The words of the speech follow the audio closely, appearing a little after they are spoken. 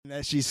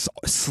She's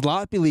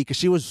sloppily, because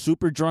she was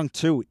super drunk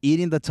too,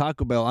 eating the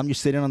Taco Bell. I'm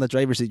just sitting on the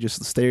driver's seat,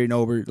 just staring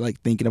over, like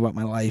thinking about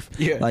my life.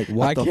 Yeah, like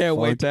what I can't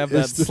wait to have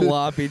that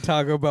sloppy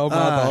Taco Bell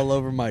mouth all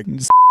over my.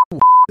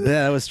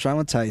 Yeah, it was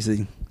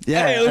traumatizing.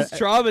 Yeah, hey, it was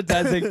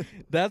traumatizing.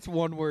 That's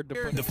one word to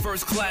put. The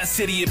First Class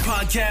Idiot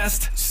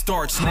podcast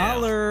starts now.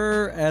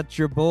 Holler at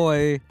your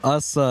boy.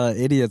 Us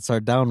idiots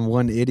are down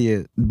one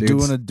idiot. Dude.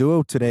 Doing a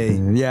duo today.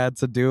 Yeah,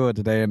 it's a duo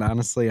today, and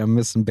honestly, I'm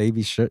missing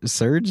baby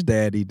Surge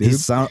Daddy, dude.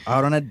 He's out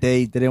on a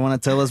date. They didn't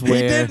want to tell us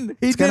where.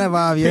 It's kind of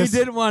obvious. He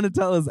didn't want to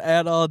tell us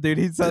at all, dude.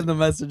 He sent the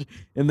message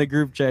in the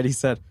group chat. He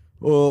said,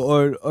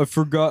 "Oh, I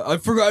forgot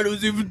it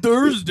was even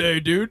Thursday,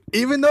 dude."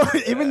 Even though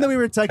we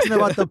were texting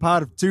about the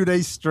pod 2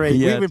 days straight.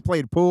 Yeah. We even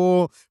played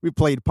pool. We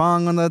played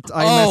Pong on the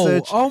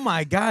iMessage. Oh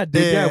my God,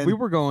 dude. Yeah, we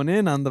were going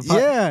in on the pod.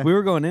 Yeah. We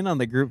were going in on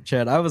the group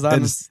chat. I was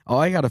on.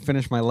 I got to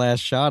finish my last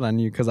shot on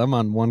you because I'm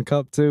on one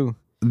cup too.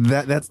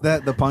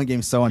 The Pong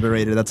game's so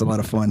underrated. That's a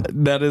lot of fun.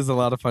 That is a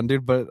lot of fun,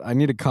 dude. But I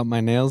need to cut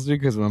my nails, dude,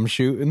 because when I'm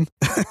shooting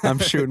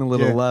a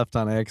little left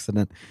on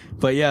accident.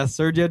 But yeah,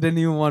 Sergio didn't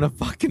even want to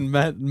fucking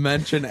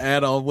mention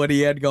at all what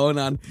he had going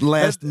on.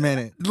 Last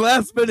minute. He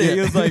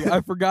was like, I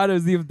forgot it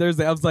was even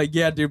Thursday. I was like,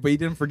 yeah, dude, but you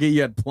didn't forget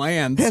you had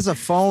plans. He has a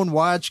phone,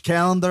 watch,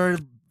 calendar.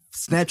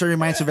 Snapchat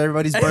reminds you of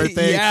everybody's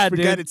birthday. Yeah,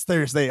 Forget dude. It's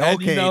Thursday. And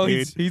Okay, you know,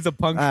 dude. He's a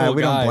punctual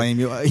we guy. don't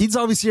blame you. He's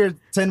always here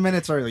 10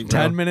 minutes early, bro.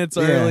 10 minutes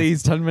early.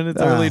 He's 10 minutes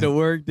early to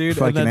work, dude.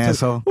 Fucking and then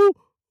asshole.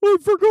 I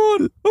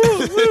forgot.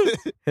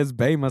 His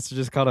bae must have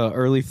just caught an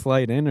early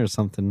flight in or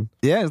something.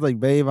 Yeah, it's like,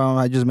 babe,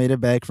 I just made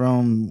it back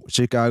from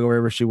Chicago,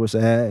 wherever she was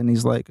at. And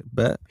he's like,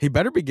 bet. He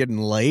better be getting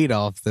laid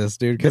off this,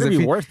 dude. Because it'd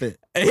be worth it.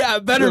 Yeah,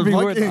 it better be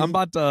worth it. I'm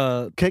about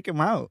to kick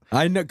him out.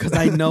 I know, because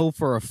I know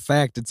for a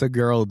fact it's a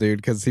girl, dude.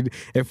 Because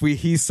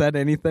he said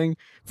anything,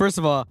 first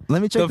of all,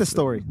 let me check the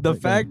story. The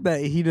fact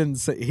that he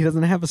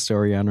doesn't have a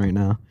story on right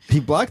now.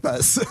 He blocked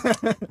us.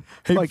 I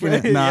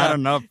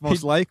don't know.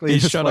 Most likely he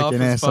shut off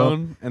his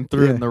phone and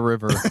threw it in the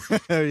river.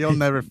 You'll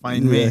never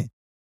find me.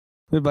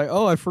 They're like,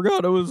 oh, I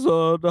forgot it was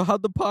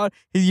how'd the pod.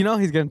 He's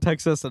gonna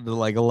text us at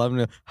like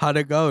 11. How'd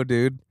it go,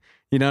 dude?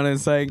 You know what I'm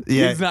saying?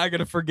 Yeah. He's not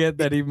gonna forget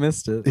that he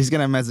missed it. He's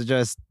gonna message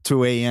us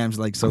 2 a.m.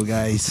 like, so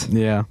guys.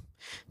 Yeah.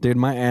 Dude,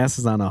 my ass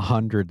is on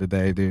 100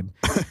 today, dude.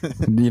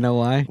 You know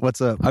why?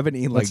 What's up? I've been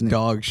eating like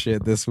dog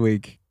shit this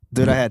week.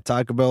 Dude, I had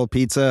Taco Bell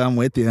pizza. I'm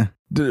with you.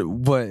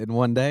 Dude, what, in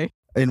one day?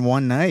 In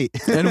one night.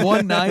 In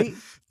one night?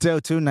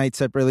 Two nights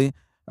separately.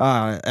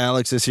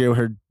 Alex is here with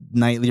her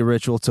nightly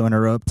ritual to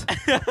interrupt.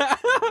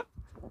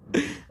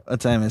 What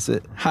time is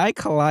it? Hi,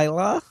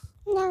 Kalila.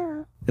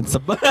 No. It's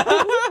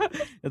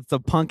the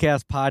punk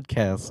ass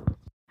podcast.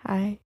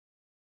 Hi.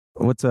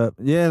 What's up?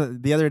 Yeah,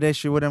 the other day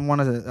she wouldn't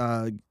want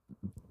to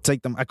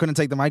I couldn't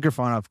take the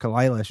microphone off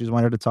Kalila. She just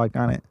wanted to talk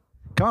on it.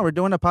 Come on, we're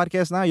doing a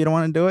podcast now. You don't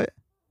want to do it?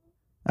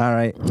 All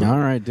right,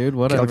 dude.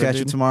 Whatever. I'll catch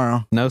you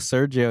tomorrow. No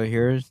Sergio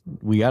here.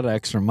 We got an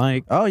extra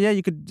mic. Oh yeah,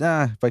 you could.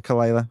 By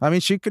Kalila. I mean,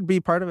 she could be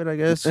part of it, I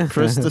guess.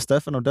 Chris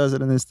DeStefano does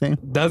it in his thing.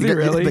 Does he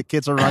really? The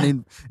kids are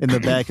running in the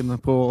back in the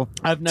pool.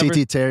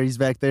 TT Terry's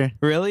back there.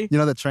 Really? You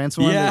know the trans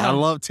one? Yeah. I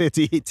love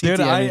TT. Dude,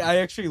 I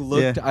actually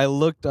looked. Yeah. I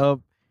looked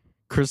up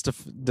Chris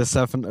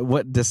DeStefano.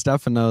 What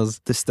DeStefano's?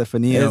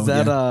 DeStefanio. Is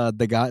that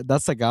the god?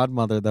 That's the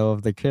godmother though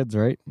of the kids,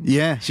 right?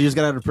 Yeah, she just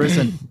got out of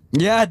prison.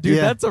 Yeah, dude,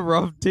 that's a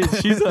rough.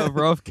 She's a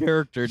rough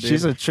character, dude.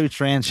 She's a true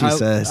trans. She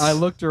says. I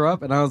looked her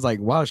up and I was like,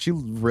 wow, she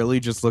really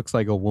just looks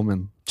like a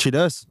woman. She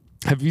does.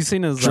 Have you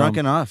seen his drunk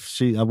enough?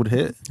 I would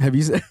hit. Have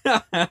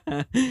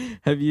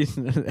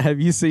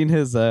you seen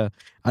his? I'd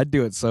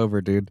do it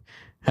sober, dude.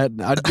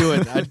 I'd do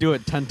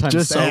it 10 times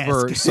just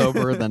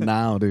sober than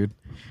now, dude.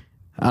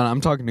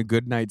 I'm talking a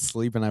good night's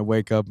sleep, and I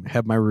wake up,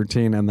 have my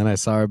routine, and then I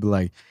saw her, be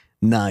like,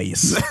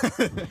 nice.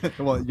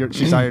 Well,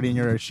 she's already in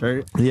your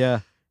shirt.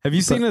 Yeah. Have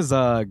you seen his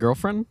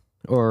girlfriend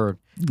or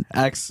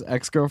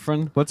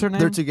ex-girlfriend? What's her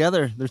name? They're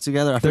together.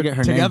 I forget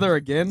her name. Together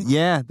again?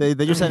 Yeah. They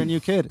just had a new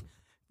kid.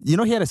 You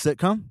know he had a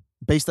sitcom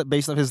based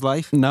off his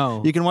life?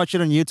 No. You can watch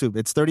it on YouTube.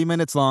 It's 30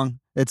 minutes long.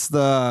 It's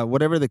the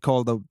whatever they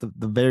call the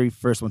very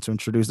first one to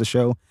introduce the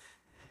show.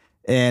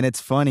 And it's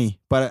funny,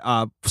 but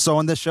so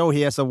on the show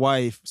he has a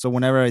wife. So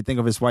whenever I think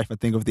of his wife, I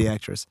think of the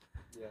actress.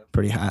 Yeah.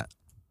 Pretty hot.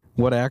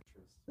 What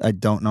actress? I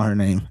don't know her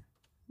name,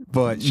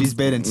 but she's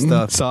been in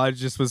stuff. So I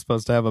just was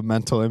supposed to have a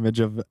mental image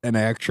of an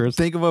actress.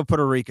 Think of a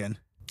Puerto Rican.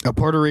 A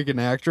Puerto Rican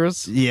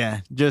actress? Yeah,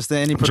 just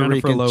any Puerto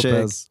Jennifer Rican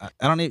Lopez. chick.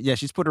 I don't need. Yeah,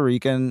 she's Puerto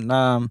Rican,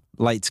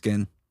 light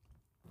skin.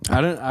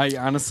 I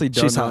honestly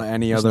don't know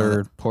any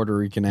other Puerto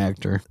Rican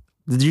actor.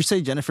 Did you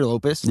say Jennifer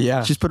Lopez?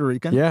 Yeah, she's Puerto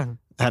Rican. Yeah.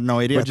 I had no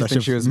idea. Did you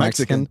think she was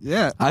Mexican?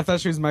 Yeah. I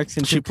thought she was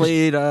Mexican. She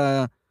played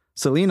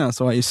Selena,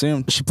 so I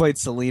assumed. She played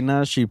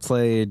Selena. She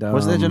played...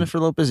 was that Jennifer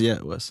Lopez? Yeah,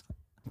 it was.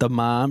 The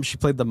mom. She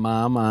played the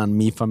mom on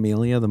Mi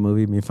Familia, the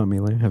movie Mi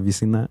Familia. Have you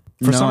seen that?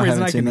 For no, some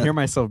reason, I can hear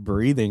myself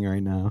breathing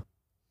right now.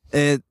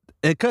 It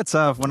cuts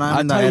off when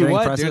I'm in the editing editing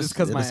what, process. Dude, it's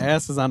because my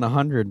ass is on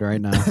 100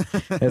 right now.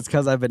 It's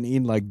because I've been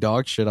eating like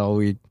dog shit all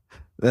week.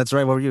 That's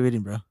right. What were you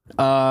eating, bro?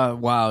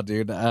 Wow,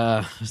 dude.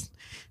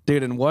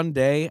 Dude, in one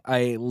day,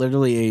 I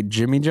literally ate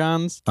Jimmy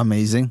John's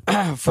Amazing.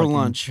 for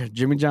lunch.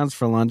 Jimmy John's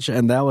for lunch,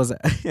 and that was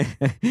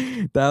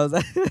that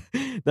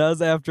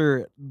was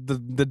after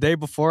the day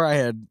before I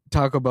had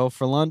Taco Bell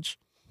for lunch.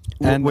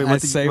 And Wait, I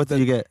what saved did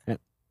you get?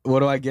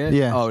 What do I get?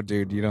 Yeah. Oh,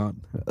 dude, you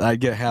don't. I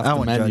get half I the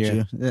won't menu.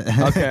 judge you.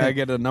 Okay, I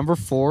get a number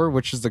 4,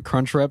 which is the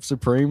Crunchwrap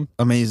Supreme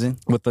Amazing.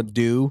 with the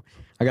dew.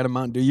 I got a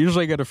Mountain Dew.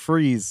 Usually I get a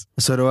freeze.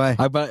 So do I.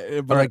 But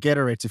Or I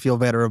Gatorade to feel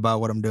better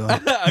about what I'm doing.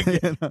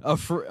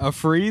 a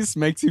freeze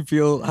makes you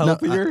feel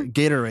healthier.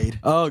 Gatorade.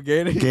 Oh,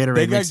 Gatorade.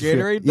 They got makes you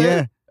feel- Gatorade there?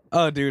 Yeah.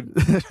 Oh, dude.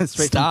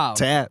 Straight Stop.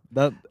 from tap.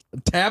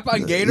 Tap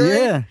on Gatorade?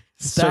 Yeah.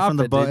 Straight Stop from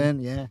the it, dude. button.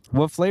 Yeah.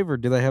 What flavor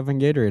do they have in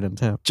Gatorade on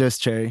tap?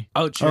 Just cherry.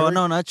 Oh, cherry? Oh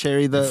no, not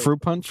cherry. The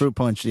Fruit punch? Fruit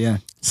punch. Yeah.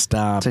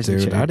 Stop, Tastes like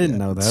dude. cherry. I didn't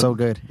know that. So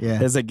good.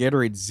 Yeah. Is it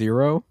Gatorade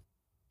Zero?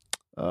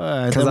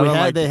 Because I don't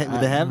like- they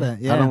have that.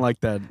 Yeah. I don't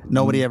like that.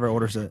 Nobody ever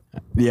orders it.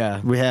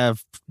 Yeah. We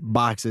have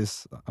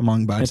boxes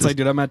among boxes. It's like,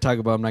 dude, I'm at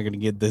Taco Bell. I'm not going to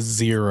get the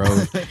zero.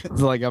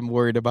 It's like I'm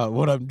worried about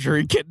what I'm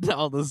drinking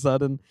all of a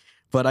sudden.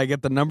 But I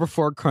get the number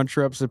 4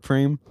 Crunchwrap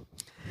Supreme.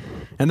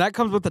 And that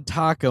comes with the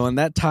taco. And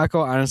that taco,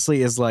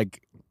 honestly, is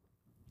like,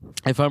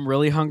 if I'm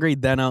really hungry,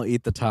 then I'll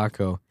eat the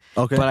taco.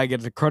 Okay. But I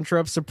get the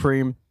Crunchwrap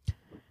Supreme.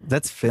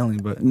 That's filling,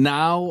 but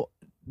Now,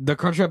 the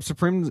Crunchwrap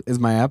Supreme is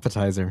my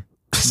appetizer.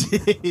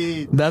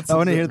 That's I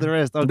want to hear the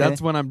rest. Okay.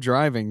 That's when I'm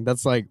driving.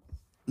 That's like,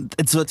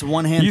 it's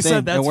one hand you thing.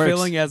 said that's it works.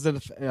 filling as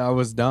if I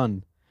was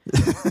done.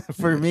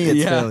 For me,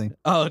 it's filling.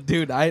 Oh,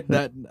 dude,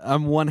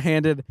 I'm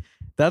one-handed.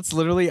 That's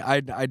literally I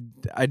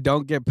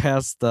don't get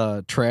past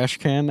the trash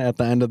can at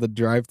the end of the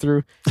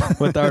drive-through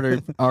with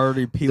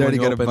already peeling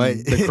got a open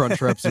bite. the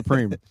Crunchwrap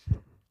Supreme.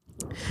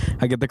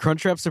 I get the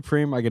Crunchwrap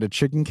Supreme. I get a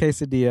chicken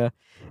quesadilla,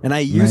 and I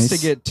used to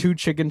Nice. get 2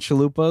 chicken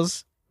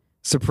chalupas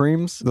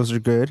Supremes. Those are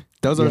good.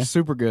 Those are Yeah.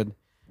 super good.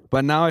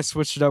 But now I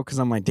switched it up because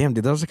I'm like, damn,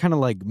 dude, those are kind of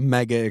like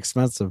mega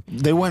expensive.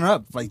 They went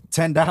up like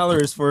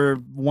 $10 for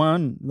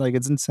one. Like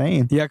it's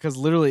insane. Yeah, because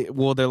literally,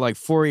 well, they're like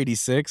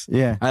 $4.86.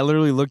 Yeah. I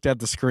literally looked at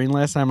the screen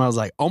last time. I was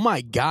like, oh my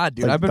God,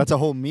 dude. Like, that's a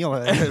whole meal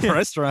at a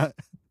restaurant.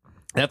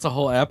 That's a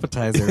whole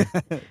appetizer.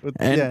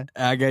 And yeah.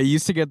 I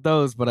used to get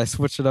those, but I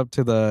switched it up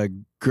to the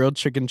grilled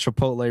chicken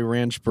chipotle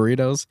ranch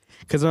burritos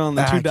because they're on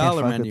the I $2 can't fuck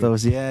with menu.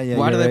 those. Yeah, yeah.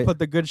 Why do you're they right. put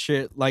the good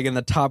shit like in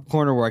the top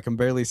corner where I can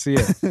barely see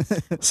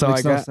it? So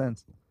Makes I no got.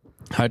 sense.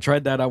 I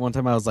tried that out one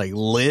time. I was like,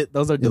 lit.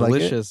 Those are You like it?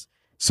 delicious,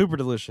 super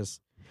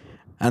delicious.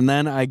 And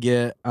then I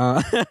get,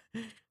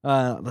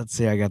 let's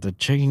see, I got the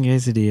chicken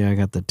quesadilla. I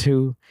got the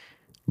 2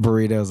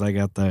 burritos. I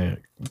got the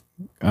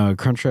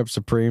Crunchwrap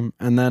Supreme.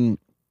 And then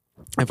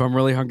if I'm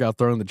really hungry, I'll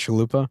throw in the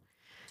chalupa.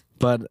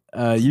 But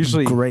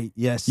usually, Great.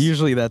 Yes.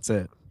 usually that's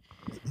it.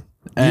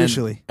 And,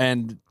 Usually.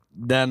 And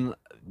then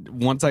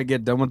once I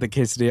get done with the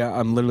quesadilla,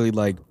 I'm literally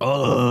like,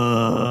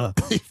 ugh.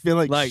 You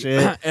feel like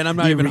shit. And I'm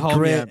not You even home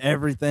regret yet.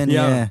 everything.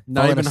 Yeah, Yeah.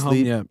 not Falling even home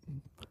asleep. yet.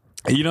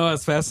 You know,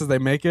 as fast as they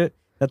make it,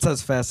 that's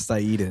as fast as I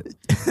eat it.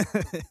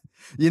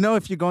 You know,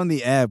 if you go on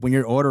the app when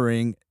you're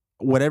ordering,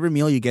 whatever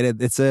meal you get,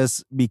 it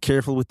says be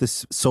careful with the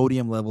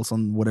sodium levels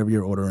on whatever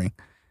you're ordering.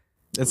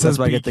 It says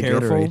why I be get the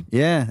careful. Gatorade.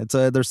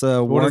 Yeah, there's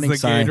a What does warning the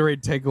sign.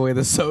 Gatorade take away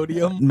the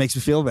sodium? Makes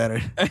me feel better.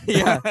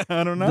 Yeah.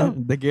 I don't know.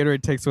 The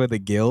Gatorade takes away the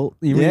guilt.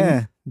 You mean?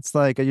 Yeah, it's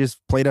like I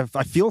just played I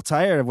feel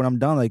tired when I'm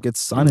done. Like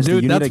it's honestly,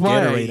 Dude, you need a that's why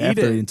I Gatorade eat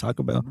after it. eating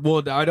Taco Bell.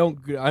 Well, I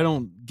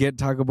don't get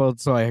Taco Bell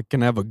so I can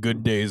have a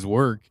good day's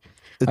work.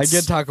 I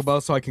get Taco Bell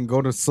so I can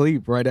go to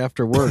sleep right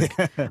after work.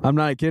 I'm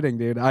not kidding,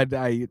 dude. I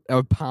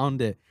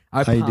pound it.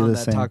 I do pound the that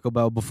same. Taco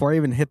Bell before I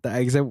even hit the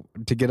exit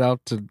to get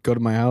out to go to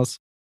my house.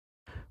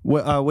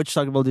 Which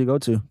Taco Bell do you go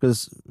to?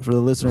 Because for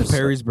the listeners,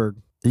 Perrysburg.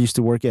 I used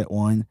to work at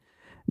one.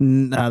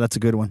 Nah, that's a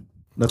good one.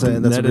 That's a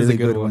That is really a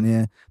good one. one.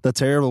 Yeah, the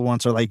terrible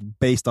ones are like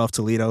based off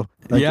Toledo.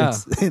 Like Yeah.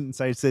 it's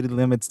inside city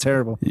limits.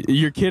 Terrible.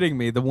 You're kidding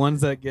me. The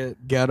ones that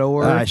get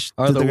ghetto Ah,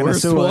 are the they're gonna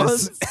worst sue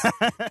us.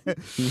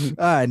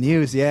 ones.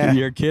 News. Yeah.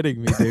 You're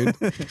kidding me, dude.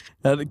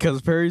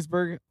 Because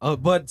Perrysburg. Oh,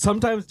 but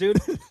sometimes, dude,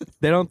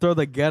 they don't throw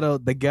the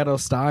ghetto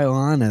style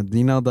on it.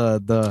 You know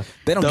the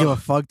They don't give a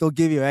fuck. They'll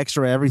give you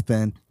extra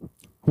everything.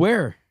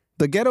 where?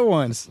 The ghetto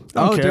ones.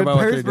 Don't care Dude, about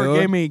what they're Perrysburg doing.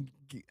 gave me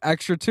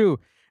extra too,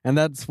 and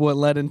that's what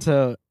led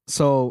into.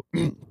 So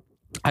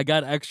I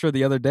got extra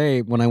the other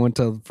day when I went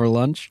for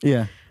lunch.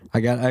 Yeah. I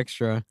got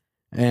extra.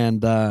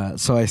 And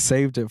so I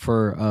saved it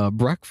for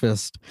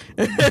breakfast.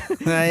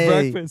 Hey,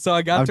 Breakfast. So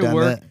I got I've to done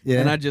work, that,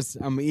 yeah. and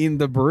I'm eating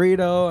the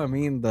burrito. I'm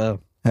eating the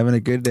having a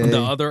good day.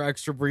 other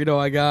extra burrito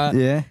I got.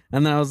 Yeah.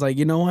 And then I was like,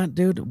 you know what,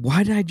 dude?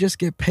 Why did I just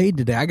get paid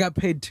today? I got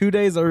paid 2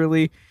 days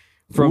early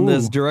from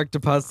this Ooh. direct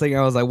deposit thing.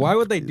 I was like, why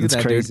would they do That's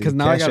that, dude? crazy. Because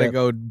now I Cash got to App.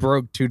 go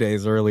broke 2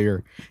 days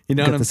earlier. You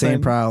know Got what I'm the saying?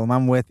 same problem.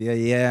 I'm with you.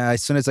 Yeah.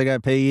 As soon as I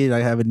got paid, I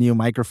have a new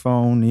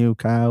microphone, new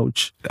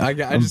couch. I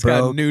I'm just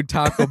got broke. new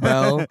Taco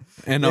Bell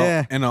and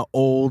Yeah. an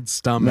old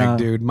stomach, No.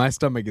 dude. My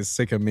stomach is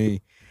sick of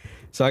me.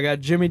 So I got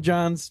Jimmy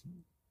John's.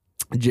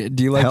 Do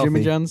you like Healthy.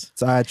 Jimmy John's?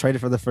 So I tried it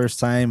for the first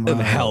time.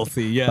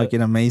 Healthy, yeah.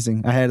 Fucking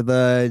amazing. I had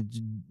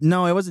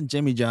no, it wasn't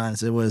Jimmy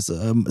John's. It was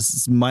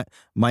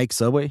Mike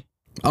Subway.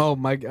 Oh,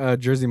 Mike,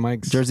 Jersey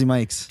Mike's. Jersey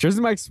Mike's.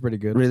 Jersey Mike's is pretty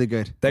good. Really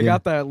good. They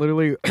got that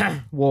literally.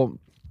 Well,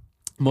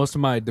 most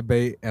of my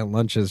debate at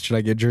lunches, should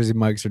I get Jersey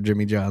Mike's or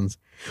Jimmy John's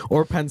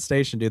or Penn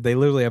Station, dude? They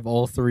literally have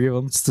all three of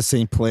them. It's the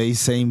same place,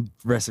 same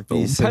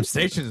recipes. Penn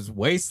Station is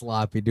way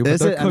sloppy, dude. Is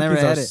But their it? I never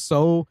cookies had are it.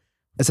 so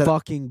Is that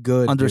fucking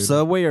good. under dude.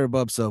 Subway or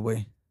above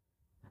Subway?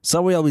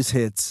 Subway always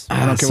hits.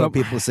 I don't care what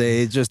people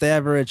say. It's just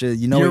average.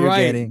 You know you're what you're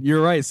right. getting.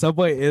 You're right.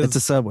 Subway is. It's a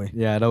Subway.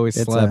 Yeah, it always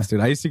It's slaps,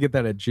 dude. I used to get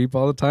that at Jeep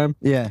all the time,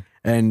 Yeah.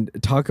 and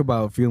talk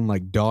about feeling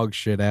like dog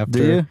shit after.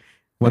 Do you?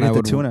 When I I get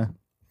would the tuna.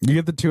 You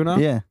get the tuna?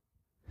 Yeah.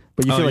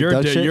 But you Oh, feel like you're,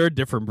 dog shit? you're a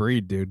different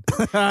breed, dude.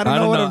 I don't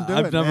know what I'm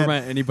doing. I've never man.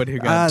 met anybody who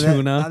got Now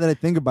tuna. that I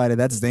think about it,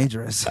 that's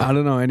dangerous. I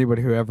don't know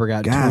anybody who ever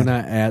got God.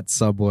 tuna at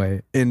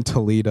Subway in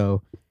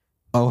Toledo,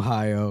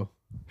 Ohio.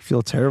 I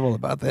feel terrible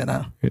about that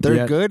now. They're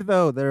Yeah. good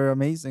though. They're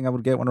amazing. I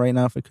would get one right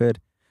now if I could.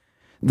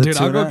 The Dude,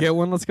 I'll go tuna- get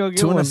one. Let's go get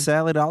tuna one.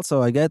 salad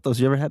also. I get those.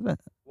 You ever had that?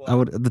 I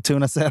would. The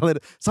tuna salad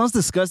sounds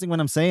disgusting when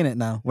I'm saying it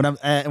now. When I'm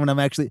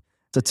actually,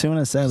 it's a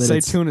tuna salad. Say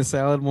It's tuna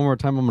salad one more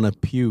time. I'm gonna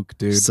puke,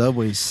 dude.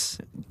 Subway's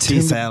tea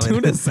Tuna- salad.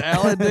 Tuna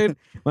salad, dude.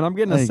 When I'm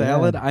getting Oh, a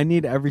salad, God. I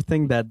need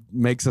everything that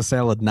makes a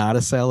salad not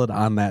a salad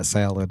on that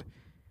salad.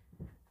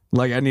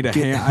 Like I need a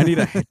ham.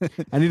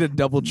 I need a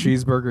double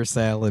cheeseburger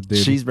salad, dude.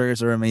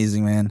 Cheeseburgers are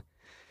amazing, man.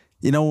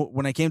 You know,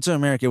 when I came to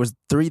America, it was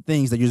three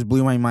things that just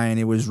blew my mind.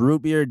 It was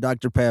root beer,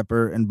 Dr.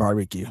 Pepper, and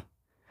barbecue.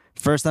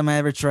 First time I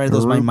ever tried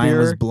those, my Root mind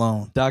was beer?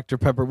 blown. Dr.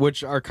 Pepper,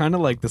 which are kind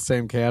of like the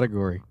same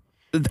category.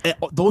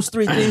 Those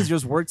three things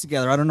just work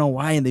together. I don't know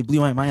why, and they blew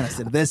my mind. I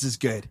said, "This is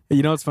good."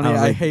 You know what's funny? I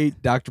was I like-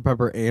 hate Dr.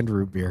 Pepper and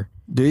root beer.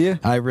 Do you?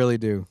 I really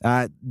do.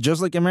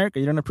 Just like America,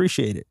 you don't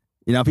appreciate it.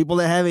 You know, people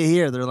that have it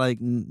here, they're like,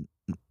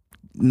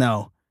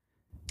 no.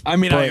 I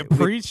mean, I But we-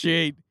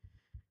 appreciate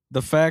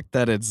the fact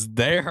that it's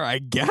there, I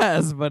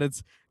guess, but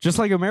it's just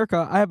like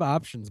America. I have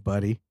options,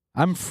 buddy.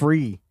 I'm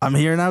free. I'm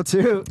here now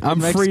too.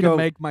 I'm In free to Mexico.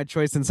 make my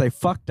choice and say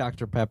fuck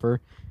Dr. Pepper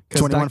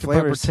because 21 Dr. Pepper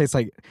flavors. tastes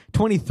like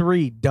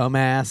 23.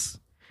 Dumbass.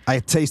 I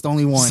taste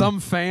only one. Some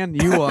fan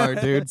you are,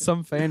 dude.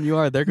 Some fan you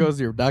are. There goes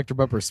your Dr.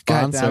 Pepper God,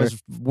 sponsor. I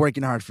was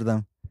working hard for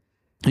them.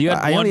 You had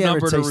I one only ever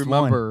number to taste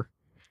remember,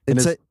 and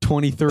It's it's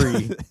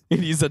 23,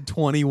 and you said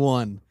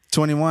 21.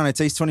 21. I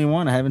taste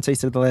 21. I haven't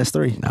tasted the last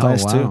three. The Oh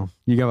last wow,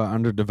 you got an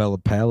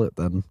underdeveloped palate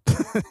then.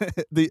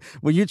 two.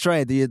 When you try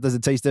it, does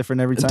it taste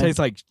different every It time? tastes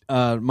like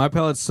my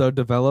palate's so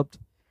developed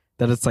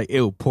that it's like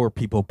ew, poor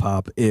people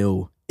pop,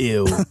 ew.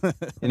 You know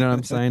what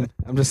I'm saying?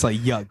 I'm just like,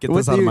 yuck, get what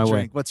this do out of you my way.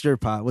 drink? What's your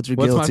pop? What's your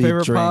What's my guilty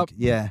favorite drink? pop?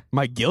 Yeah.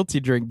 My guilty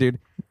drink, dude.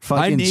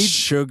 Fucking need-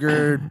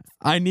 sugar.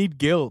 I need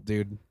guilt,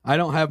 dude. I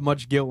don't have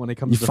much guilt when it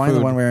comes You to find food.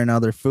 it one way or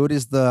another. Food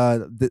is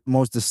the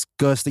most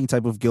disgusting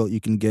type of guilt you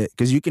can get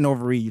because you can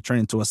overeat. You turn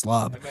into a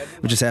slob,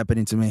 which is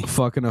happening to me.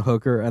 Fucking a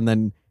hooker and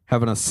then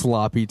having a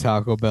sloppy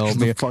Taco Bell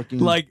The meal. fucking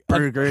Like,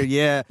 burger,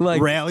 yeah,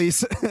 like-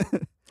 rallies.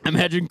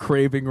 Imagine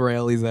craving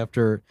rallies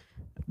after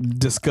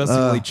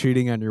disgustingly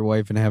cheating on your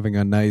wife and having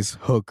a nice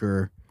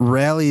hooker.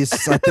 Rallies.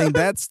 I think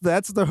that's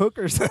the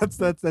hookers.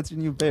 That's your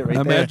new bit right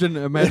Imagine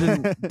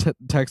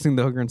texting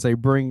the hooker and say,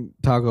 "Bring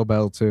Taco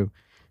Bell too,"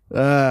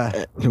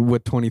 there.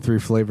 with 23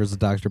 flavors of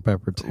Dr.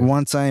 Pepper too.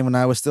 One time when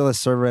I was still a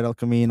server at El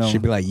Camino,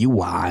 She'd be like, "You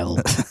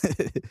wild."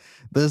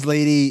 this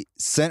lady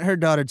sent her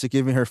daughter to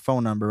give me her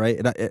phone number. Right,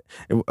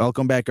 I'll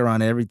come back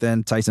around.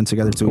 Everything ties in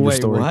together to a good Wait,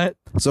 story. what?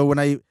 So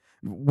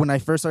when I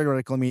first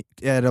started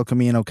at El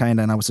Camino,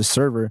 kinda, and I was a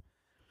server,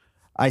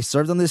 I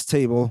served on this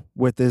table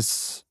with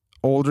this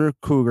older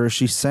cougar.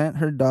 She sent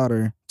her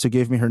daughter to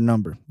give me her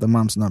number, the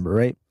mom's number,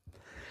 right?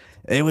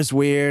 It was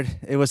weird.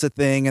 It was a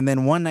thing. And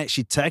then one night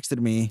she texted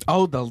me.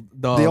 Oh, the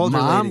older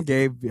mom lady.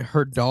 gave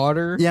her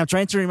daughter. Yeah, I'm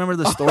trying to remember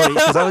the story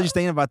because I was just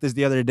thinking about this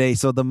the other day.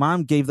 So the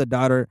mom gave the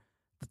daughter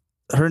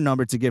her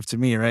number to give to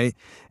me, right?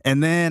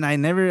 And then I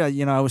never,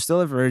 I was still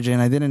a virgin.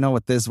 I didn't know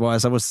what this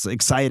was. I was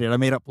excited. I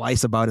made up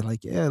lies about it.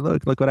 Like, yeah,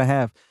 look what I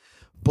have.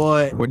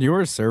 But When you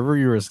were a server,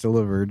 you were still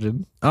a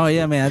virgin. oh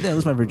yeah, man, I didn't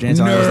lose my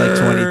virginity until I was like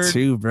Nerd.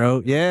 22,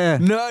 bro. Yeah.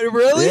 No,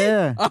 really?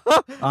 Yeah.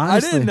 I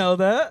Honestly. didn't know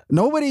that.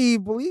 Nobody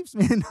believes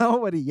me.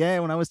 Nobody. Yeah,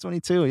 when I was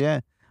 22,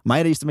 yeah.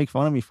 Maida used to make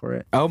fun of me for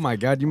it. Oh my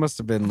God, you must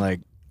have been like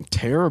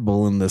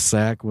terrible in the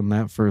sack when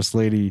that first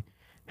lady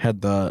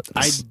had the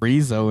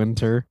Brizo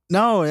enter.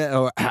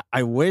 No,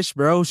 I wish,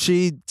 bro.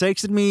 She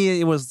texted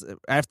me. It was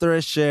after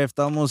a shift,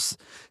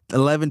 almost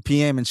 11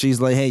 p.m. And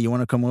she's like, "Hey, you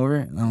want to come over?"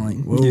 And I'm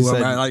like, "Whoa!" You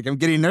said- I'm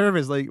getting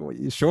nervous. Like,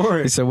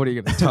 sure. He said, "What are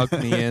you gonna tuck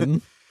me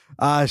in?"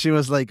 She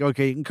was like,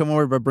 "Okay, you can come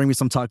over, but bring me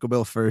some Taco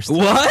Bell first."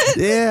 What?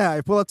 Yeah,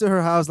 I pull up to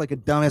her house like a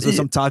dumbass with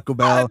some Taco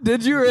Bell.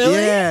 Did you really?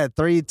 Yeah,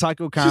 3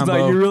 taco combo. She's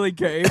like, "You really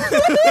came?"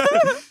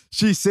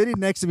 She's sitting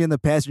next to me on the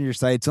passenger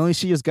side, telling me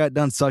she just got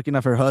done sucking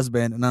off her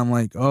husband, and I'm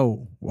like,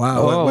 "Oh,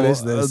 wow, what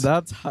is this?"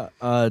 That's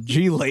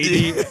G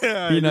lady.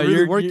 Yeah, You know, you're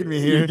really working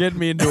me here. You're getting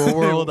me into a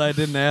world I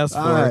didn't ask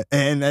for.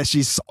 And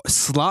she's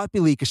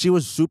sloppily, because she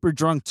was super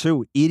drunk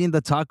too, eating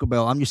the Taco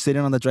Bell. I'm just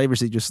sitting on the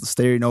driver's seat, just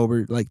staring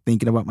over, like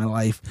thinking about my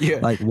life. Yeah.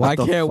 Like, what I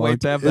the can't wait fuck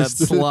to have that is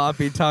this?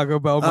 sloppy Taco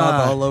Bell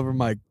mouth all over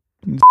my.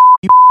 Yeah,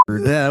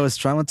 that was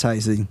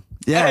traumatizing.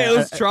 Yeah, Hey, it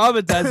was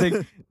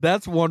traumatizing.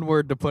 That's one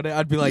word to put it.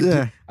 I'd be like,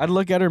 Yeah. I'd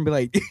look at her and be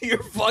like,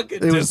 you're fucking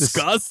It was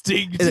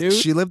disgusting, dude.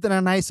 She lived in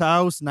a nice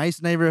house,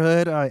 nice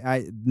neighborhood.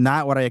 I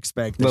not what I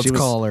expected. Let's she was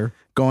call her.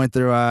 going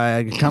through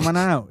coming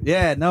out.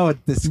 Yeah, no,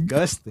 it's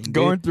disgusting. dude.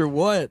 Going through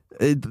what?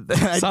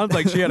 Sounds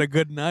like she had a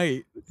good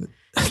night.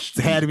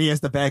 had me as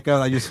the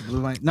backup. I just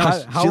blew my no.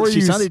 How she, were she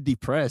you sounded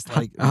depressed.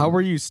 Like How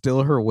were you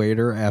still her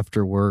waiter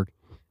after work?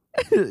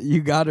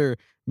 You got her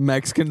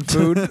Mexican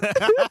food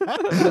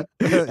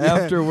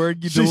after work.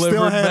 You she delivered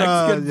still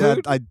had, Mexican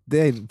food. I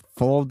did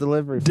full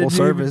delivery, full Did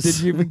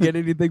service. you even get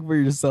anything for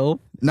yourself?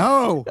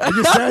 No, I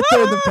just sat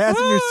there in the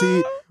passenger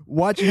seat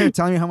watching her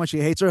telling me how much she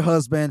hates her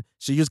husband.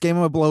 She just gave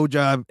him a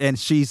blowjob, and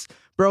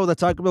the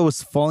Taco Bell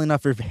was falling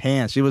off her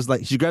hands. She was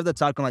like, she grabbed the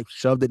taco and like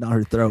shoved it down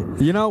her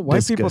throat. You know,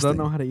 white people Disgusting.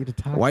 don't know how to eat a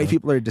taco. White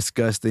people are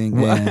disgusting.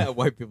 Yeah.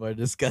 White people are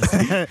disgusting.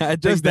 I think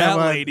just that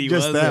one, lady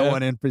just was that it.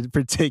 one in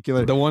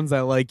particular. The ones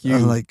that like I you.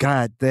 was like,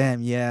 God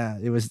damn, yeah.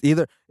 It was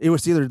either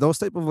those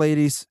type of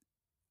ladies,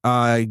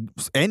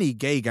 any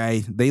gay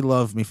guy, they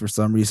love me for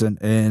some reason,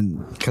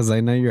 and Because I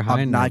know you're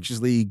high.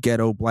 obnoxiously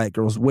ghetto black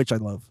girls, which I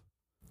love.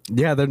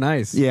 Yeah, they're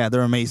nice. Yeah,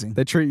 they're amazing.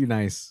 They treat you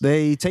nice.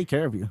 They take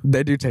care of you.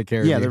 They do take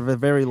care of Yeah, you. they're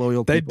very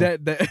loyal They,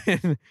 people.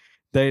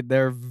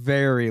 they're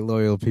very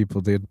loyal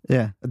people, dude.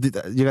 Yeah.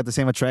 You got the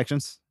same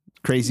attractions?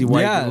 Crazy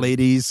white Yeah.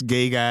 ladies,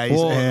 gay guys.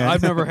 Well, and-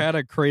 I've never had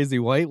a crazy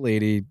white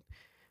lady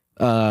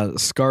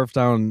scarf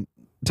down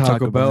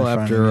Taco Bell in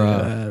front after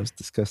of me. It was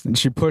disgusting.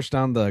 she pushed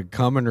down the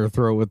cum in her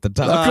throat with the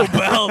Taco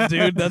Bell,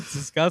 dude. That's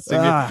disgusting.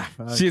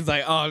 Fuck. She's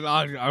like,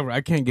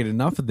 I can't get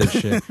enough of this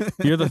shit.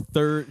 You're the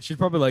third. She's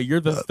probably like, you're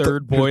the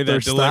third boy that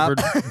third stop.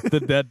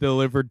 delivered that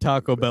delivered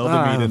Taco Bell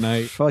to me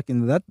tonight.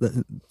 Fucking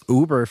the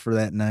Uber for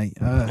that night.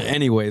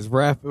 Anyways,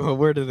 where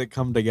did it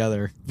come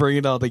together? Bring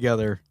it all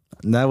together.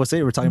 And that was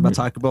it. We're talking about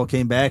Taco Bell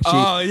came back.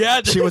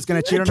 She Was going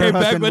to cheat on her Came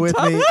back husband with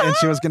Taco- me, and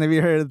she was going to be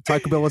her.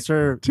 Taco Bell was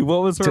her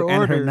What was her to order?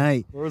 end her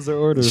night. What was her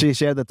order? She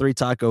had the 3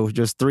 tacos,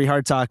 just 3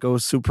 hard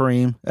tacos,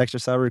 supreme,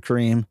 extra sour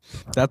cream.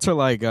 That's her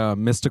like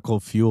mystical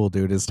fuel,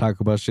 dude. Is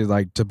Taco Bell? She's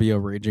like to be a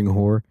raging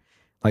whore.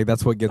 Like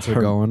that's what gets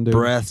her going, dude.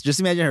 Breath. Just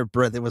imagine her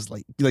breath. It was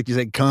like you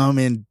said, cum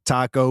and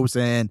tacos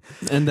and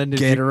And then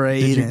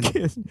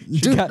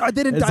Gatorade dude, I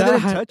didn't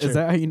touch her. Is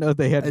that how you know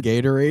they had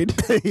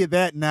Gatorade?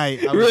 that night.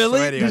 I was Really?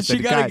 sweating. I Did she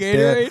said, got a "God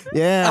damn." Gatorade?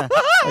 Yeah.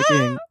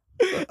 Fucking-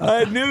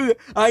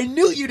 I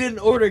knew you didn't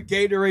order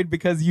Gatorade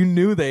because you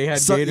knew they had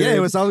So, Gatorade. yeah, it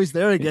was always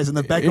there, I guess, in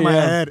the back of my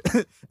Yeah.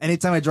 head.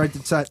 Anytime I drive to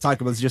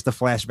Taco Bell, it's just a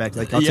flashback.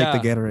 Like, I'll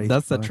take the Gatorade.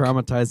 That's the Fuck.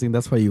 traumatizing.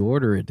 That's why you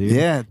order it, dude.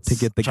 Yeah, to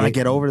get the trying to Gatorade.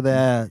 get over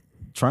that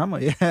trauma.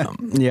 Yeah,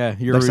 Yeah,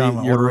 you're Next time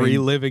I'm you're ordering-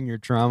 reliving your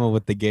trauma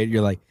with the Gatorade.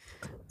 You're like,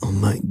 oh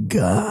my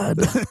god.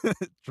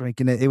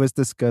 drinking it. It was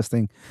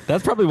disgusting.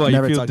 That's probably why you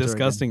Never feel talk to her again.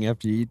 disgusting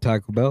after you eat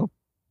Taco Bell.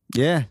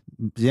 Yeah,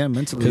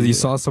 mentally. Because you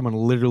saw someone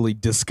literally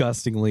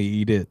disgustingly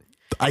eat it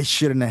I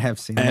shouldn't have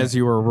seen as that.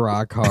 you were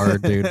rock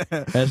hard, dude.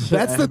 That's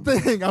the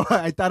thing.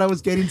 I thought I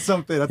was getting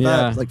something. I thought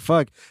Yeah. I was like,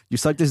 "Fuck, you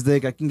suck this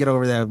dick. I can get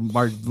over that."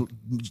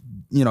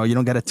 You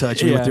don't got to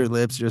touch me Yeah. with your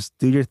lips. Just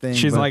do your thing.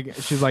 She's But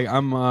like,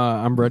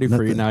 I'm ready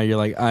for you Nothing. now. You're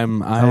like, I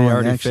Oh,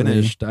 already actually-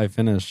 finished. I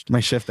finished. my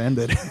shift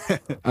ended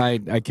I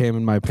came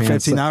in my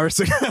pants 15 hours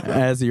ago.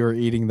 as you were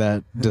eating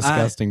that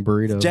disgusting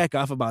burrito. Jack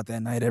off about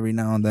that night every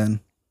now and then.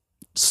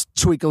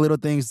 Tweak a little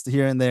things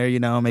here and there,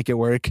 make it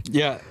work.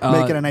 Yeah,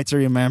 Make it a night to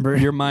remember.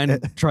 your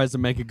mind tries to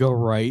make it go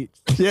right.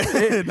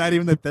 Yeah, not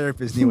even the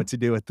therapist knew what to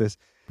do with this.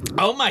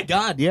 Oh my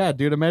god, yeah,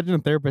 dude. Imagine a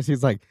therapist.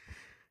 He's like,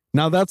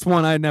 now that's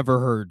one I never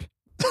heard.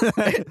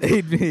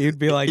 he'd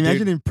be like, Imagine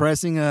dude,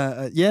 impressing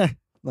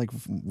like,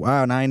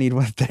 wow, now I need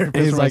one therapist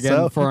he's for like, and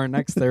myself. for our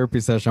next therapy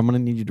session, I'm gonna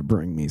need you to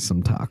bring me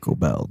some Taco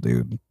Bell,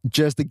 dude.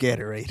 Just the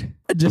Gatorade.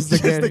 Just to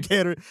Just get the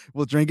Gatorade.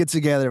 We'll drink it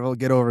together. We'll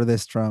get over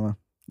this trauma.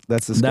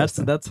 That's That's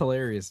disgusting.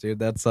 hilarious, dude.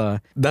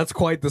 That's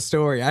quite the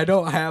story. I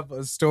don't have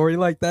a story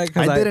like that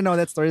because I didn't know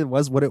that story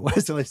was what it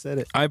was till I said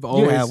it. I've You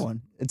always have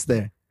one. It's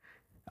there.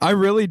 I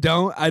really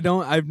don't.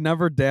 I've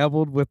never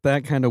dabbled with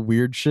that kind of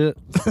weird shit,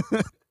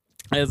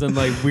 as in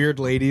like weird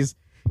ladies,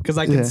 because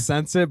I can Yeah.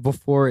 sense it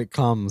before it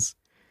comes.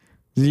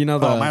 You know,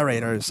 Oh, my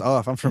radar is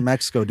off. I'm from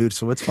Mexico, dude,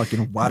 so it's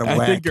fucking wide of I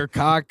whack. think your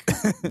cock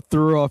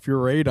threw off your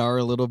radar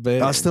a little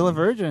bit. I was still a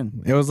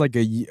virgin. It was like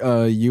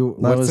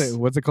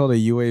what's it called? A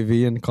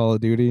UAV in Call of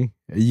Duty,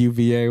 a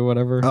UVA,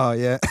 whatever. Oh,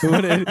 yeah.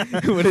 When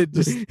it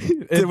just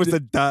It was the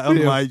dot on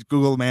yeah. my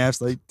Google Maps,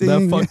 like, that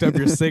ding. fucked up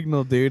your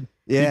signal, dude.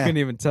 You Yeah. couldn't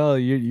even tell.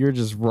 You're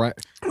just right.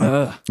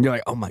 You're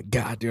like, oh my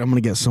god, dude, I'm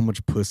gonna get so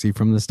much pussy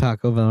from this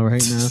Taco Bell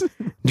right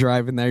now.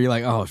 Driving there, you're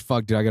like, oh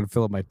fuck, dude, I gotta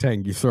fill up my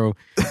tank. You throw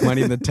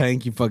money in the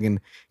tank. You fucking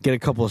get a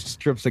couple of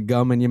strips of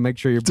gum, and you make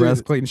sure your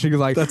breast's clean. She's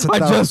like, that's I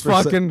just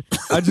 1,000%.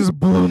 I just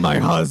blew my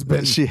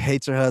husband. She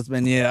hates her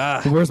husband.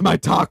 Yeah. Where's my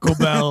Taco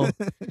Bell?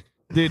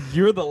 Dude,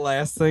 you're the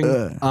last thing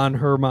Ugh. on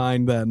her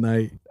mind that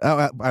night.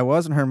 Oh, I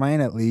was in her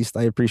mind at least.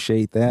 I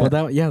appreciate that. Well,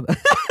 that yeah.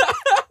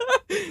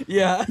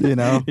 Yeah.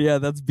 Yeah,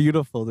 that's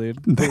beautiful, dude.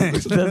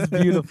 Thanks. That's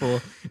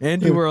beautiful.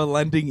 And you were a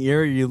lending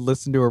ear. You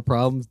listened to her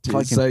problems too.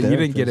 Fucking So you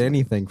didn't get therapist.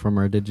 anything from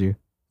her, did you?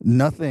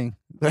 Nothing.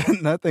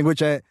 Nothing.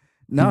 Which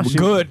No,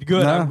 good. no,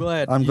 I'm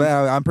glad. I'm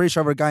glad. I'm pretty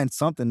sure we're gotten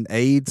something.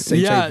 AIDS,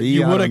 Yeah, HIV.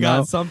 you I would don't have got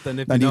know. something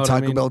if I you know need what I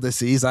Taco mean. Bell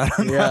disease. I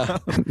don't know. Yeah,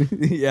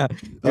 yeah.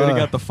 You would have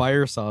got the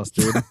fire sauce,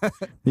 dude.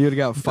 You would have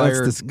got fire.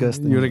 That's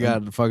disgusting. You would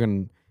have got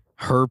fucking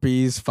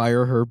herpes,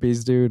 fire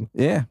herpes, dude.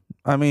 Yeah.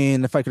 I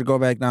mean, if I could go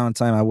back now in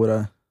time, I would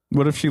have.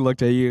 What if she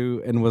looked at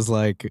you and was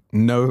like,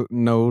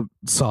 no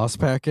sauce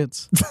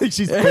packets?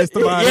 She's pissed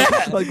about Yeah.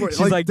 it. Like, She's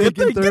like, get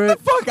digging the through it.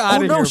 fuck out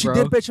Oh of no, here, she bro.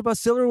 did bitch about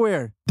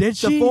silverware. Did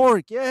The she?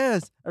 fork,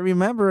 yes, I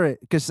remember it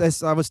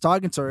because I was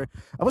talking to her.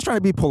 I was trying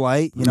to be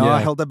polite, you know. Yeah.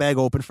 I held the bag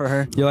open for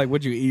her. You're like,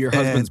 would you eat your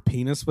husband's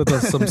penis with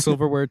some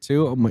silverware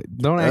too? Oh my,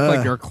 don't act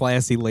like you're a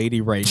classy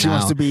lady right She now.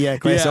 wants to be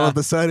classy. Yeah. All of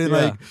a sudden, Yeah.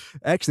 like,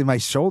 actually, my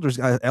shoulders,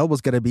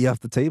 elbows, got to be off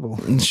the table.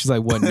 And she's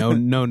like, what?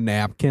 No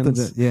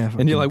napkins. Yeah,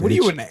 And you're like, what are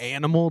you, bitch. an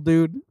animal,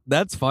 dude?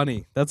 That's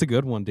funny. That's a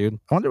good one, dude.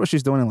 I wonder what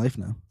she's doing in life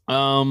now.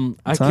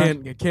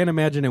 I can't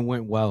imagine it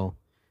went well.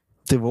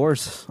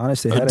 Divorce,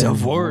 honestly. A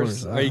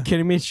divorce? Are you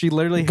kidding me? She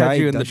literally had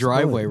you in the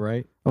driveway,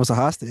 right? I was a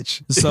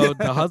hostage. So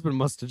the husband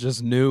must have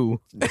just knew.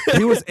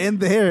 He was in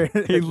there.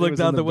 He looked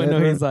out the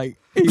window. He's like,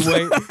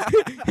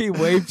 he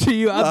waved to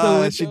you out the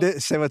window. She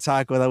did say with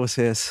Taco. That was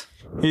his.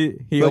 He Like,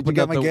 you opened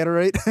got up my the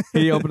Gatorade.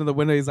 he opened the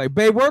window. He's like,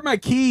 babe, where are my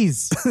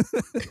keys?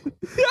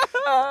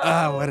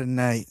 Ah, what a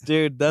night.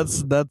 Dude,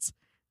 that's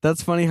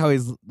funny how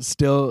he's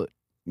still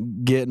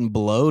getting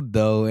blowed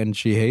though, and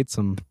she hates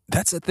him.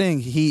 That's the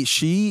thing.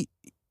 She,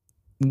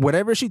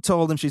 whatever she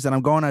told him, she said,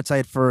 I'm going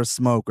outside for a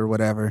smoke or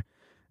whatever.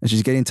 And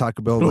she's getting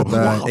Taco Bell with the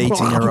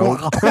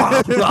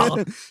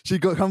 18-year-old. She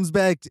comes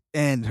back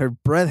and her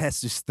breath has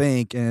to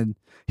stink, and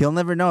he'll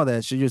never know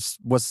that she just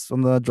was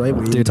on the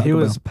driveway. eating Dude, he Taco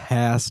was Bell.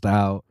 passed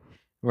out.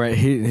 Right,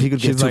 He could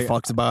give she's two like,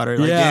 fucks about her.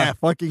 Like, Yeah. yeah,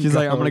 fucking. she's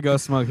like, I'm gonna go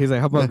smoke. He's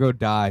like, how about go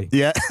die?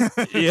 Yeah.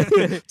 Yeah.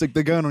 Took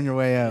the gun on your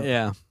way out.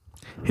 Yeah.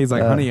 He's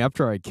like, honey,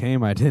 after I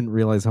came, I didn't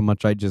realize how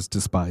much I just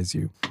despise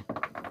you.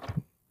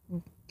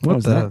 What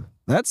was that?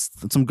 That's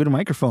some good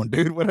microphone,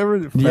 dude. Whatever.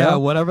 It Yeah,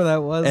 fell, whatever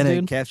that was, and it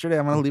dude. captured it.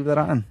 I'm gonna leave that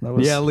on. That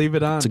was, Yeah, leave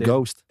it on. it's a dude.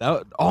 ghost.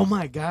 Oh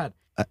my god.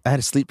 I had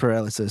a sleep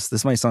paralysis.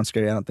 This might sound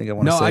scary. I don't think I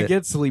want to No, say I it.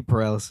 get sleep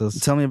paralysis.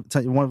 Tell me,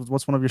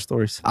 what's one of your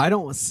stories? I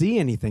don't see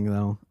anything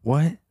though.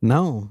 What?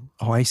 No.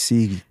 Oh, I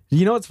see.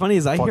 You know what's funny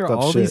is I Fucked hear up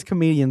all these shit.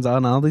 comedians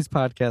on all these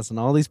podcasts and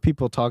all these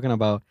people talking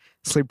about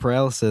sleep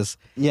paralysis,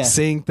 Yeah.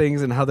 seeing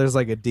things and how there's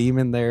like a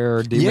demon there or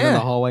a demon in Yeah. the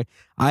hallway.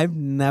 I've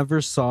never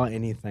saw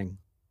anything.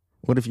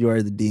 What if you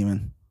are the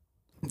demon?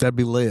 That'd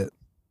be lit.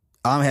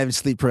 I'm having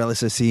sleep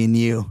paralysis seeing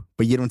you,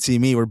 but you don't see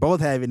me. We're both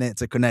having it.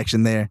 It's a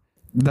connection there.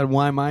 Then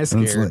why am I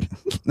And it's scared?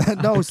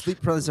 like- no,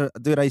 sleep paralysis.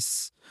 Dude,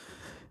 this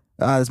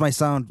might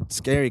sound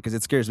scary because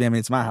it scares me. I mean,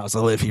 it's my house. I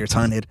live here. It's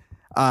haunted.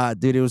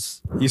 Dude, it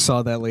was. You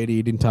saw that lady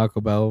eating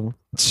Taco Bell.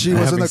 She was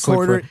in Having the sleep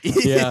corner.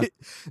 Yeah. No,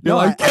 You're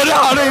like, get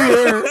out of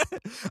here.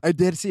 I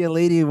did see a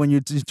lady when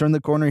you turn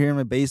the corner here in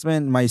my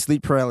basement. My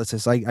sleep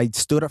paralysis. I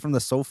stood up from the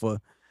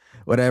sofa,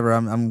 whatever.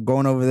 I'm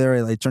going over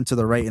there. I turn to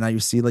the right and I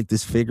see like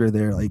this figure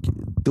there, like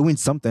doing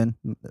something,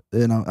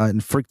 and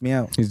it freaked me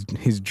out.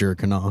 He's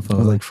jerking off. I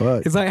was like,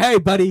 "Fuck." He's like, hey,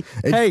 buddy.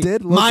 It Hey,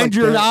 did look mind like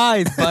your that.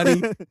 eyes,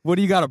 buddy. What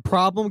do you got? A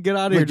problem? Get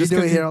out of here. Like, you Just do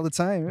it 'cause here all the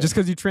time. just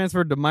because you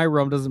transferred to my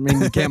room doesn't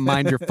mean you can't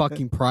mind your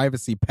fucking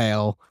privacy,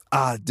 pal.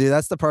 Dude,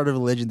 that's the part of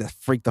religion that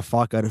freaked the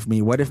fuck out of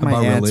me. What if my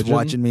About aunt's religion?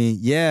 watching me?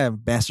 Yeah,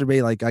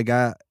 masturbate. Like I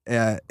got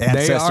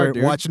ancestor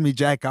dude. watching me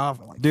jack off.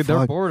 I'm like, Dude, they're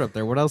fuck. bored up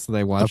there. What else are they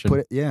I watching?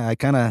 I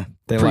kind of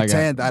They like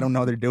pretend I don't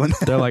know they're doing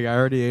that. They're like, I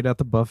already ate at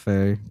the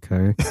buffet.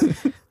 Okay.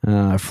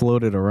 I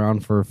floated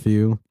around for a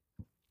few.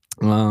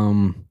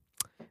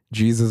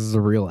 Jesus is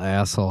a real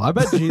asshole. I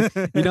bet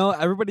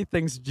everybody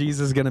thinks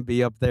Jesus is going to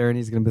be up there and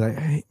he's going to be like,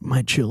 hey,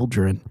 my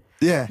children.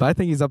 Yeah. But I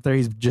think he's up there.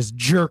 He's just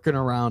jerking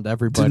around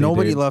everybody. Dude,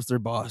 nobody dude. loves their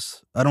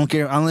boss. I don't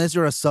care. Unless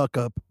you're a suck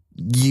up,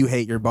 you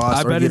hate your boss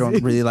I or bet you he's-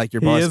 don't really like your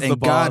he boss. is the And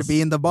God boss.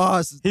 being the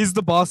boss. He's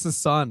the boss's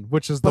son,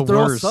 which is But the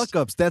they're worst. all suck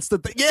ups. That's the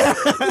thing. Yeah.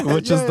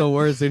 Which is the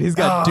worst, dude. He's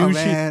got Oh, douchey.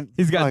 man.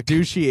 He's got Fuck.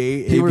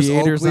 douchey He was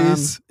aviators on.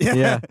 Oakleys.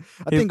 Yeah.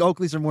 I He- think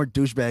Oakleys are more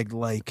douchebag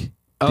like.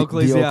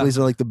 Oakleys, the yeah. Oakleys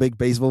are like the big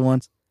baseball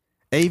ones.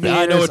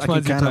 Aviators, which I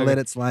ones can you're kind of talking- let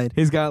it slide.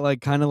 He's got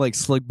like kind of like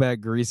slick back,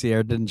 greasy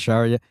hair. Didn't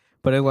shower yet,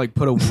 but it like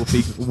put a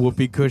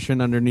whoopee cushion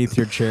underneath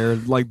your chair.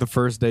 Like the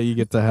first day you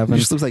get to He heaven,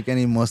 just looks like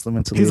any Muslim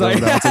in he's Toledo like,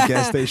 without a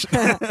gas station.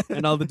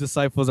 and all the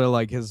disciples are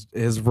like his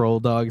roll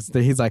dogs.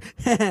 He's like,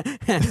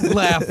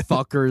 laugh,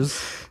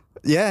 fuckers.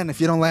 Yeah, and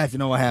if you don't laugh, you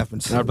know what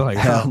happens. I'd be like,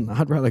 hell,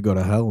 I'd rather go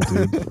to hell,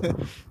 dude.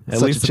 At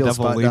Such a least the chill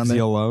devil spot down leaves there.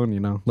 you alone.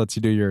 You know, lets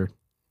you do your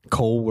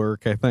coal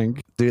work. I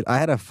think. Dude, I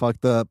had a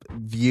fucked up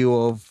view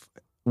of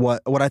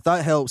what I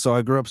thought hell. So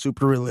I grew up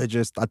super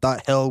religious. I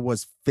thought hell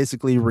was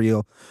physically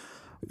real.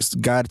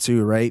 God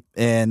too, right?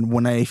 And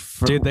when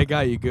Dude, they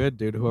got you good,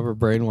 dude. Whoever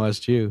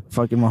brainwashed you.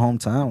 fucking my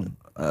hometown,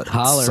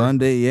 Holler.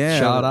 Sunday, yeah,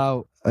 Shout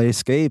out. I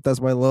escaped. That's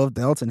why I love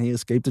Delton. He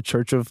escaped the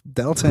Church of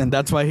Delton.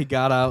 That's why he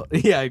got out.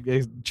 Yeah,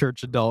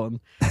 Church of Dalton.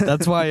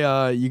 That's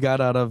why you got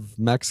out of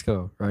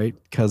Mexico, right?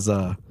 Because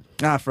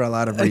For a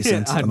lot of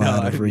reasons. I a know,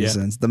 lot of yeah.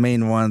 reasons. The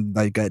main one,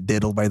 I got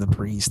diddled by the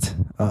priest.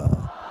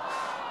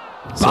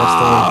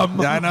 Bomb!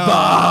 I know.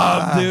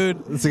 Bomb,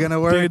 dude. It's gonna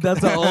work. Dude,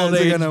 that's an old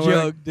Is it age gonna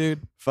joke, work?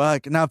 dude.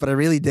 Fuck, no, but I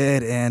really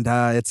did, and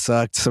it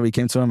sucked. So we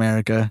came to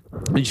America.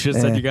 You should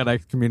have said you got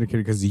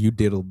excommunicated because you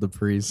diddled the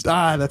priest.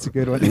 That's a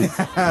good one. They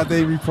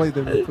replayed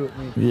the report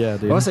me. Yeah,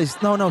 dude. I was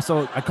like, no.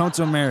 So I come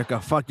to America,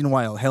 fucking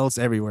wild, hell's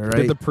everywhere, right?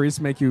 Did the priest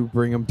make you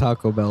bring him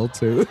Taco Bell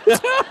too?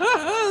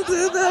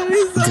 Dude, that'd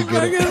be so a good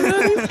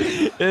fucking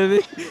funny.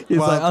 And he's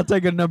Well- like, I'll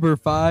take a number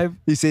 5.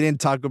 He said in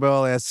Taco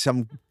Bell, as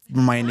some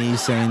my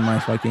niece saying my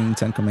fucking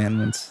 10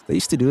 Commandments. They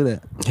used to do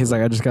that. He's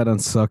like, I just got done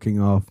sucking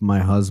off my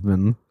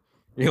husband.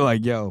 You're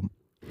like, yo,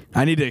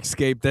 I need to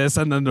escape this.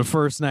 And then the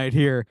first night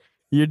here,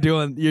 you're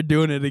doing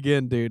it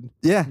again, dude.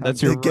 Yeah,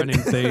 That's your running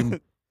theme.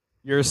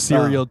 You're a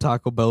serial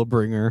Taco Bell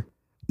bringer.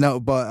 No,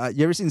 but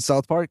you ever seen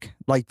South Park?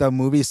 Like the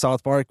movie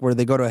South Park where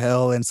they go to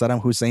hell and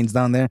Saddam Hussein's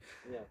down there?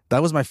 Yeah.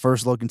 That was my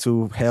first look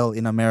into hell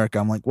in America.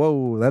 I'm like,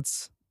 whoa,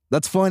 that's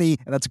funny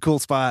and that's a cool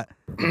spot.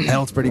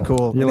 Hell's pretty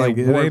cool. You're and like,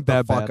 it ain't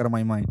that fuck bad. out of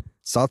my mind.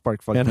 South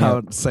Park fucked And me how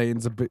up.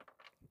 Satan's a bit.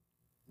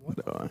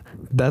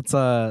 That's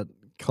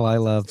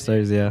Kalila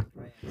upstairs, yeah.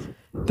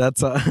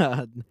 That's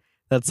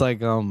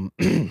like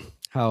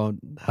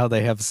how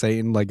they have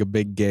Satan like a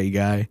big gay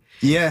guy.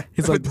 Yeah.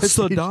 He's like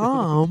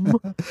Saddam.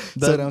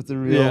 Saddam's the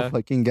real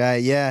fucking guy.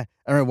 Yeah.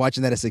 I remember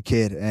watching that as a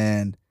kid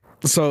and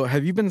So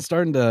have you been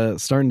starting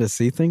to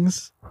see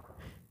things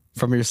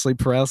from your sleep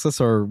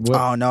paralysis or what?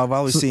 oh no, I've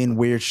always seen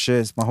weird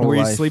shit my whole Were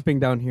you life. sleeping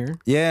down here?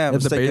 Yeah, I At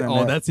was the taking a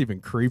nap. that's even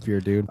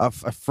creepier, dude. I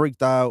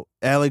freaked out.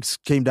 Alex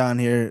came down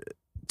here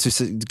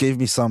to give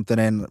me something,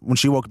 and when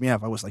she woke me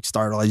up, I was like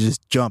startled. I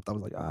just jumped. I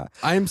was like, ah.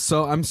 I'm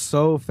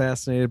so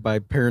fascinated by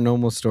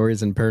paranormal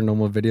stories and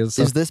paranormal videos.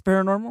 Is this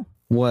paranormal?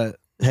 What?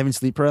 Having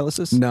sleep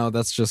paralysis? No,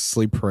 that's just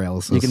sleep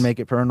paralysis. You can make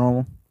it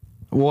paranormal.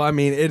 Well, I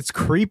mean, it's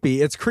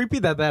creepy. It's creepy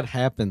that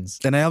happens.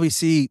 And I always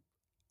see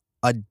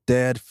a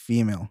dead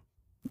female.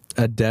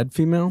 A dead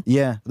female?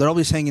 Yeah, they're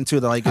always hanging too.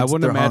 They're like, I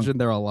wouldn't they're hung. imagine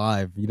they're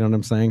alive. You know what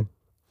I'm saying?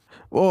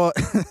 Well,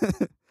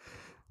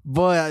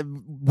 but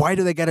why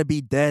do they gotta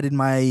be dead in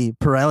my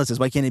paralysis?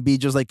 Why can't it be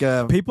just like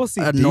a? People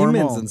see a demons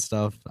normal- and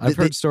stuff. I've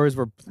They- heard stories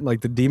where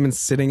like the demons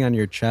sitting on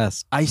your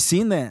chest. I've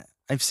seen that.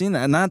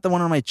 Not the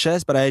one on my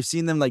chest, but I've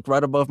seen them like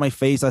right above my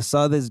face. I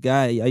saw this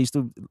guy. I used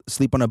to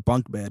sleep on a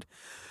bunk bed,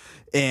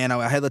 and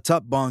I had the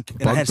top bunk.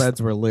 And I Bunk had,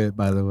 beds were lit,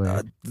 by the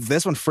way.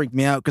 this one freaked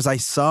me out because I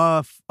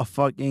saw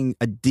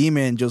a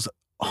demon just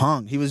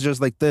hung. He was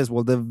just like this.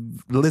 Well, the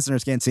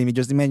listeners can't see me.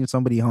 Just imagine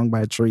somebody hung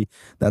by a tree.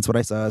 That's what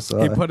I saw.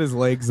 So He put his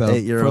legs up for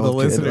the 8-year-old kid,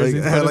 listeners. He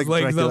like- put his like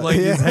legs Dracula. up like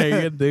he's Yeah.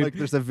 hanging, dude. like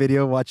there's a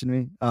video watching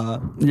me.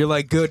 You're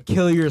like, good,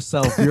 kill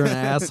yourself. You're an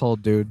asshole,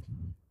 dude.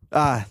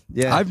 Yeah.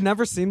 I've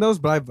never seen those,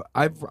 but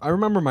I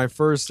remember my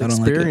first I don't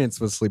like it. experience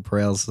with sleep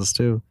paralysis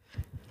too.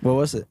 What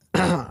was it?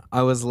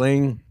 I was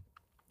laying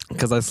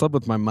because I slept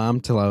with my mom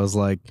till I was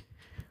like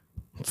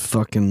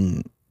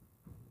fucking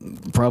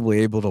probably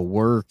able to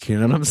work. You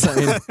know what I'm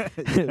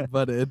saying?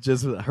 But it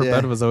just her Yeah.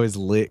 bed was always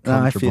lit,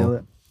 I comfortable. feel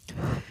it.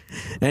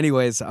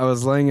 Anyways, I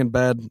was laying in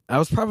bed. I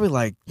was probably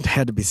like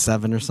had to be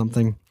 7 or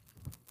something,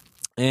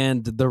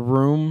 and the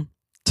room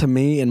to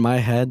me in my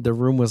head, the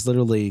room was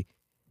literally.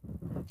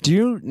 Do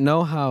you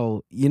know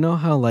how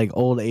like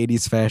old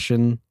 80s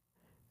fashion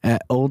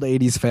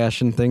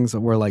things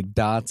were like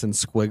dots and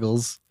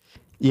squiggles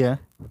Yeah.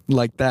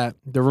 like that?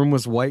 The room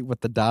was white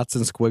with the dots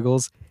and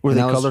squiggles. Were And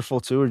they I was- colorful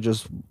too, or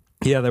just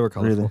Yeah, they were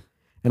colorful. Really?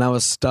 And I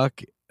was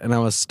stuck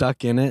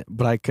in it,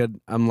 but I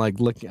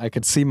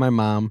could see my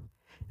mom,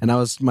 and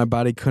my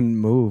body couldn't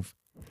move.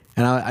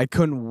 And I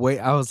couldn't wait.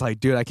 I was like,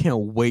 dude, I can't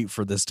wait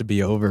for this to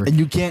be over. And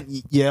you can't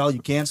yell, you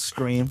can't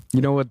scream.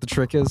 You know what the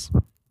trick is?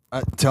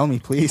 Tell me,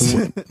 please.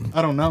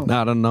 I don't know.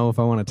 I don't know if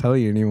I want to tell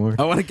you anymore.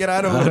 I want to get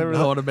out of whatever.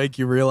 I want to make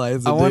you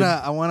realize it, I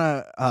dude.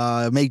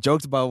 wanna make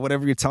jokes about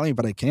whatever you're telling me,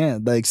 but I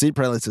can't. Like sleep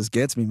paralysis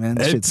gets me, man.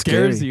 That It shit's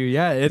scares scary. you,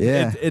 yeah.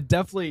 It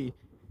definitely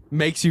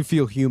makes you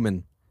feel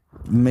human.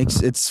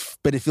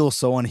 But it feels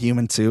so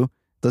unhuman too.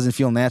 Doesn't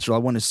feel natural. I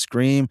want to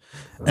scream.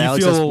 You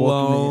Alex feel has woken me-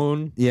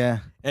 alone, Yeah,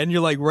 and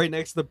you're like right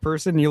next to the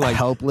person. And you're like,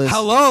 helpless.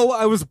 "Hello,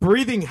 I was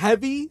breathing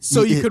heavy,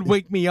 so you Yeah. could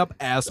wake me up,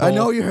 asshole." I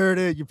know you heard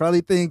it. You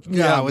probably think,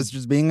 Yeah. I was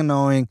just being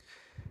annoying.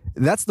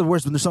 That's the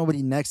worst when there's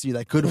somebody next to you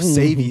that could have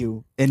saved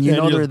you, and you And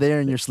know you're- they're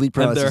there in your sleep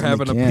and paralysis. they're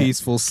having they a can't.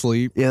 peaceful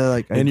sleep. Yeah,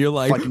 like and you're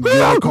like, fucking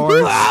yellow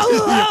cards.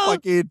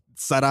 Fucking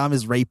Saddam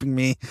is raping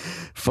me.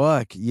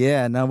 Fuck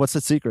yeah. Now what's the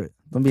secret?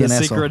 Don't be The an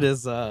asshole. secret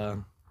is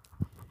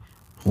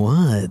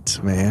what,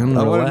 man?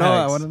 I want to know.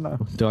 I Relax. want to know.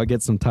 Do I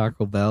get some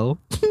Taco Bell?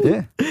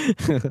 Yeah,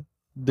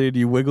 Dude,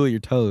 you wiggle your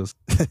toes.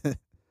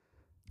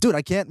 dude,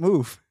 I can't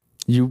move.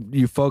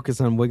 You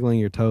focus on wiggling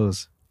your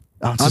toes.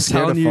 I'm just scared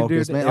telling to you,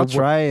 focus, dude, man. it I'll wo-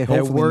 try it. it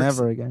Hopefully works.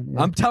 never again.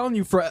 Yeah. I'm telling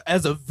you,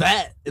 as a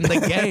vet in the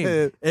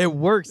game, it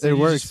works. It You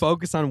works. Just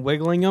focus on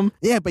wiggling them.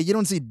 Yeah, but you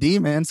don't see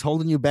demons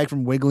holding you back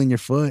from wiggling your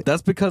foot.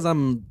 That's because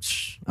I'm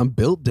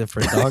built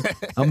different, dog.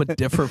 I'm a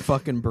different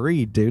fucking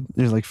breed, dude.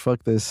 You're like,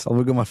 fuck this. I'll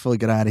wiggle my foot.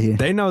 Get out of here.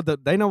 They know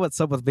what's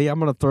up with me. I'm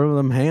gonna throw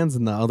them hands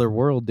in the other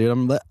world, dude.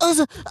 I'm like,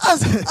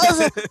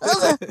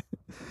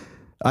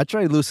 I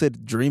tried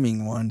lucid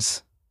dreaming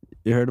once.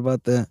 You heard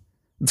about that?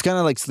 It's kind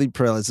of like sleep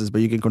paralysis,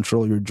 but you can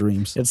control your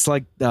dreams. It's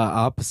like the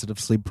opposite of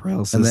sleep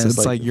paralysis. And then It's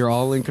it's like like- you're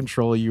all in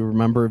control. You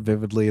remember it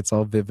vividly. It's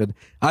all vivid.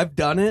 I've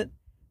done it.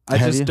 I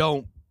Have just you?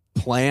 don't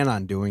plan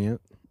on doing it.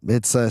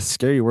 It's a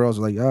scary world.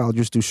 Like, oh, I'll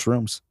just do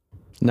shrooms.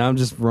 Now I'm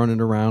just running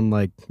around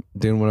like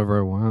doing whatever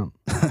I want.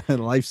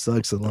 Life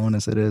sucks alone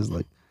as it is.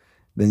 Like,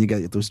 then you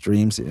got those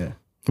dreams. Yeah,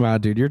 Wow,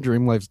 dude, your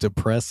dream life's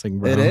depressing,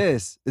 bro. it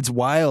is. It's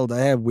wild. I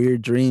have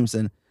weird dreams,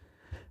 and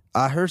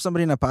I heard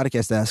somebody in a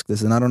podcast ask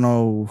this, and I don't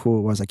know who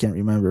it was. I can't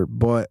remember.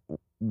 But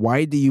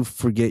why do you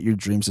forget your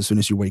dreams as soon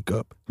as you wake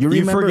up? You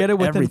remember forget it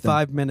within everything.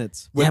 5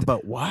 minutes. Yeah,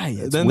 but why?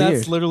 It's Then weird.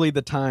 that's literally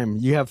the time.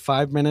 You have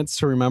 5 minutes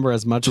to remember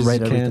as much To as write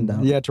you everything can.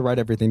 down. Yeah, to write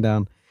everything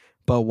down.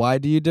 But why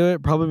do you do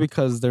it? Probably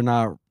because they're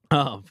not.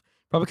 Probably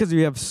because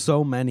you have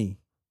so many.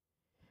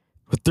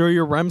 But through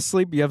your REM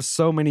sleep, you have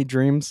so many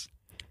dreams.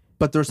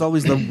 But there's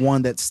always the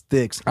one that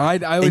sticks. I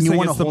always you think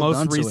wanna it's the hold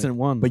on most to it, recent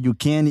one. But you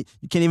can't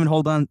even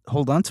hold on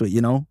to it.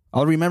 You know,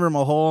 I'll remember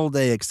my whole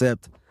day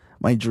except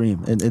my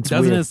dream. And it's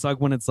Doesn't weird. it suck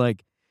when it's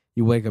like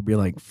you wake up, you're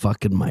like,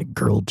 fucking my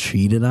girl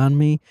cheated on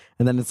me,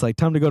 and then it's like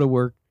time to go to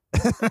work.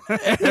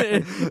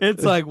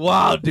 It's like,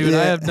 wow, dude, I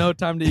Yeah. have no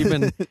time to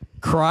even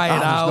cry it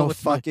there's out. no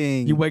with my-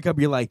 fucking. You wake up,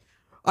 you're like,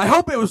 I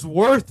hope it was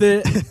worth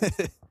it.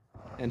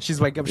 And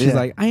she's wake up, she's Yeah.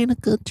 like, I had a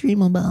good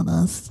dream about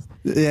us.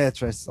 Yeah,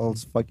 tries all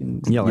those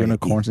fucking Yeah, like,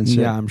 unicorns and shit.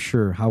 Yeah, I'm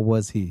sure. How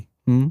was he?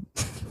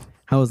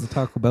 How was the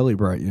Taco Bell he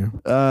brought you?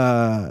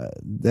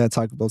 Yeah,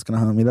 Taco Bell's gonna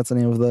haunt me. That's the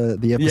name of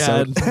the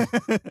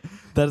episode.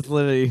 That's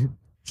literally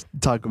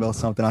Taco Bell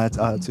something. I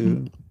had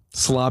to.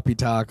 sloppy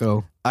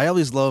taco. I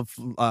always love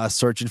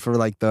searching for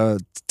like the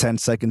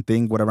 10-second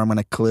thing, whatever I'm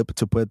gonna clip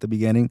to put at the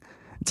beginning.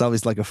 It's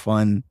always like a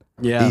fun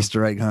Yeah.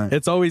 Easter egg hunt.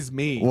 It's always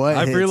me. What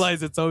I've hits?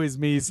 realized it's always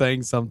me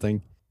saying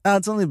something.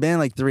 It's only been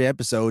like 3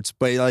 episodes,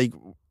 but like,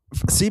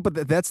 see,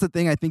 but that's the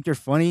thing. I think you're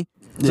funny.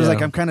 So it's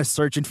like I'm kind of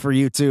searching for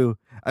you too.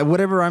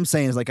 Whatever I'm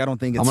saying is like I don't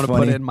think it's I'm gonna funny.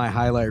 put it in my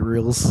highlight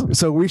reels.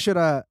 So we should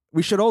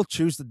all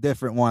choose the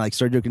different one. Like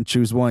Sergio can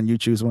choose one, you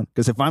choose one.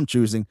 Because if I'm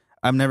choosing,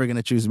 I'm never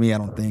gonna choose me. I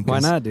don't think. Why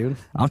 'cause not, dude?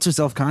 I'm too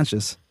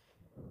self-conscious.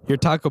 Your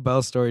Taco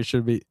Bell story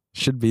should be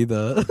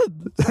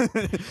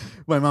the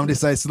My mom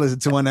decides to listen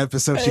to one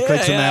episode. She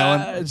clicks on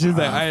that one. She's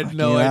like, I had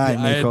no Yeah,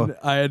 idea.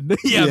 I had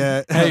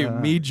Yeah. Hey,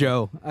 me,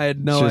 Joe. I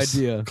had no Just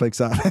idea. Clicks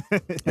on.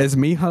 Is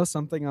Miho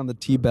something on the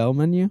T Bell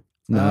menu?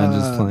 No, I'm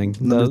just playing.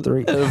 number No,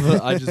 3.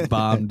 I just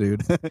bombed,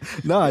 dude.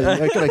 No,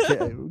 I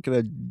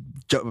could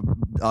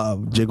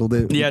have jiggled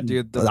it. Yeah,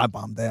 dude, I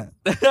bombed that.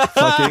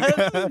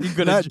 Fucking, You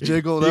could not have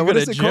jiggled. You What could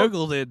is have it called?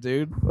 jiggled it,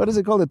 dude. What is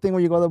it called? The thing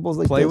where you go the balls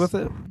like Play this? with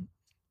it.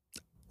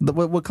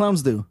 What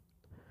clowns do?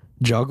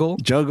 Juggle.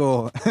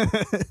 Juggle.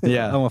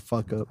 Yeah. I'm a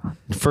fuck up.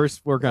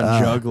 First, work on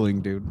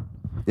juggling, dude,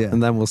 Yeah.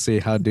 and then we'll see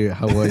how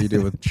well you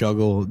do with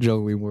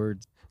juggling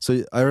words.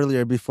 So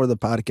earlier before the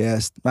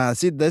podcast,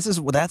 see,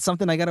 that's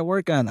something I got to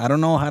work on. I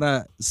don't know how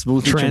to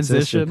smoothly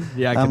transition.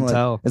 Yeah, I I'm can like-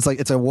 tell. It's like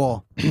it's a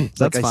wall. It's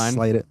That's like I fine.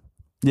 slide it.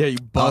 Yeah, you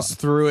bust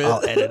through it.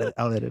 I'll edit it.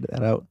 I'll edit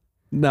that out.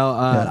 No,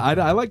 Yeah.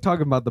 I like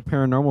talking about the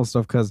paranormal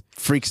stuff because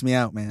Freaks me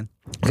out, man.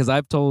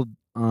 I've told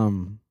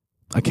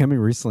I came in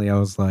recently. I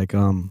was like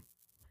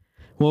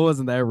well, it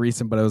wasn't that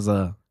recent, but it was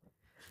a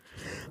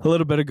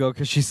little bit ago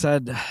because she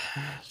said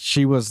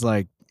she was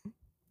like,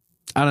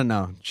 I don't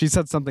know. She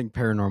said something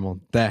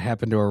paranormal that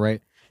happened to her,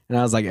 right? And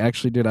I was like,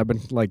 actually, dude, I've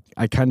been like,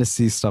 I kind of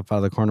see stuff out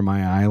of the corner of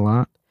my eye a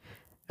lot,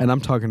 and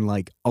I'm talking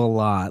like a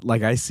lot.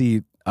 Like I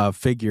see a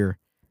figure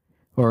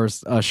or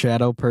a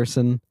shadow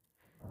person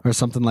or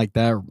something like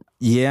that.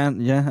 Yeah, I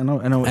know.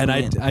 And what you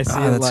mean. I see it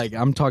that's- like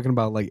I'm talking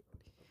about like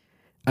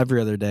every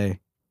other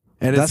day,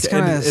 and that's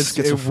kind of it's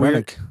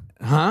schizophrenic. weird.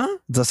 Huh?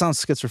 That sounds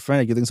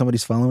schizophrenic. You think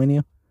somebody's following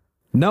you?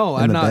 No,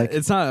 In I'm the not. back?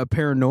 It's not a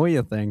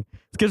paranoia thing.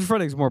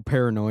 Schizophrenic is more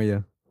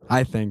paranoia,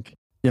 I think.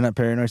 You're not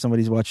paranoid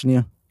somebody's watching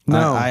you?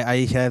 No.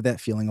 I have that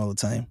feeling all the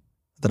time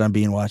that I'm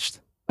being watched.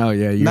 Oh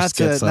yeah, you're Not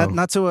to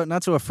schizo.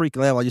 not to a freak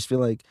level. I just feel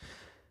like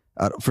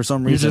for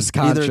some You're reason just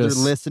either they're conscious.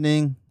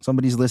 listening,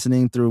 somebody's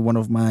listening through one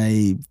of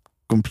my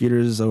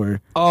computers,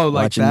 or Oh,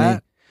 like watching that.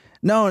 me.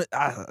 No,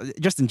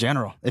 just in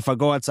general. If I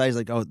go outside, it's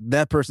like, oh,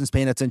 that person's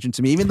paying attention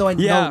to me, even though I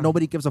Yeah. know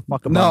nobody gives a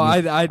fuck No,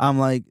 about me. I I'm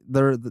like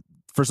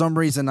for some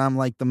reason I'm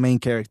like the main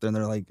character, and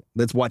they're like,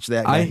 let's watch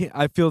that guy.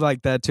 I feel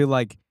like that too.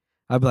 Like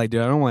I'd be like,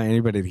 dude, I don't want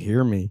anybody to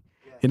hear me.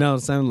 You know what I'm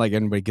saying? Like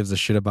anybody gives a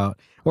shit about,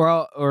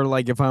 or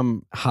like if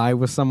I'm high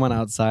with someone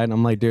outside,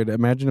 I'm like, dude,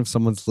 imagine if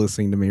someone's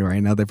listening to me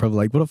right now. They're probably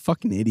like, what a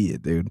fucking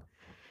idiot, dude.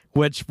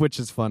 Which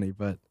is funny,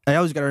 but I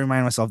always got to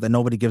remind myself that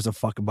nobody gives a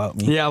fuck about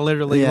me. yeah,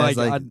 literally, Yeah, like, it's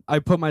like, I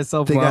put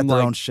myself They where got I'm their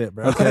like, own shit,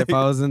 bro. okay, if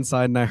I was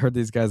inside and I heard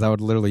these guys, I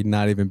would literally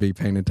not even be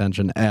paying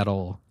attention at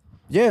all.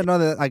 Yeah, no,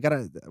 that I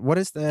gotta. What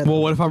is that?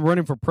 Well, what if I'm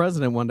running for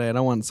president one day and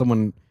I want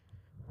someone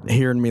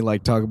hearing me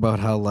like talk about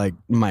how like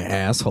my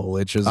asshole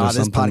itches or this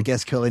something?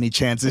 podcast kill any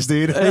chances,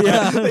 dude.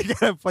 Yeah. They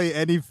gotta play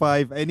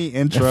any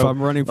intro. If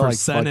I'm running for Like, fuck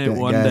Senate that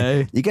one guy.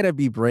 day. You gotta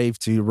be brave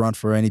to run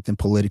for anything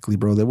politically,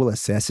 bro. They will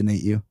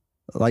assassinate you.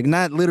 Like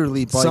not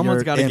literally, but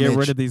Someone's got got to get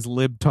rid of these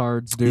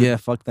libtards, dude. Yeah,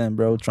 fuck them,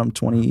 bro. Trump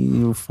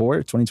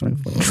 2024.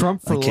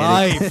 Trump for I'm kidding.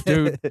 life,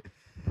 dude.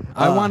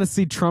 I want to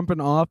see Trump in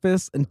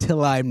office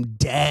until I'm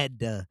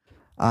dead.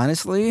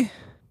 Honestly,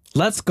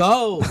 Let's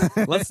go.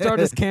 Let's start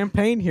his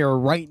campaign here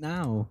right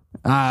now.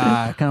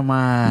 come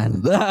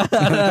on.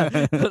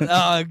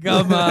 Oh,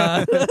 come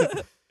on.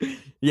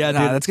 Yeah, Nah,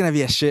 dude. that's gonna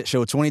be a shit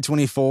show.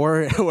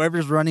 2024.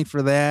 Whoever's running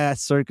for that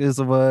circus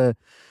of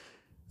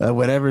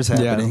whatever's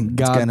happening,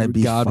 it's gonna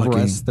be God fucking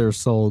rest their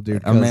soul,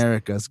 dude. 'cause-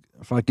 America's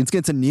fucking. It's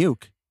getting to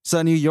nuke.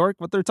 So New York,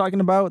 what they're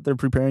talking about? They're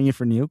preparing you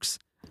for nukes.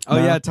 Oh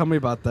No? yeah, tell me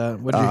about that.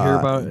 What did you hear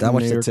about? I in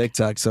watched New the York?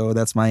 TikTok, so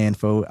that's my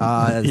info.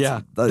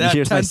 Yeah, that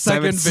here's my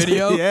 10-second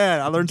video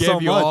Yeah, I learned Gave so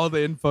you much. all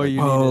the info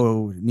you needed.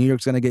 Oh, New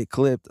York's gonna get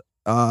clipped.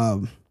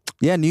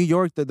 Yeah, New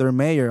York, their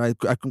mayor.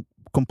 I can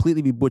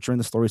completely be butchering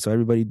the story, so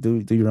everybody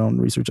do your own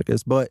research, I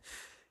guess. But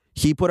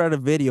he put out a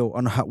video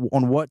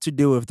on what to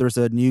do if there's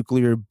a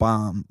nuclear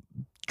bomb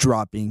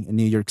dropping in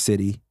New York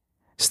City.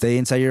 Stay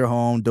inside your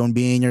home. Don't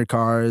be in your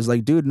cars.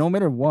 Like, dude, no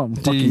matter what, I'm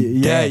fucking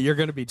Yeah, dead. you're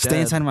gonna be dead.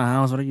 Stay inside my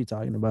house. What are you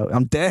talking about?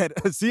 I'm dead.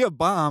 See a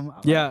bomb.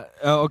 Yeah.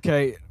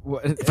 Okay.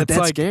 It's that's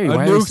like scary. a Why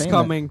are they nuke's saying that?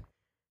 coming.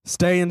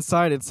 Stay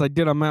inside. It's like,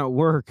 dude, I'm at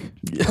work.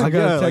 I gotta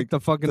Yeah, take like, the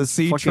fucking the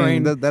C fucking-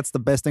 train. That's the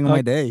best thing of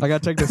my day. I gotta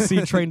take the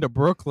C train to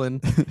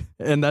Brooklyn,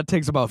 and that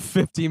takes about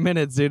 50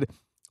 minutes, dude.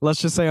 Let's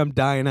just say I'm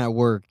dying at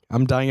work.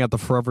 I'm dying at the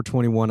Forever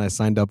 21 I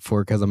signed up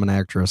for because I'm an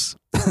actress.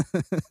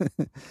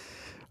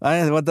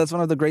 That's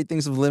one of the great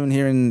things of living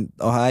here in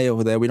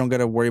Ohio, that we don't got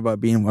to worry about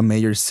being a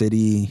major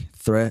city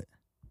threat.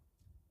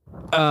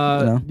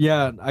 know?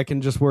 Yeah, I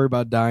can just worry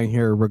about dying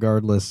here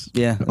regardless.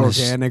 Yeah,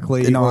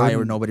 Organically. in or- Ohio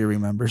where nobody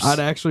remembers. I'd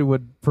actually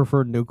would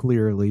prefer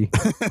nuclearly.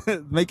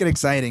 Make it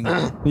exciting.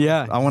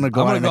 Yeah. I want to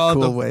go I'm out gonna in go a out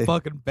cool the way.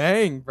 fucking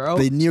bang, bro.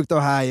 They nuked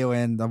Ohio,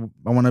 and I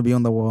want to be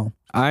on the wall.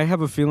 I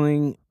have a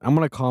feeling I'm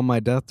gonna call my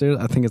death, dude.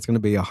 I think it's gonna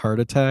be a heart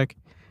attack,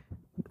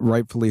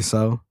 rightfully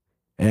so.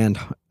 And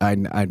I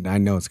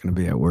know it's gonna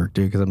be at work,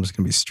 dude, because I'm just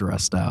gonna be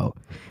stressed out,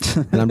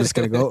 and I'm just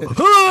gonna go.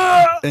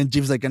 And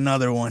Jeep's like,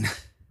 another one.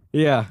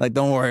 Yeah, Like,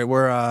 don't worry,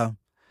 we're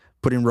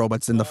putting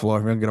robots in the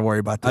floor. We're not gonna worry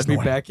about this. I'd be no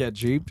more. back at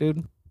Jeep,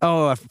 dude.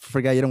 Oh, I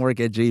forgot you don't work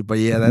at Jeep, but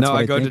yeah, that's No, what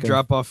I go to think of.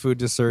 drop off food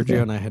to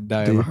Sergio, and I had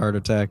died of a heart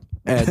attack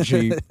at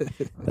Jeep.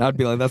 I'd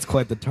be like, that's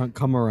quite the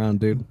come around,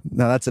 dude.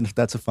 No, that's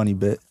a funny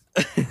bit.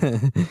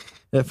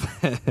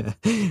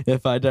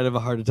 if I died of a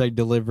heart attack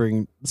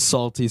delivering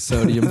salty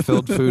sodium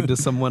filled food to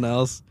someone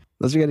else.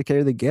 Unless you got to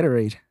carry the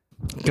Gatorade.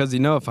 Because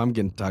if I'm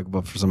getting Taco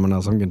Bell for someone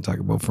else, I'm getting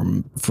Taco Bell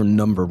for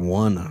number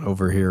one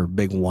over here,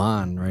 Big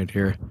Juan right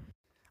here.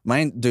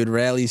 Mine, dude,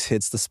 Rallies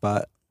hits the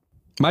spot.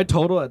 My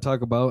total at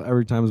Taco Bell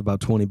every time is about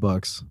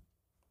 $20.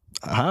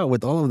 How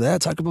with all of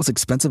that, Taco Bell's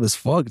expensive as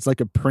fuck. It's like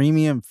a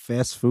premium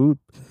fast food.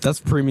 That's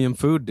premium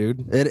food,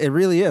 dude. It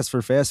really is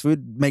for fast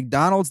food.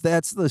 McDonald's,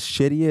 that's the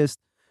shittiest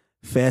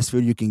fast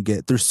food you can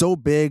get. They're so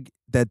big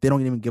that they don't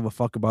even give a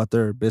fuck about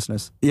their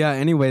business. Yeah,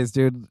 anyways,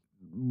 dude,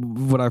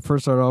 when I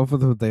first started off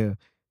with the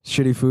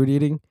shitty food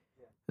eating,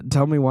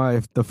 tell me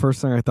why the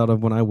first thing I thought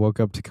of when I woke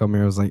up to come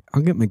here was like,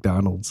 I'll get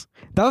McDonald's.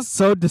 That was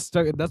so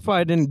disturbing. That's why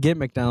I didn't get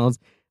McDonald's.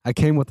 I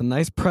came with a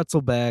nice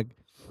pretzel bag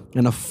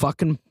and a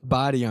fucking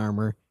body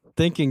armor,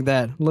 thinking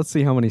that, let's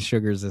see how many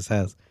sugars this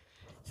has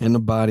in the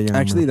body armor.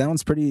 Actually, that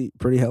one's pretty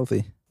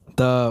healthy.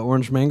 The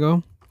orange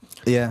mango,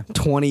 Yeah.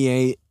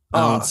 28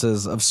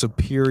 ounces of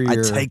superior I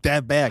take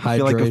that back. I hydration.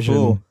 feel like a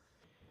fool.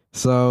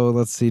 So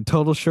let's see.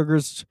 Total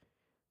sugars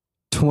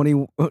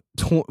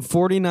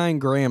 49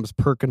 grams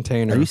per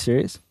container. Are you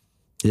serious?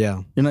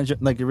 Yeah. You're not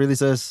like it really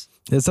says,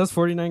 It says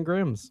 49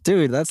 grams.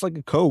 dude, that's like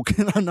a Coke.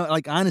 No,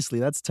 like honestly,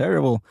 that's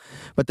terrible.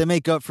 But they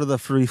make up for the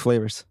fruity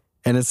flavors.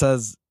 And it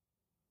says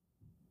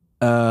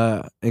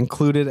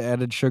included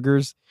added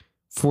sugars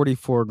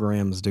 44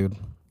 grams, dude.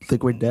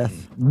 Liquid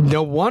death.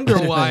 No wonder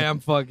why I'm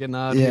fucking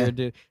out Yeah. here,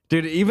 dude.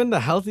 Dude, even the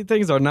healthy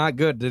things are not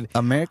good, dude.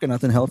 America,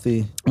 nothing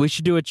healthy. We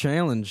should do a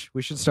challenge.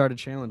 We should start a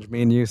challenge.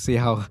 Me and you see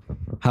how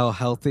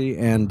healthy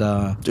and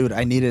Dude,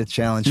 I needed a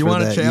challenge. You for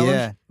want a that. challenge?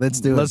 Yeah, let's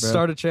do let's it. Bro.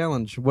 start a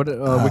challenge. What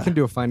we can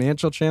do a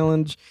financial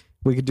challenge.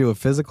 We could do a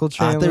physical I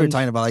challenge. thought we were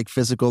talking about like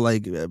physical,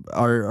 like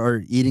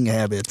our eating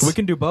habits. We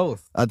can do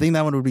both. I think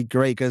that one would be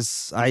great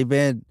because I'm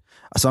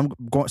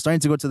starting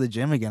to go to the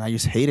gym again. I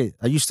just hate it.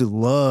 I used to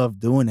love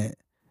doing it,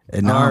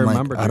 and now I I'm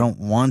remember, like, I dude. don't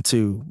want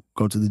to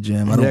go to the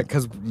gym. I don't, Yeah,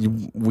 because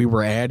we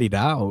were added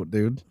out,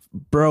 dude.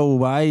 bro.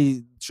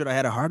 Why should I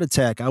had a heart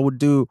attack? I would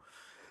do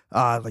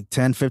like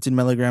 10, 15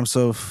 milligrams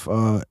of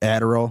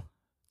Adderall,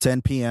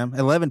 10 p.m.,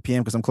 11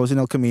 p.m. because I'm closing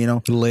El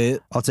Camino.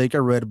 Lit. I'll take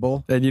a Red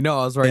Bull. And I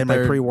was right And my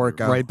there,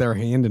 pre-workout. right there,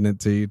 handing it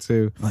to you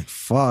too. I'm like,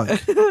 fuck.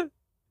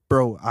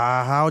 Bro,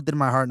 how did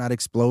my heart not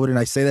explode? And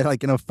I say that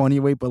like in a funny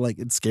way, but like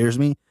it scares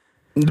me.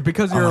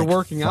 Because I'm you're like,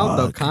 working out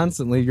though fuck.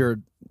 constantly.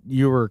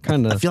 You were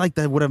kind I of. feel like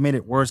that would have made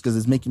it worse because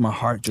it's making my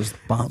heart just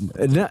bump.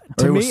 Or To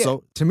it me, was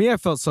so- I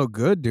felt so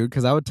good, dude.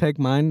 Because I would take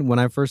mine when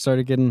I first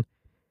started getting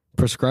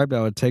prescribed.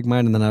 I would take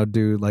mine, and then I would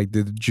do like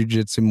the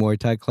jujitsu Muay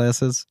Thai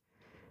classes.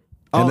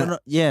 Oh, And no,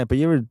 yeah, but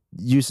you were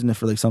using it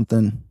for like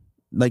something.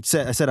 Like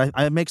I said,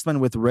 I mixed mine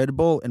with Red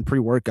Bull and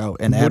pre-workout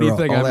and What do you Adderall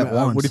think? all at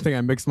once. What do you think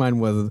I mixed mine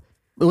with?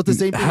 with the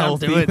same thing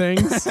healthy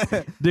things.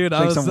 Dude, I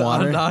Drink some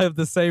water. I have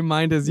the same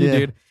mind as you, Yeah.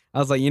 dude. I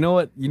was like, you know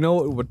what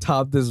would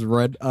top this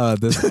absurd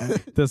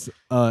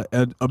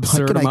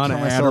amount of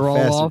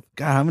Adderall off?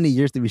 God, how many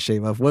years did we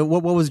shave off? What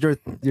was your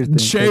thing?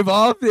 Shave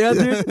off, yeah,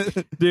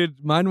 dude.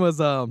 Dude, mine was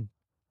take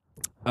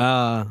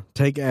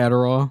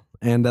Adderall,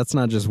 and that's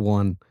not just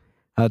one.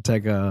 I'd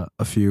take a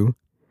few,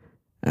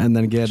 and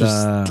then get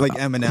Just like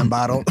M&M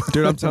bottle.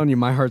 dude, I'm telling you,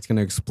 my heart's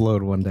gonna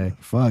explode one day.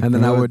 Fuck. And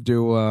then bro. I would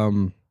do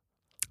an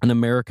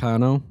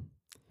Americano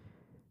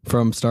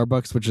from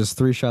Starbucks, which is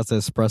 3 shots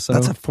of espresso.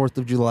 That's a 4th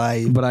of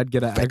July but I'd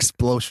get an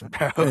explosion,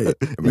 bro.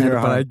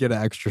 but I'd get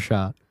an extra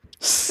shot.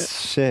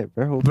 Shit,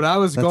 bro. But I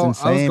was That's going.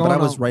 insane. I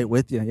was right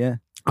with you. Yeah.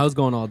 was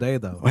going all day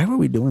though, Why were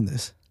we doing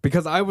this?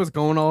 because I was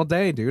going all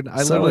day, dude.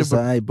 I So literally, was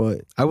I,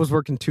 but I was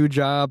working 2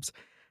 jobs.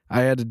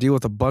 I had to deal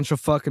with a bunch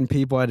of fucking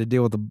people. I had to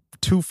deal with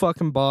 2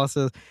 fucking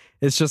bosses.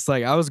 It's just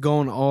like I was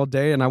going all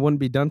day, and I wouldn't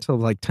be done till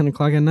like 10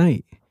 o'clock at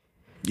night.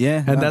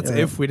 yeah. And that's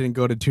if we didn't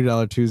go to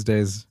 $2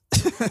 Tuesdays.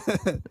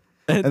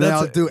 And then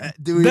I'll do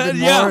even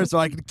more so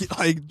I can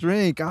like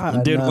drink.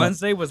 God, Dude, no.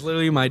 Wednesday was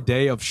literally my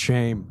day of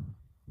shame.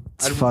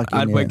 I'd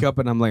yeah. wake up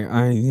and I'm like,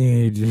 I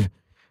need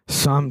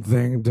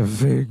something to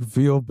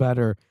feel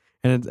better.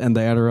 And the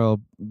Adderall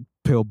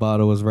pill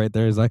bottle was right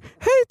there. He's like,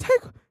 hey,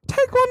 take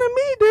one of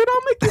me, dude.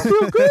 I'll make you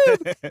feel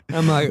good.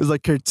 I'm like, It was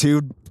like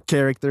cartoon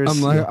characters.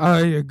 I'm like, I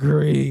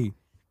agree.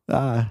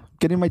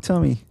 Get in my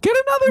tummy. Get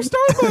another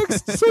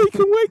Starbucks so you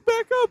can wake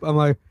back up. I'm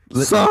like,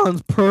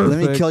 sounds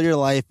perfect. Let me kill your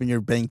life in your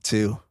bank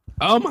too.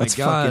 Oh my That's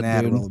god,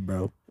 fucking dude. Adderall,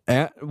 bro.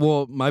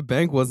 Well, my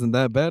bank wasn't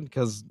that bad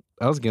because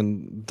I was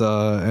getting the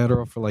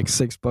Adderall for like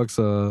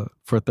 $6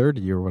 for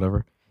 30 or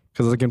whatever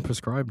because I was getting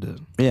prescribed it.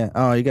 Yeah.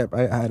 Oh, I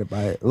had to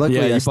buy it. Luckily,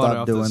 Yeah, I you bought stopped it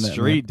off doing the that.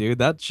 street, dude.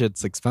 That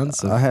shit's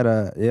expensive. I had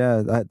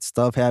that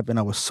stuff happened.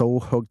 I was so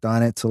hooked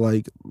on it to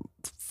like,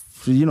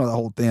 the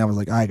whole thing. I was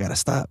like, I gotta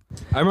stop.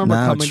 I remember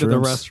Now coming it's to the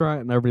shrooms.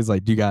 restaurant and everybody's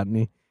like, "Do you got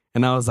any?"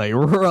 And I was like,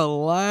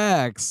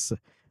 "Relax,"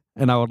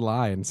 and I would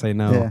lie and say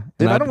no. Yeah.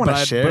 Dude, I don't wanna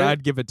but share but it.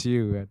 I'd give it to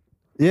you.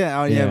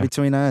 Yeah. Oh, yeah. Yeah.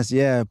 Between us,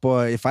 yeah.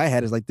 Boy, if I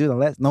had, it's like, dude,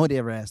 nobody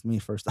ever asked me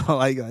first.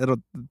 Like, I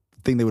don't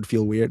think they would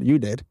feel weird. You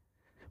did,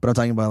 but I'm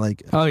talking about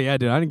like, Oh yeah,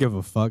 dude. I didn't give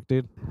a fuck,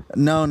 dude.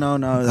 no.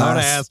 would've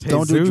asked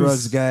Don't do Jesus.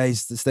 drugs,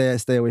 guys.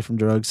 Stay away from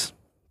drugs.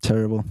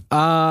 Terrible.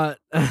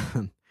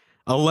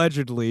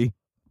 Allegedly.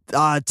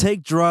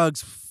 Take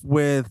drugs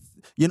with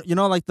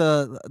like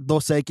the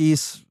Dos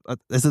Equis.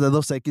 Is it the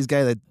Dos Equis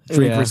guy that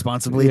drink Yeah.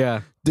 responsibly?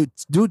 Yeah.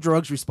 Do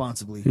drugs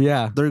responsibly.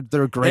 Yeah. They're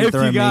great. If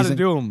They're you gotta amazing.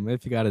 do them.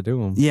 If you gotta do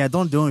them. Yeah,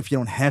 don't do them if you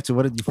don't have to.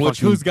 What did you Which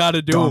fucking who's got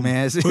to do them?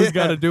 dumbass? Who's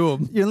got to do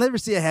them? You'll never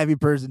see a happy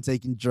person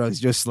taking drugs.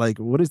 Just like,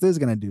 what is this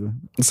gonna do?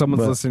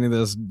 Someone's But- listening to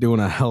this doing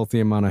a healthy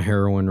amount of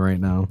heroin right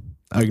now.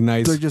 Like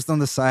nice. They're just on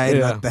the side,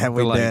 not that they're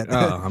way. like, That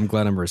oh, I'm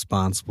glad I'm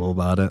responsible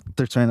about it.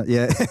 they're trying to.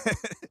 Yeah.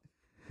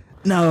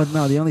 No.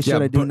 The only shit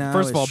I do but now.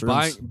 first of all, is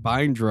shrooms.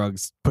 buying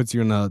drugs puts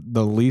you in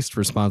the least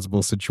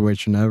responsible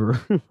situation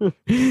ever.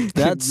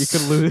 That's- you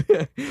could lose.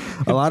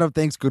 A lot of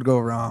things could go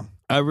wrong.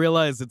 I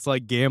realize it's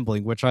like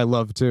gambling, which I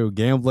love too.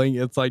 Gambling,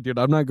 it's like, dude,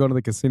 I'm not going to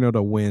the casino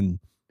to win.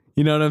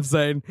 You know what I'm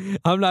saying?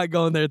 I'm not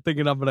going there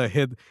thinking I'm gonna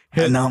hit.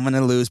 No, I'm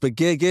gonna lose, but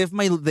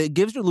it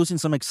gives you losing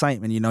some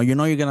excitement. You know you're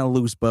gonna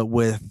lose, but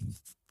with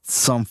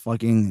some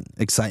fucking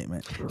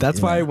excitement. That's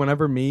Yeah. why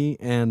whenever me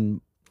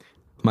and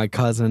my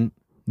cousin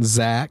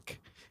Zach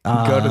go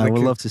to I the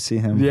would love to see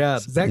him.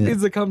 Zach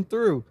needs to come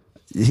through.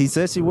 He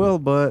says he will,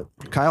 but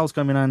Kyle's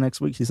coming on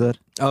next week. He said,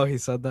 Oh, he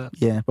said that.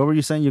 "Yeah." What were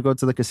you saying? You go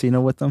to the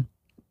casino with them?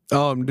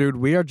 Oh, dude,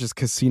 we are just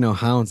casino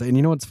hounds, and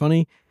you know what's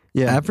funny?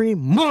 Yeah. Every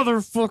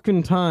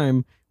motherfucking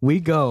time we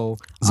go,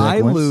 Zach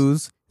I wins?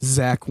 lose,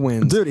 Zach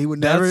wins. Dude, he would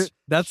never.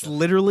 That's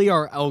literally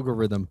our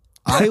algorithm.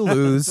 I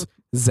lose,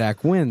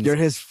 Zach wins. You're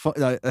his.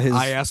 I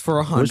ask for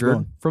 100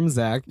 one? from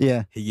Zach.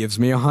 Yeah. He gives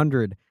me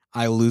 100.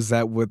 I lose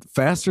that with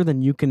faster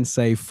than you can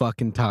say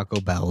fucking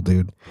Taco Bell,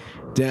 dude.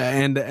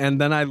 And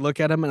then I look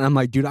at him and I'm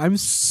like, dude, I'm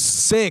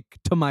sick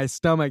to my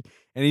stomach.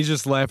 And he's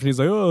just laughing. He's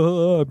like,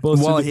 oh, I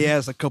busted Well, it." he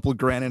has a couple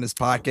grand in his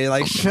pocket.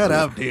 Like, shut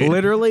up, dude.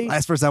 Literally,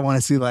 Last person I want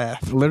to see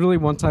laugh. Literally,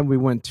 one time we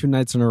went 2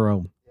 nights in a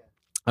row.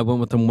 I went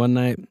with him one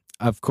night.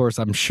 Of course,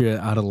 I'm shit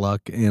out of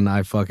luck, and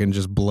I fucking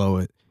just blow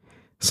it.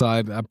 So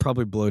I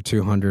probably blow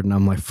 200, and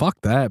I'm like,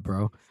 fuck that,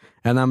 bro.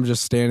 And I'm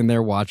just standing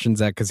there watching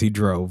Zach because he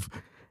drove.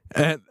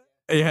 And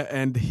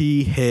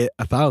he hit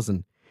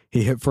 1,000.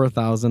 He hit for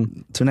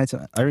 1,000. 2 nights.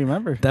 I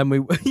remember. Then we,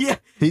 yeah.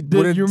 He Did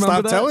wouldn't you remember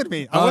stop that? telling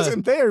me. I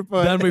wasn't there,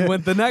 but Then we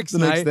went the next The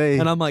next night, day.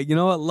 and I'm like, you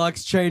know what?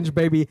 Luck's changed,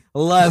 baby.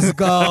 Let's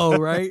go,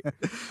 right?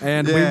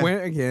 And Yeah. we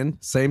went again.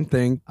 Same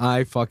thing.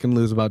 I fucking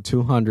lose about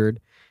 200,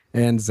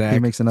 and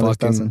Zach makes another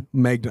fucking 1,000.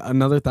 Made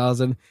another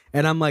 1,000.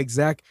 And I'm like,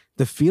 Zach,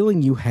 the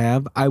feeling you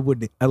have, I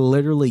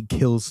literally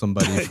kill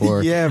somebody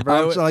for. yeah, bro. I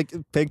I'm would- just like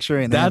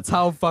picturing that. That's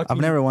how fucking.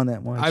 I've never won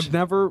that much. I've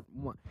never.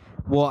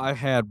 Well, I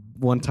had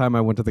one time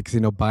I went to the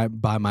casino by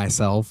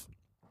myself,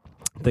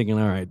 thinking,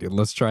 all right, dude,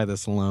 let's try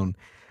this alone.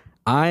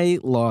 I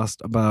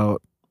lost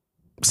about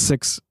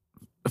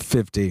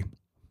 $650,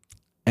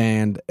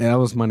 and that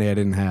was money I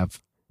didn't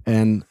have.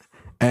 And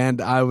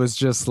And I was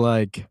just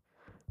like,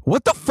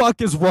 what the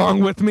fuck is wrong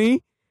with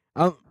me?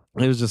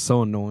 It was just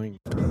so annoying.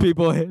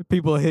 People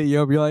hit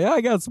you up. You're like,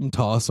 I got some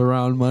toss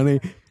around money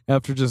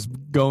after just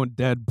going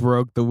dead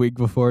broke the week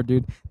before,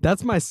 dude.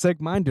 That's my sick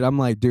mind, dude. I'm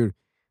like, dude,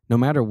 no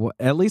matter what,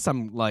 at least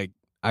I'm like,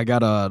 I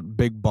got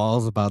big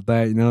balls about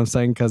that. You know what I'm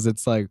saying? Because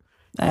it's like,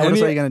 what are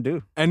you going to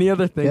do? Any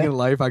other thing in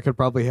life, I could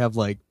probably have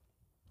like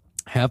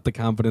half the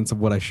confidence of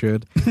what I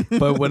should.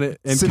 But when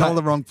it's in all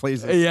the wrong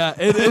places. Yeah,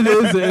 it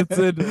is. It's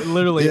in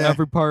literally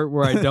every part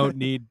where I don't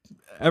need,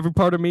 every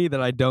part of me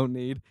that I don't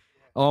need.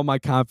 All my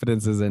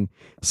confidence is in.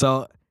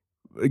 So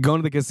going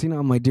to the casino,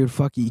 I'm like, dude,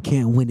 fuck you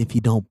can't win if you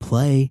don't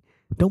play.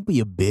 Don't be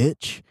a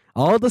bitch.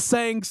 All the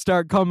sayings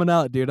start coming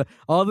out, dude.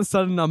 All of a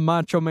sudden, I'm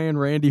Macho Man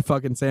Randy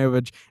fucking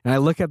Savage, and I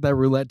look at that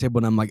roulette table,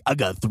 and I'm like, I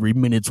got 3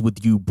 minutes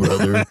with you,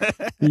 brother.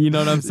 You know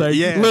what I'm saying?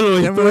 Yeah.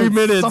 Literally 3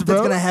 minutes, Something's bro.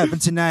 going to happen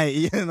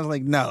tonight. And I'm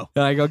like, no.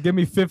 And I go, give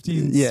me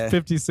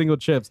 50 single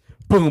chips.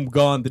 Boom,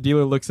 gone. The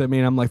dealer looks at me,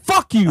 and I'm like,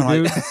 fuck you,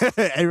 dude.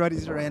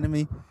 Everybody's your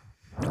enemy.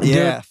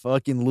 Yeah,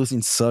 fucking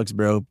losing sucks,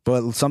 bro.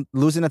 But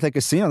losing at the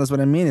casino, that's what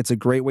I mean. It's a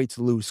great way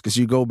to lose because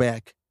you go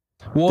back.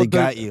 Well, they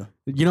got you.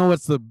 You know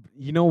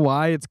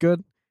why it's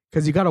good?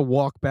 Because you got to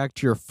walk back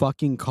to your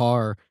fucking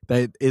car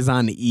that is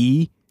on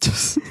E,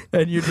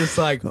 and you're just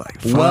like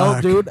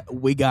well, dude,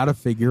 we got to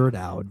figure it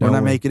out. We're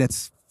not making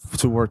it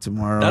to work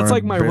tomorrow. That's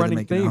like my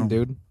running theme,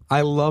 dude.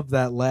 I love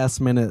that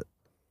last minute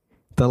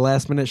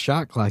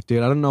shot clock,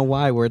 dude. I don't know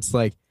why, where it's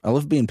like. I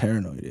love being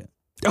paranoid, yeah.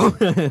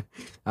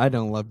 I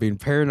don't love being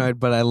paranoid,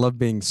 but I love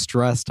being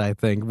stressed, I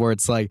think, where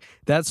it's like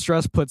that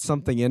stress puts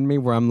something in me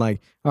where I'm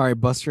like, all right,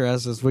 bust your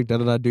ass this week,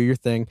 do your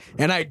thing.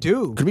 And I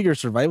do. Could be your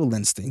survival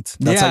instinct.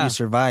 That's how you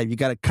survive. You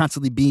got to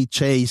constantly be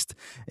chased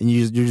and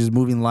you're just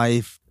moving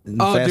life.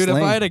 Oh, dude, if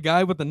I had a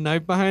guy with a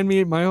knife behind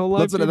me my whole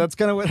life, that's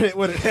kind of what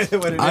it is.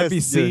 I'd be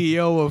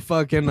CEO of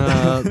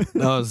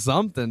fucking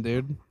something,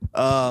 dude.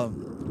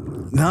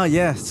 No,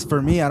 yes, for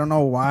me, I don't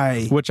know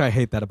why. Which I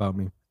hate that about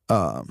me.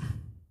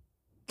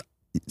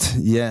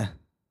 Yeah,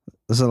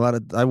 there's a lot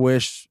of. I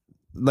wish,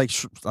 like,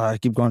 I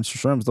keep going to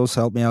shrooms. Those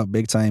help me out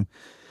big time.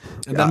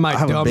 And then I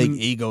have a big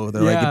ego.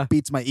 Though, like, it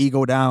beats my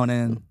ego down,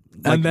 and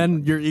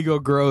then your ego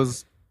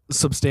grows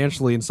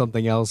substantially in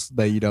something else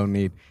that you don't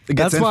need. It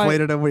gets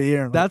inflated over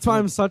here. That's why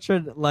I'm such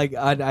a like.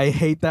 I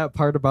hate that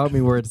part about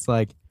me where it's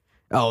like,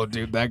 oh,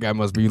 dude, that guy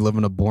must be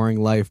living a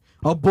boring life.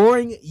 A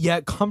boring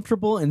yet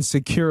comfortable and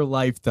secure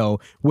life, though,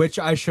 which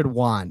I should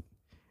want.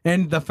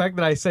 And the fact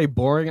that I say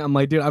boring, I'm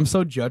like, dude, I'm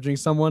so judging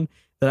someone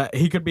that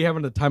he could be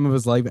having the time of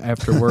his life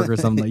after work or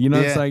something. You know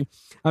what I'm saying?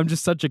 I'm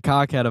just such a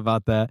cockhead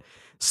about that.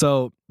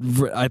 So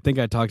I think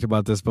I talked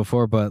about this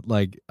before, but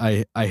like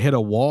I hit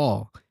a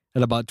wall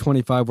at about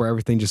 25 where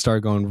everything just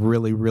started going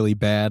really, really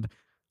bad.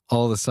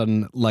 All of a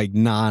sudden, like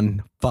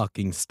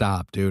non-fucking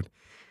stop, dude.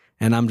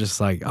 And I'm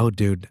just like, oh,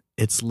 dude,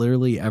 it's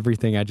literally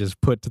everything I just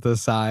put to the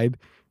side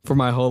for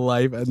my whole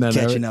life. And then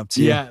catching up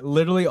to you. Yeah,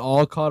 literally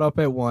all caught up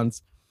at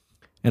once.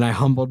 And I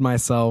humbled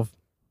myself.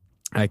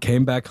 I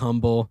came back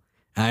humble.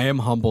 I am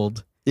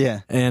humbled. Yeah.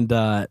 And,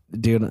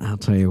 dude, I'll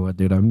tell you what,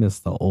 dude, I miss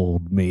the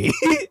old me.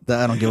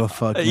 I don't give a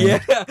fuck, man.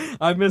 Yeah,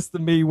 I miss the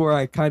me where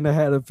I kind of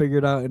had it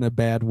figured out in a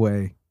bad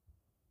way.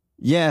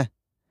 Yeah.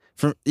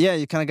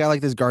 You kind of got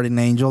like this guardian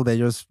angel that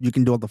you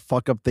can do all the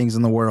fuck up things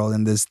in the world,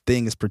 and this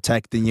thing is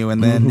protecting you.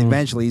 And then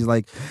eventually he's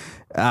like,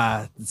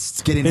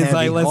 it's getting heavy.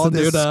 Like, listen, all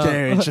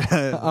this dude,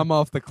 I'm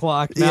off the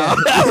clock now.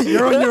 Yeah.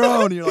 You're on your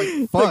own. You're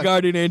like, fuck. The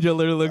guardian angel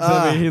literally looks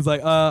at me. He's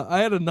like, I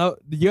had enough.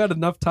 You had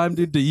enough time,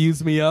 dude, to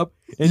use me up,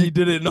 and you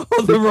did it in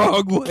all the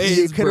wrong ways.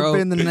 You could have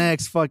been the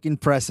next fucking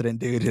president,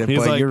 dude. He's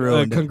but like, you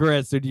ruined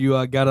congrats, dude.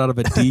 You got out of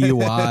a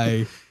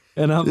DUI.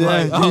 And I'm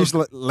like,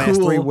 oh, last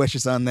cool. 3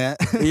 wishes on that.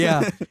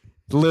 Yeah,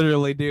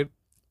 literally, dude.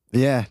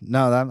 Yeah,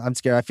 no, I'm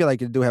scared. I feel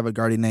like I do have a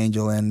guardian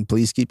angel, and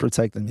please keep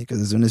protecting me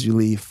because as soon as you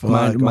leave,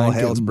 all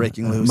hell's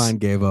breaking loose. Mine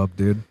gave up,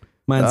 dude.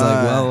 Mine's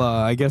like, well,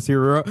 I guess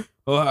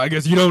I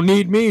guess you don't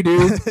need me,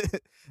 dude.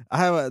 I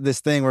have this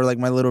thing where like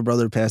my little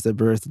brother passed at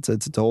birth.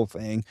 It's a whole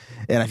thing,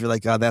 and I feel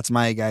like that's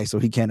my guy, so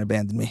he can't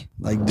abandon me.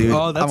 Like, dude,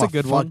 that's I'm a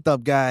good fucked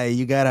up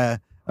guy.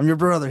 I'm your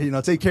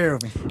brother. Take care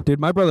of me, dude.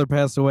 My brother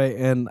passed away,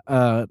 and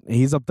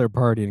he's up there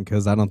partying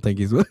because I don't think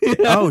he's.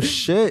 Oh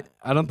shit!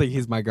 I don't think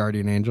he's my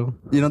guardian angel.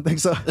 You don't think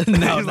so?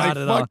 No, not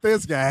at all. Fuck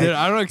this guy, dude.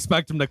 I don't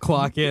expect him to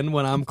clock in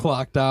when I'm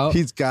clocked out.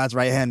 He's God's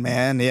right hand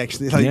man. He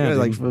actually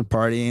like for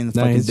partying,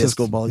 fucking he's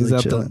disco just, balls. He's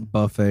like at the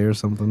buffet or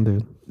something,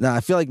 dude. No, I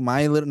feel like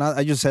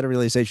I just had a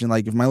realization.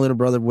 Like if my little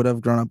brother would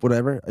have grown up,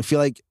 whatever, I feel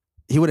like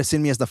he would have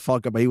seen me as the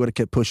fuck up, but he would have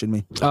kept pushing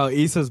me. Oh,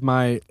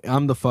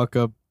 I'm the fuck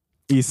up.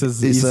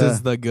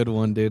 Issa's the good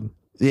one, dude.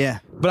 Yeah.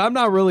 But I'm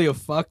not really a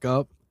fuck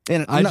up.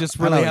 I just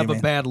really have a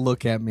bad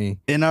look at me.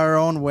 In our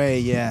own way,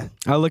 yeah.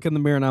 I look in the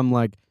mirror and I'm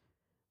like,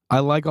 I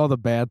like all the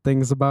bad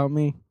things about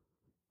me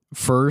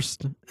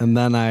first. And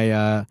then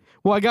I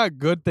got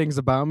good things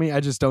about me.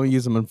 I just don't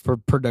use them in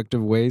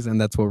productive ways.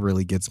 And that's what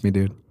really gets me,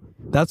 dude.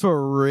 That's what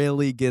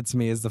really gets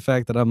me is the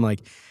fact that I'm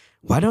like,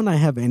 Why don't I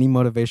have any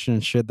motivation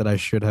in shit that I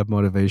should have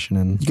motivation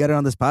in? You got it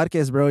on this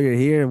podcast, bro. You're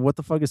here. What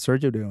the fuck is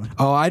Sergio doing?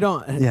 Oh, I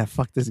don't. Yeah,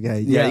 fuck this guy.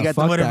 Yeah, you got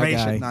the fuck that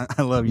motivation. guy. No,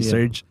 I love you, Yeah.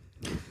 Serge.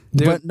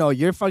 Dude, But no,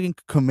 you're fucking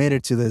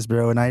committed to this,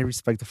 bro, and I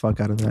respect the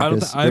fuck out of that. I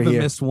 'cause haven't you're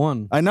here. missed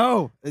one. I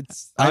know.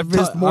 I've ta-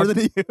 missed more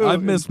than you.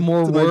 I've missed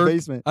more to my work.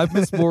 basement. I've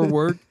missed more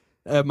work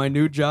at my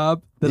new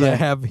job than I Yeah.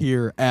 have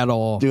here at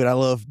all. Dude, I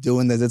love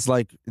doing this. It's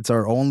like it's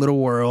our own little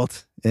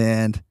world.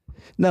 And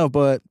no,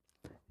 but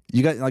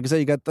you got, like I said,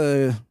 you got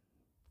the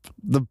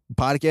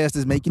podcast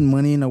is making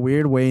money in a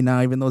weird way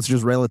now, even though it's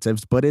just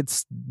relatives. But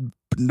it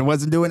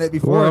wasn't doing it We're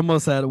before.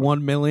 almost at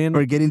 1 million.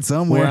 We're getting We're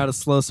somewhere. at a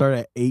slow start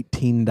at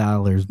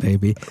 $18,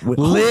 baby.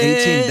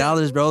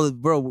 $18,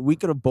 bro. We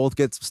could have both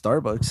get some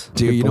Starbucks.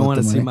 Dude, Get you don't both want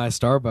to the see money. my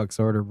Starbucks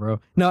order, bro.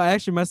 No,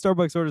 actually, my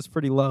Starbucks order is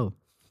pretty low.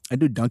 I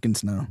do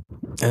Dunkin's now.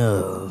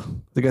 Ugh.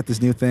 They got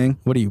this new thing,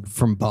 What are you,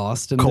 from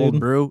Boston, cold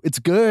dude? brew. It's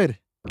good.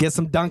 Get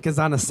some Dunkins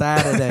on a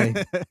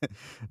Saturday.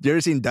 You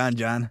ever seen Don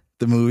John,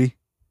 the movie?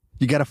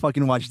 You gotta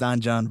fucking watch Don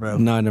John, bro.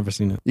 No, I never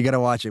seen it. You gotta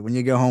watch it. When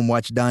you go home,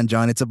 watch Don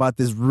John. It's about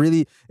this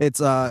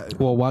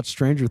Well, watch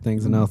Stranger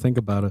Things and I'll think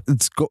about it.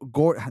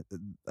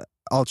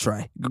 I'll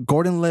try.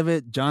 Gordon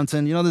Levitt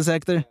Johnson, you know this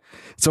actor?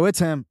 So it's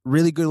him,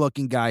 really good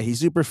looking guy. He's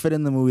super fit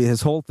in the movie.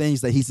 His whole thing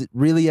is that he's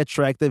really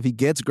attractive. He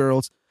gets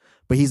girls,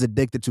 but he's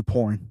addicted to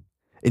porn.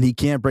 And he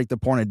can't break the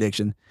porn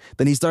addiction.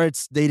 Then he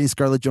starts dating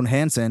Scarlett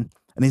Johansson,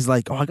 and he's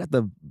like, oh, I got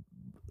the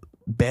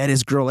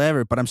baddest girl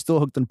ever, but I'm still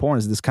hooked on porn.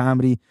 It's this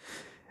comedy.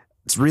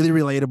 It's really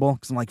relatable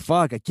because I'm like,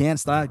 fuck, I can't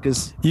stop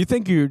because, You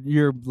think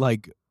you're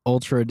like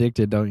ultra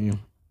addicted, don't you?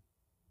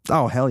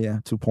 oh, hell yeah,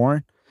 to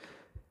porn.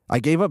 I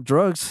gave up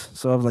drugs,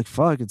 so I was like,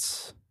 fuck, it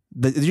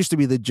used to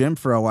be the gym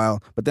for a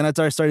while, but then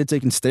I started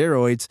taking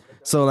steroids,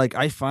 so like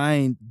I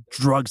find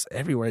drugs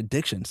everywhere,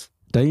 addictions.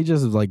 Don't you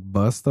just like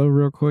bust though,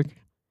 real quick?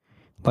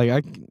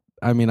 Like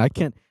I mean, I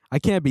can't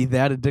be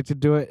that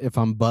addicted to it if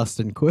I'm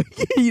busting quick.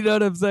 You know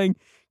what I'm saying?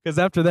 Because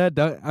after that,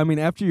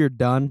 after you're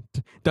done,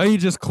 don't you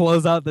just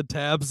close out the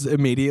tabs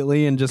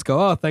immediately and just go,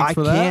 oh, thanks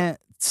for that? I can't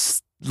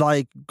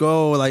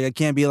I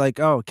can't be like,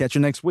 oh, catch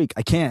you next week.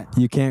 I can't.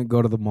 You can't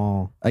go to the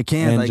mall I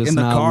can't, and like just in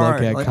the not car.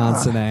 look at like,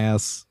 constant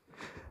ass.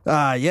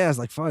 Yeah, it's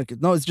like, fuck.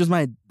 No, it's just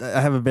I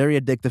have a very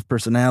addictive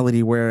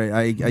personality where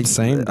I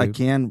Same, I dude.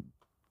 can't.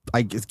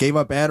 I gave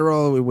up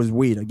Adderall. It was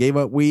weed. I gave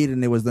up weed,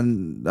 and it was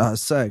then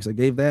sex. I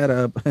gave that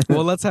up.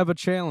 Well, let's have a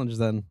challenge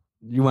then.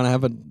 You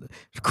want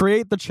to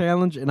create the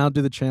challenge, and I'll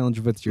do the challenge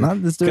with you.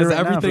 Let's do it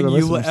right now for the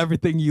listeners.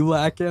 everything you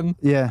lack in,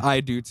 Yeah. I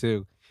do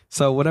too.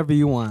 So whatever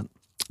you want,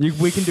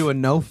 we can do a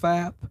no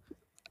fap.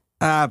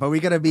 But we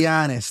gotta be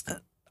honest.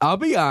 I'll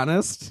be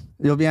honest.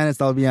 You'll be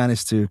honest. I'll be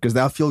honest too, because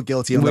I'll feel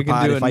guilty on We the can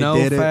pod do if a I no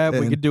did fap.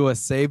 it. We could do a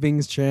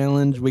savings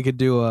challenge. We could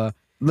do a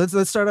Let's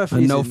start off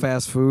no easy.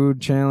 fast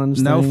food challenge.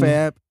 No thing.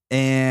 fap,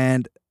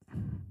 and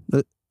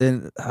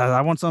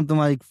I want something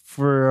like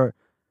for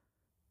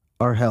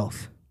our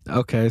health.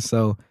 Okay,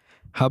 so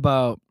how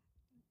about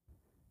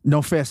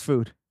No fast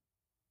food.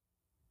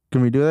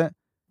 Can we do that?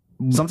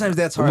 Sometimes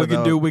that's hard.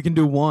 we can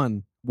do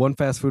one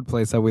fast food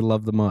place that we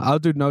love the most. I'll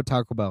do no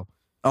Taco Bell.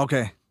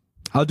 Okay.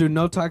 I'll do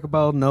no Taco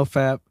Bell, no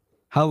fap.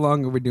 How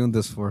long are we doing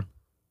this for?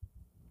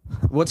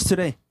 What's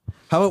today?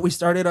 How about we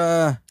started?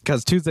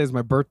 Because Tuesday's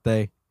my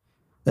birthday.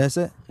 That's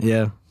it.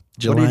 Yeah. What are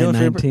July you doing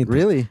for your 19th.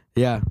 Really?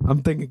 Yeah.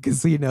 I'm thinking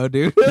casino,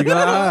 dude. You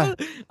go,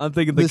 I'm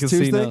thinking the this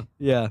casino. Tuesday?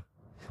 Yeah.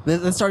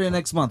 Let's start it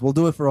next month. We'll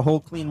do it for a whole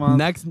clean month.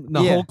 The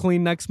whole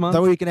clean next month.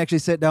 That way we can actually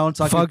sit down and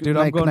talk. Fuck, dude,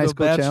 I'm like going nice to a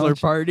cool bachelor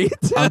challenge. party.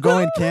 I'm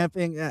going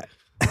camping.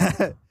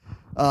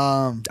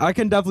 I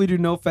can definitely do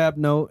no fap,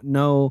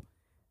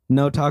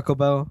 no Taco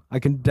Bell. I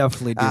can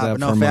definitely do that.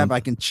 No for a fab. month. I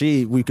can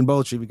cheat. We can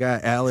both cheat. We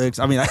got Alex.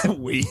 I mean,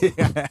 We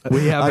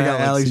have I got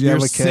Alex. You You're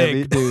have a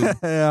sick, Kevy. dude.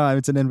 Yeah,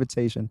 it's an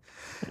invitation.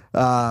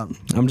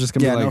 I'm just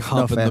gonna Yeah, be no like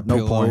humping fap, the no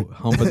pillow, porn.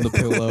 humping the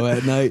pillow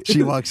at night.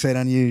 She walks in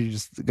on you. You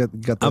just got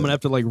the. I'm gonna have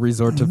to like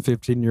resort to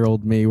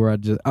 15-year-old me, where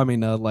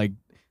like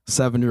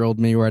 7-year-old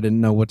me, where I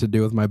didn't know what to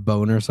do with my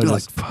boner, so You're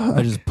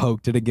I just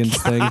poked it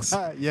against things,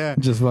 Yeah.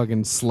 just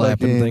fucking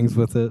slapping Fucking- things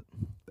with it.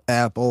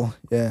 Apple.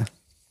 Yeah.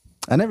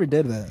 I never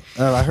did that.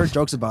 I heard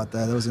jokes about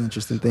that. That was an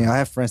interesting thing. I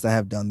have friends that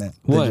have done that.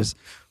 They What? just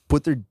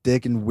put their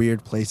dick in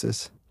weird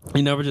places.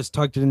 You never just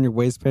tucked it in your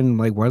waistband and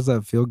like, why does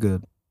that feel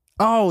good?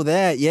 Oh,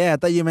 that. Yeah. I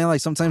thought you meant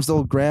like sometimes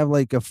they'll grab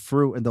like a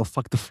fruit and they'll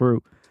fuck the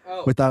fruit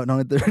without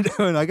knowing what they're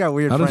doing. I got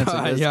weird I don't friends. know.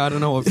 like this. Yeah, I don't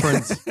know what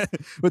friends.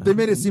 But they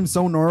made it seem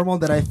so normal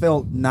that I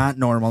felt not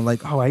normal.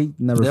 Like, oh, I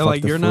never They're fucked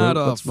like, the you're fruit. not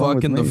What's wrong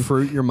with fucking the me?"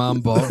 fruit your mom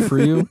bought for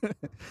you.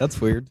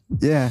 That's weird.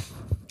 Yeah.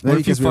 What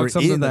Maybe if you 'cause we were fuck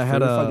something eating the that had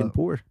fruit, we're a- fucking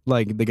poor.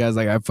 Like the guy's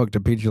like, I fucked a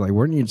peach. You're like,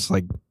 weren't you just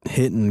like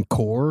hitting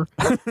core,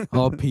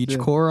 all peach Yeah.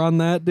 core on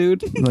that,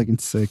 dude? Looking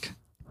sick.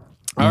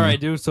 All right,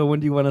 dude. So when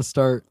do you want to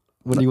start?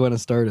 When do you want to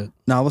start it?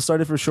 No, we'll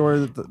start it for sure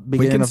at the We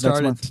beginning can of next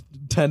start month.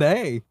 it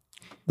today.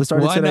 Let's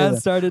start Why it today. not then.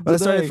 start it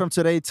Let's start today? it from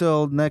today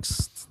till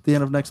the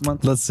end of next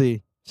month. Let's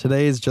see.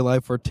 Today is July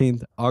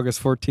 14th,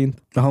 August 14th.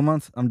 The whole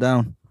month. I'm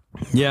down.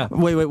 Yeah.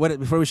 Wait. What?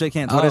 Before we shake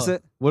hands, what is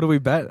it? What do we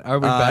bet? Are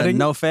we betting?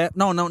 No fat.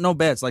 No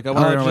bets. Like I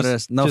want to know what just- it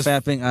is. No just-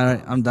 fapping. All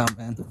right, I'm down,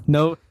 man.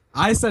 No.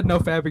 I said no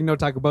fapping, no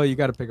Taco Bell. You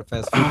got to pick a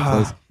fast food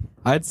place.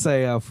 I'd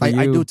say for you.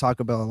 I do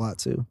Taco Bell a lot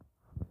too.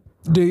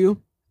 Do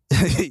you?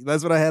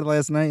 That's what I had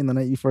last night and the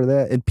night before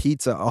that. And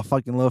pizza. I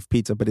fucking love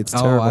pizza, but it's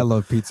terrible. I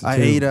love pizza too. I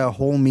ate a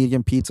whole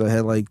medium pizza. I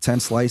had like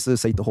 10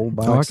 slices, ate the whole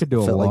box. Oh, I could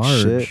do a Felt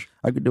large. Like shit.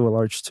 I could do a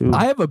large too.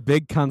 I have a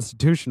big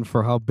constitution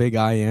for how big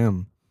I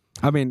am.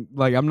 I mean,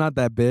 like, I'm not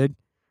that big.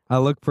 I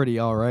look pretty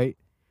all right.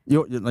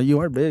 You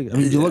are big. I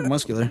mean, you look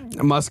muscular.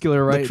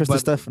 Muscular, right? Like Trista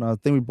Stefano. I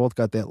think we both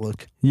got that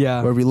look.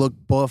 Yeah. Where we look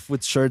buff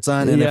with shirts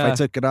on, and if I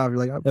took it off, you're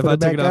like, if I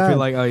took it off, you're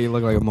like, oh, you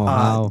look like a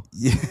mohawk.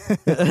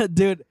 Yeah.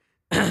 Dude,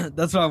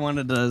 that's what I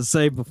wanted to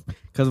say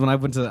because when I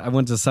went to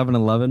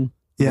 7-Eleven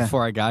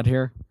before I got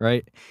here,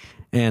 right?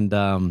 And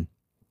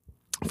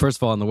first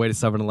of all, on the way to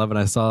 7-Eleven,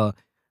 I saw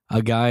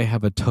a guy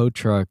have a tow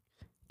truck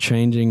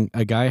changing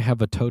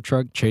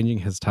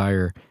his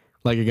tire.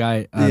 Like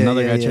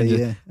another guy changing.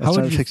 Yeah. How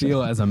would you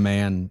feel as a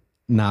man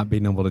not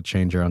being able to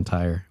change your own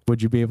tire?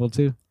 Would you be able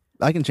to?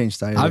 I can change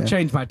tires. I've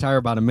changed my tire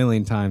about 1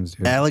 million times,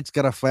 dude. Alex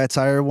got a flat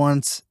tire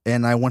once,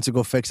 and I went to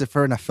go fix it for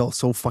her, and I felt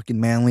so fucking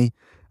manly.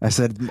 I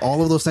said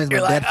all of those times my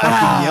dad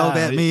fucking yelled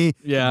at me,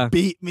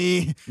 beat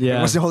me,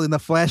 wasn't holding the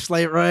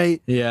flashlight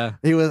right. Yeah.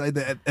 He was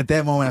at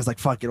that moment. I was like,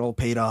 "Fuck it, all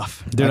paid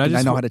off." Dude,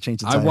 I know how to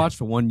change the tire. I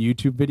watched one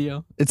YouTube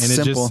video, it's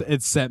and simple.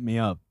 it set me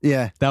up.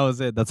 Yeah, that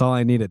was it. That's all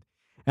I needed.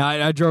 And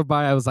I drove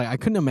by. I was like, I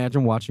couldn't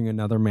imagine watching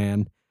another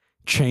man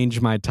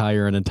change my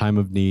tire in a time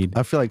of need.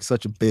 I feel like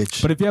such a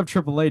bitch. But if you have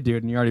AAA,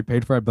 dude, and you already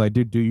paid for it, I'd be like,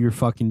 dude, do your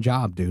fucking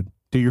job, dude.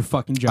 Do your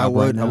fucking job. I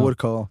would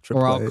call AAA.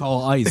 Or I'll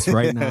call ICE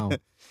right now.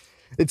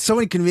 It's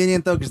so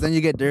inconvenient though, because then you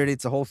get dirty.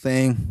 It's a whole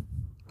thing.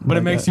 But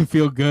it makes you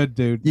feel good,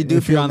 dude. You do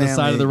if feel you're on the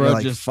side of the road,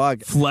 like, just fuck.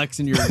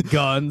 flexing your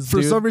guns.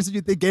 For dude. some reason,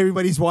 you think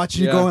everybody's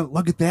watching you, going,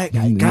 "Look at that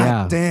guy!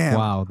 God damn!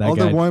 Wow, that all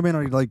guy. the women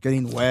are like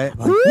getting wet.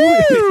 Like,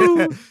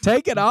 Woo!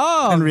 Take it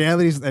off." In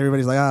reality,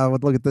 everybody's like, "Oh,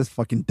 look at this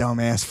fucking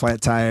dumbass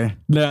flat tire."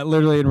 Yeah,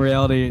 literally in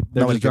reality,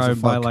 they're Nobody just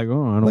driving by like,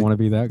 "Oh, I don't want to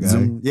be that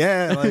guy."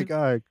 Yeah, like, all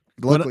right.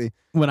 Luckily,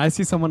 when I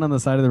see someone on the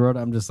side of the road,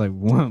 I'm just like,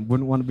 wouldn't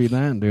want to be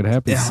that, dude.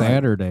 Happy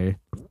Saturday.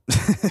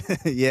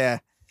 Yeah.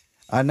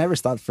 I never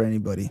stopped for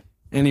anybody.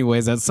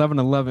 Anyways, at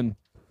 7-Eleven,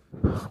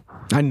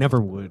 I never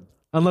would.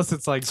 Unless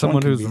it's like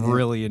someone who's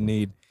really in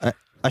need.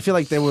 I feel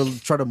like they will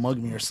try to mug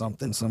me or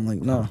something. So I'm like,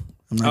 no,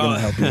 I'm not going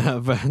to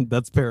help you.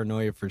 That's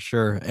paranoia for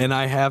sure. And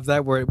I have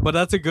that but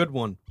that's a good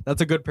one.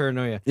 That's a good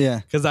paranoia. Yeah.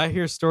 Because I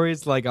hear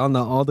stories like on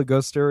all the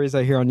ghost stories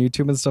I hear on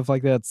YouTube and stuff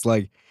like that. It's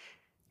like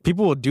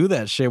people will do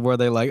that shit where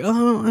they're like,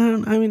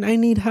 oh, I mean, I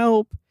need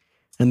help.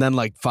 And then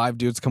like 5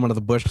 dudes come out of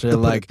the bush. They're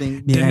like,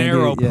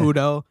 Dinero,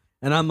 puto.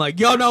 And I'm like,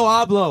 yo, no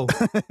hablo.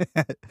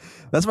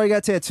 That's why I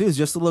got tattoos,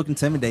 just to look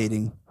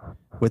intimidating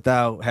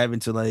without having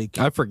to like.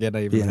 I forget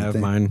I even have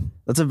mine.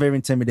 That's a very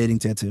intimidating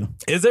tattoo.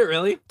 Is it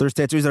really? There's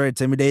tattoos that are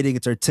intimidating.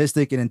 It's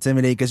artistic and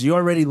intimidating because you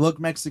already look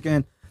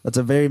Mexican. That's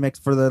a very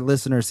for the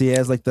listeners. He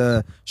has like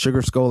the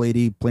Sugar Skull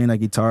lady playing a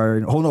guitar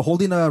and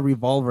holding a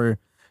revolver,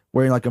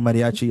 wearing like a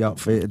mariachi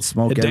outfit and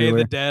smoke everywhere. Day of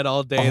the Dead,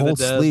 all day of the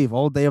dead. A whole sleeve,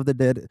 all Day of the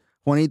Dead.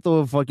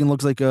 Juanito fucking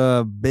looks like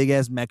a big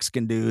ass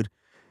Mexican dude.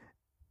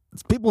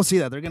 People see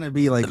that, they're gonna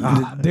be like,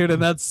 dude,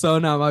 and that's so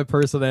not my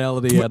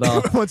personality at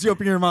all. Once you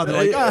open your mouth, they're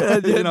like,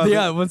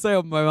 yeah. Once I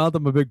open my mouth,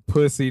 I'm a big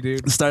pussy,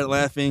 dude. Start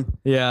laughing.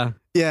 Yeah.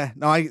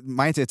 No,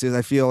 my tattoos,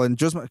 I feel, and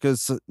just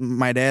because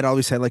my dad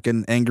always had like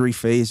an angry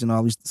face,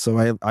 so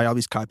I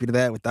always copied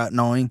that without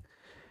knowing.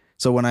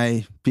 So when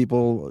I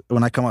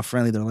come up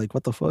friendly, they're like,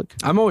 what the fuck?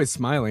 I'm always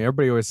smiling.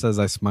 Everybody always says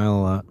I smile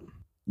a lot.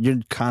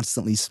 You're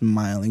constantly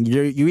smiling.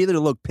 You either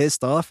look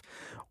pissed off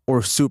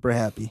or super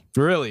happy.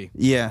 Really?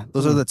 Yeah.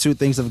 Those are the two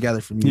things I've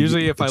gathered from you.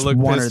 Usually if I look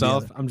pissed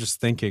off, I'm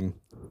just thinking.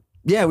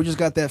 Yeah, we just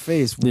got that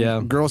face.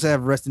 Yeah. Girls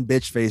have resting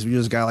bitch face. We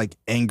just got like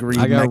angry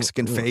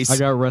Mexican face. I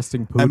got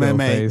resting puto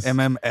face.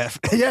 MMF.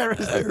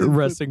 Yeah,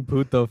 resting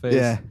puto face.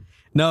 Yeah.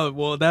 No,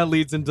 well, that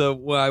leads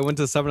into I went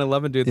to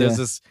 7-Eleven, dude. There's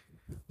this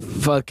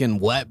fucking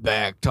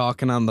wetback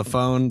talking on the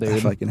phone, dude. I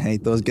fucking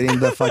hate those.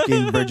 Getting the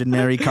fucking Virgin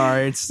Mary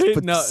cards.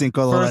 Put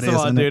Cinco First of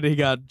all, in dude, he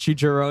got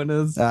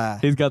chicharrones.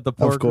 He's got the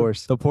pork, of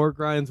course, the pork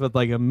rinds with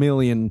like a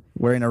million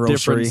wearing a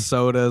different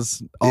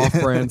sodas,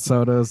 off-brand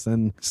sodas,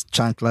 and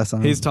chanclas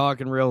on. He's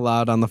talking real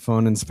loud on the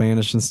phone in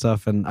Spanish and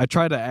stuff. And I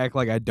try to act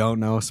like I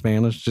don't know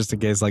Spanish just in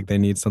case like they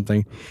need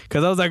something.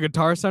 Because I was at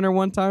Guitar Center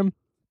one time,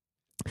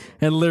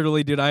 and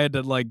literally, dude, I had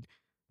to like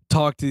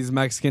talk to these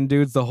Mexican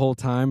dudes the whole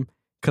time.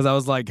 Because I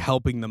was like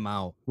helping them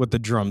out with the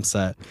drum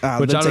set,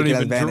 which I don't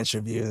even advantage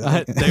of you.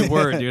 They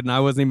were, dude, and I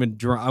wasn't even.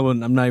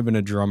 I'm not even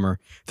a drummer.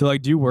 They're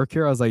like, "Do you work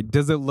here?" I was like,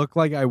 "Does it look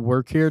like I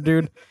work here,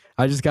 dude?"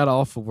 I just got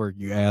off of work,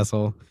 you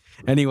asshole.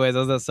 Anyways, I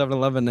was at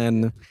 7-Eleven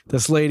and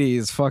this lady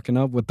is fucking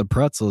up with the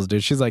pretzels,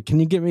 dude. She's like, "Can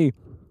you get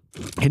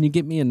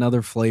me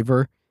another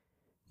flavor?"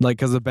 Like,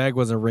 because the bag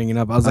wasn't ringing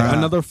up. I was like,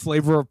 "Another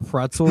flavor of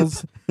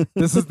pretzels?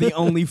 This is the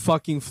only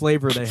fucking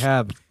flavor they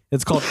have.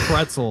 It's called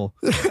pretzel."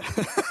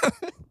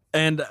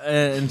 And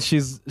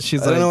she's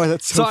like, I don't know why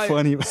that's so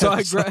funny. So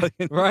I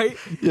right?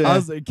 Yeah. I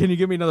was like, "Can you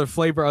give me another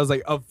flavor?" I was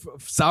like, "Of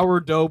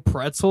sourdough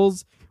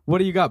pretzels? What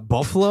do you got,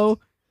 buffalo?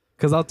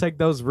 Because I'll take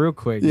those real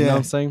quick." You know what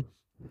I'm saying?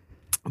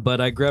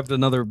 But I grabbed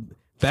another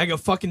bag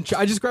of fucking.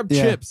 I just grabbed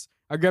chips.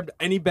 I grabbed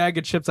any bag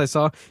of chips I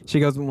saw.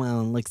 She goes,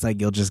 well, it looks like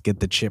you'll just get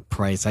the chip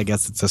price. I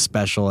guess it's a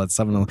special at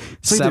 7-Eleven.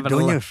 It's like they're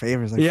doing you a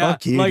favor. It's like,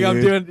 fuck you, like dude.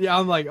 I'm doing. Yeah,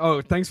 I'm like,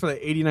 oh, thanks for the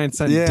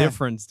 89-cent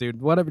difference,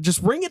 dude. Whatever.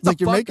 Just ring it.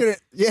 Like you're making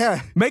it.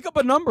 Yeah. Make up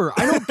a number.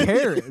 I don't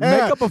care. Make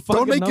up a fucking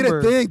Don't make number.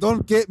 it a thing.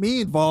 Don't get me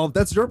involved.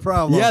 That's your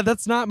problem. Yeah,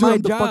 that's not Dude, my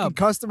I'm the job. fucking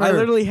customer. I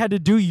literally had to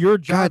do your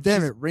job. God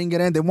damn it. Ring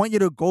it in. They want you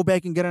to go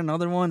back and get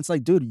another one. It's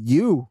like, dude,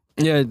 you.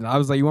 Yeah, I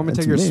was like, you want me to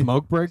That's take your me.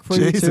 smoke break for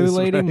you too, Jesus,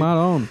 lady? right. My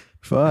own.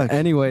 Fuck.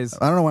 Anyways,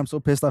 I don't know why I'm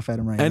so pissed off at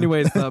him right now.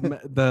 anyways,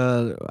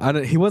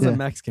 he wasn't Yeah.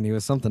 Mexican. He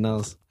was something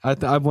else.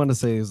 I want to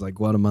say he was like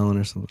Guatemalan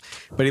or something.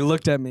 But he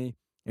looked at me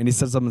and he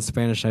said something in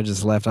Spanish. I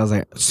just laughed. I was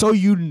like, so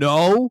you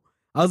know?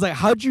 I was like,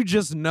 how'd you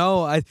just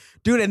know?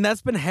 Dude, and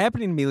that's been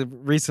happening to me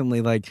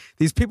recently. Like,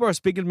 these people are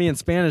speaking to me in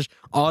Spanish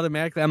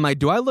automatically. I'm like,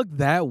 do I look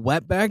that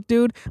wetback,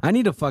 dude? I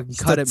need to fucking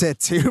cut it.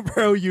 Tattoo,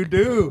 bro. You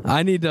do.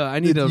 I need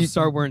to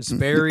start wearing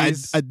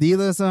Sperry's.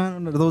 Adidas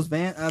on those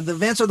Vans. The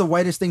Vans are the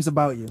whitest things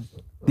about you.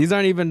 These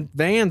aren't even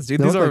Vans, dude.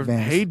 They These look are like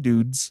Vans. Hey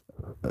Dudes.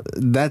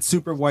 That's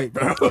super white,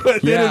 bro.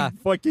 They Yeah.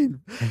 didn't fucking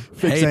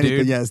fix Hey, anything.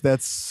 dude.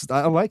 Yes,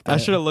 I like that. I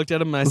should have looked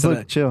at him and I Let's said,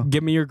 look chill.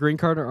 give me your green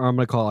card or I'm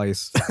going to call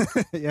ICE.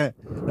 Yeah.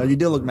 No, you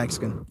do look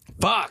Mexican.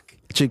 Fuck.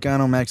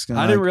 Chicano Mexican.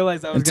 I didn't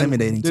realize that was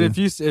intimidating Dude,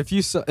 too. if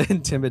you saw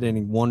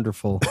intimidating,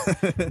 wonderful.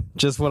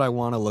 Just what I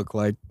want to look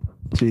like.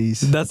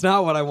 Jeez. That's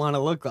not what I want to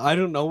look like. I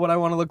don't know what I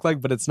want to look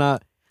like, but it's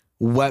not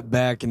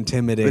wetback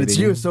intimidating. But it's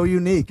you. So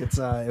unique. It's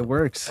it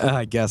works.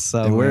 I guess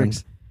so. It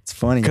works. It's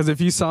funny. Because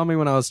if you saw me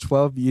when I was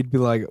 12, you'd be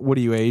like, what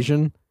are you,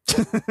 Asian?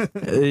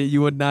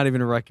 You would not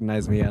even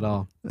recognize me at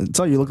all. It's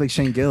all you look like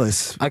Shane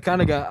Gillis. I kind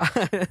of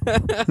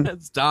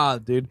got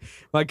stop, dude.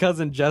 My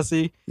cousin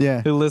Jesse,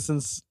 Yeah. who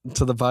listens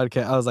to the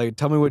podcast, I was like,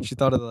 tell me what you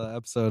thought of the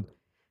episode.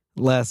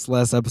 Last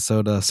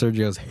episode,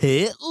 Sergio's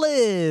hit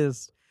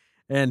list,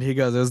 and he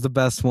goes, it was the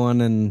best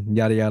one, and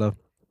yada yada.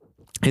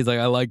 He's like,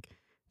 I like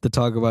to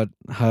talk about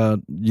how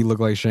you look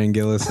like Shane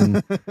Gillis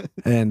and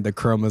and the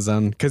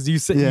chromosome, because you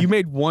said you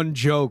made one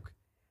joke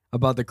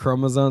about the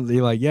chromosomes.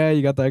 You're like, yeah,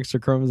 you got the extra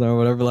chromosome or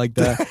whatever like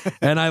that.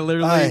 And I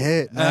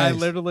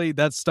literally,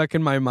 that's stuck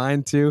in my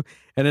mind too.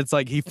 And it's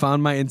like, he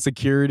found my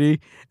insecurity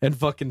and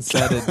fucking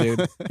said it,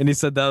 dude. And he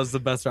said that was the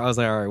best. I was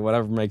like, all right,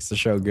 whatever makes the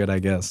show good, I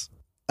guess.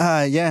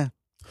 Yeah.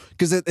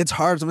 Because it's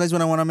hard sometimes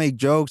when I want to make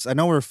jokes. I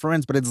know we're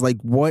friends, but it's like,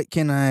 what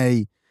can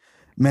I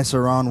mess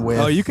around with?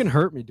 Oh, you can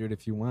hurt me, dude,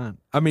 if you want.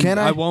 I mean,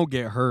 I won't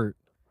get hurt.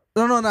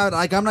 No.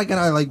 Like, I'm not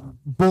gonna like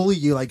bully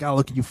you. Like, oh,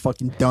 look at you,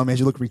 fucking dumbass.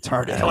 You look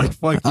retarded. Like,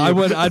 fuck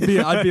you.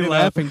 I'd be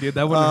laughing, dude.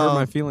 That wouldn't hurt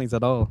my feelings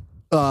at all.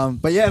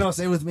 But yeah, no,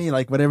 same with me.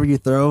 Like, whatever you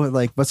throw,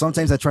 like, but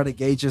sometimes I try to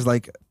gauge is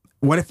like,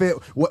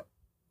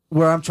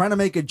 where I'm trying to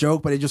make a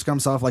joke, but it just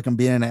comes off like I'm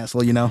being an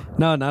asshole, you know?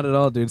 No, not at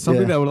all, dude.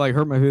 Something that would like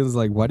hurt my feelings is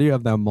like, why do you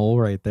have that mole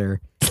right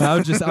there?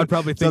 I'd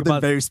probably think Something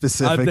about very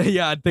specific.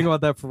 I'd think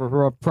about that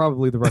for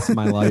probably the rest of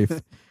my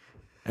life.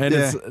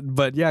 And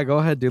but yeah, go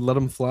ahead, dude. Let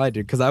them fly,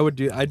 dude. Because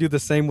I do the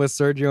same with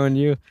Sergio and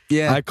you.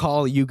 Yeah, I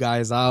call you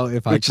guys out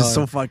which is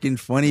so fucking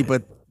funny.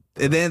 But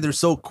then they're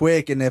so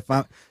quick, and if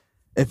I'm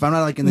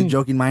not like in the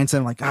joking mindset,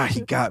 I'm like,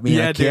 he got me.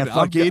 Yeah, I can't dude,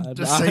 fucking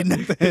just say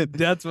nothing.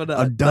 That's what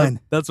I'm done.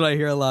 That's what I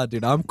hear a lot,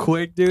 dude. I'm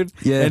quick, dude.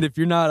 Yeah. And if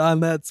you're not on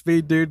that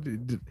speed,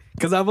 dude,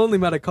 because I've only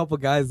met a couple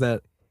guys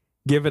that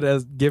give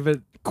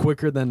it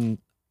quicker than.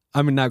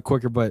 I mean, not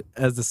quicker, but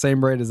as the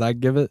same rate as I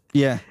give it.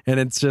 Yeah. And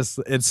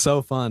it's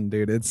so fun,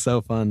 dude. It's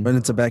so fun. But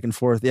it's a back and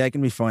forth. Yeah, it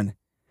can be fun.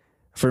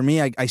 For me,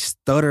 I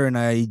stutter and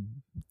I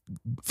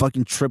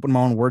fucking trip with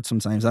my own words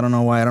sometimes. I don't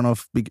know why. I don't know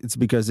if it's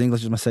because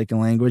English is my second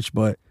language,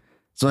 but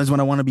sometimes when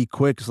I want to be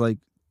quick, it's like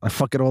I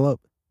fuck it all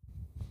up.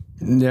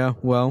 Yeah,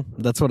 well,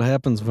 that's what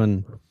happens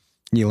when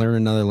you learn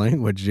another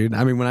language, dude.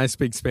 I mean, when I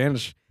speak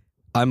Spanish,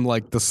 I'm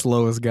like the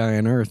slowest guy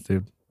on earth,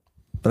 dude.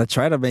 But I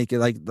try to make it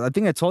like, I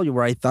think I told you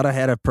where I thought I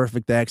had a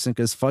perfect accent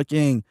because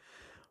fucking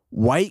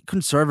white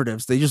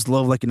conservatives, they just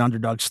love like an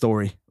underdog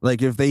story.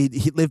 Like if they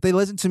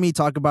listen to me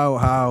talk about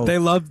how they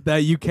love that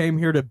you came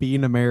here to be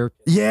an American.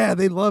 Yeah,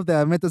 they love that.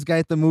 I met this guy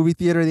at the movie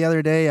theater the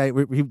other day.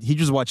 He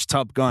just watched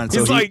Top Gun.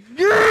 He's like,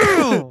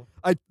 yeah.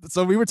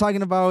 So we were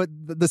talking about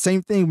the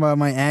same thing about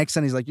my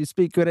accent. He's like, you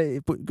speak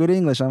good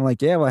English. I'm like,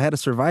 yeah, well, I had to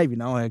survive. You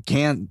know, I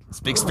can't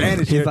speak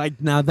Spanish. He's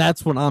like, now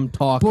that's what I'm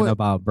talking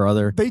about,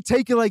 brother. They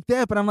take it like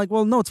that, but I'm like,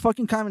 well, no, it's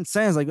fucking common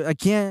sense. Like, I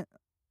can't.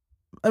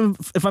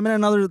 If I'm in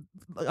another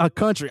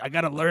country, I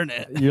gotta learn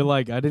it. You're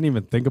like, I didn't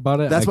even think about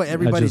it. That's what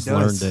everybody just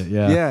does. Learned it.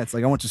 Yeah, yeah. It's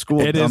like I went to school.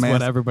 It is dumbass.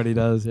 what everybody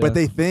does. Yeah. But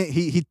they think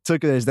he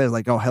took it as that.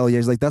 Like, oh hell yeah.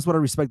 He's like, that's what I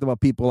respect about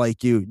people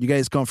like you. You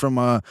guys come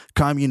from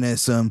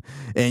communism,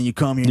 and you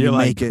come here and you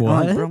like, make it. what?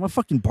 I'm like, bro, I'm a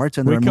fucking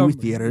bartender at a movie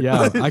theater.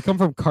 Yeah, I come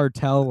from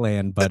cartel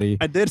land, buddy.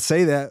 I did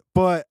say that,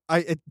 but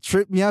it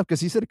tripped me out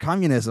because he said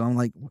communism.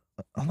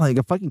 I'm like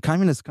a fucking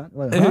communist.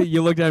 Like, huh?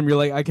 You looked at him. You're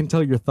like, I can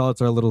tell your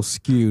thoughts are a little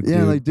skewed. Yeah,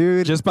 dude. like,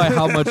 dude, just by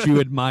how much you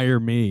admire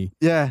me.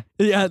 Yeah.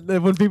 Yeah,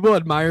 when people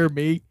admire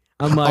me,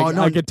 I'm like, Oh,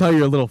 no. I could tell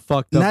you're a little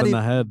fucked up Not in e-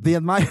 the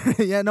head.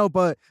 Yeah, no,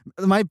 but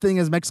my thing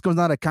is Mexico's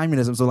not a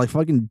communism, so like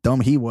fucking dumb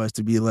he was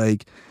to be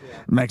like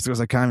Mexico's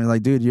a communist.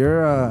 Like, dude,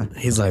 you're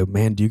He's like,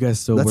 man, do you guys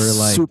still that's wear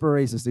like super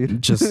racist,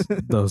 dude. just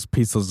those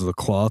pieces of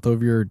cloth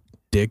over your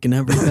dick and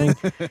everything?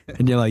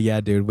 And you're like,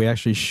 yeah, dude, we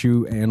actually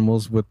shoot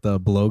animals with the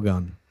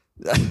blowgun.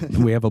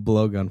 We have a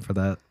blowgun for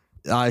that.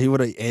 He would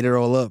have ate it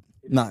all up.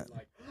 Not.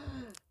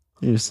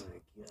 He was-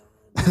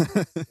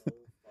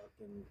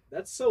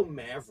 That's so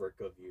maverick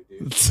of you,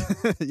 dude.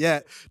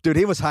 Yeah, dude,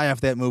 he was high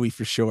off that movie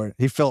for sure.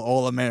 He felt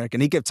all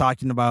American. He kept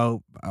talking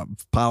about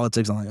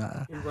politics. I'm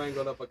like, And Ryan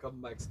got up a couple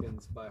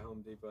Mexicans by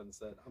Home Depot and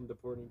said, I'm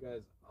deporting you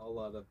guys. A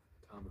lot of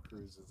Tom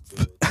Cruise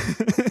is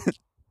good.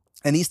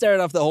 And he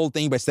started off the whole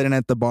thing by sitting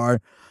at the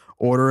bar,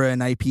 order an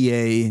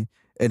IPA,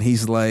 and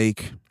he's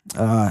like,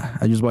 I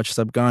just watched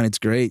Top Gun. It's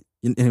great.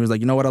 And he was like,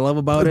 you know what I love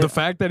about The it?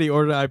 fact that he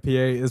ordered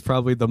IPA is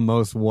probably the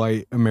most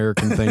white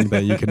American thing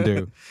that you can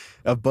do.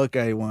 A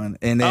Buckeye one.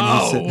 And then he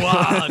Oh, said,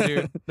 wow,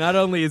 dude. Not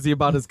only is he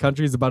about his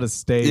country, he's about his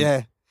state.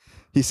 yeah.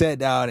 He sat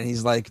down and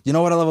he's like, you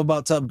know what I love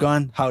about Top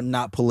Gun? How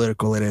not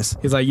political it is.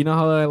 He's like, you know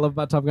how I love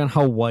about Top Gun?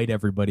 How white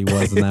everybody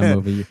was in that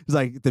movie. He's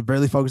like, they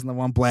barely focused on the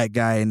one black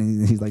guy.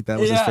 And he's like, that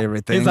was his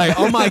favorite thing. He's like,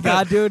 oh my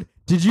God, dude.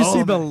 Did you Oh,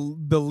 see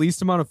the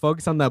least amount of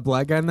focus on that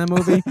black guy in that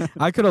movie?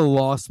 I could have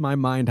lost my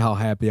mind how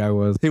happy I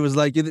was. He was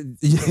like,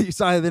 you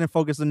saw I didn't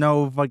focus on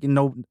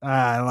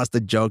I lost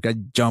the joke. I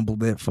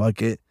jumbled it.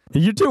 Fuck it.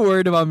 You're too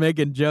worried about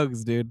making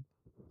jokes, dude.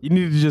 You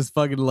need to just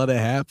fucking let it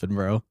happen,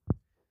 bro.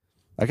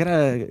 I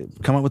gotta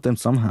come up with them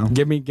somehow.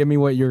 Give me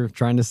what you're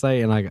trying to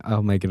say, and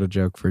I'll make it a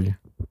joke for you.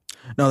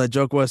 No, the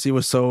joke was he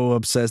was so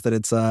obsessed that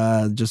it's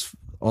just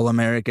all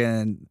American.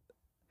 And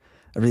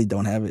I really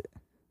don't have it.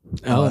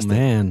 I Oh lost it.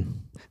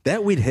 man.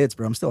 That weed hits,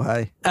 bro. I'm still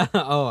high.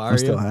 Oh, are I'm you?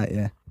 still high,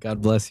 yeah.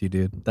 God bless you,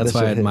 dude. That's That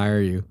why I shit hit.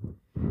 admire you.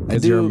 I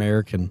Because you're do.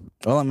 American.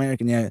 All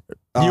American, yeah.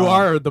 You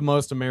are the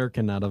most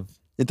American out of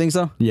You think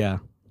so?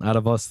 out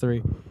of us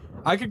three.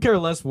 I could care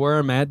less where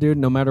I'm at, dude.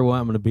 No matter what,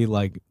 I'm gonna be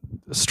like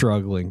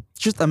struggling. It's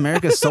just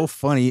America's so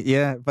funny,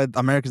 yeah. But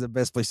America's the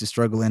best place to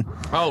struggle in.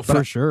 Oh, But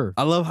for sure.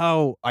 I love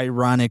how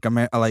ironic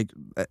like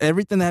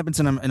everything that happens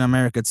in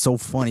America. It's so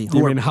funny. You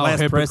Who mean our how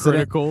last president-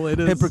 hypocritical it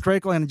is?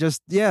 hypocritical, and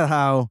just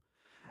how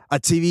a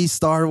TV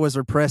star was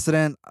our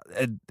president.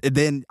 And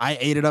then I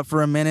ate it up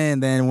for a minute,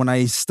 and then when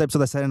I step to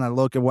the side and I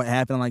look at what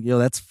happened, I'm like, yo,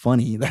 that's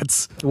funny.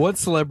 That's What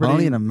celebrity?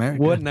 only in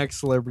America. What next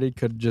celebrity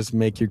could just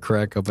make you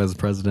crack up as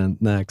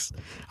president next?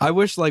 I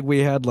wish like we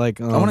had like.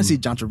 I want to see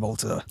John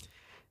Travolta.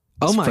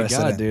 Oh as my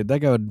president. God, dude, that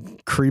guy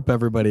would creep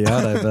everybody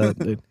out. I bet.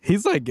 Dude.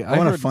 He's like, I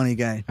want a funny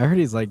guy. I heard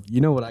he's like,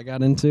 you know what I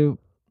got into?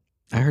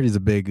 I heard he's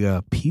a big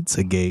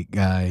Pizzagate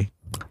guy.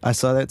 I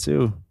saw that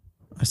too.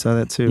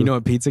 You know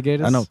what Pizzagate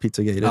is? I know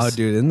Pizzagate is. Oh,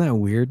 dude, isn't that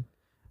weird?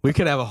 We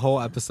could have a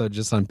whole episode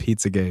just on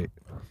Pizzagate.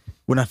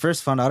 When I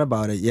first found out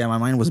about it, yeah, my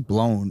mind was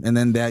blown. And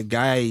then that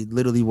guy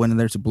literally went in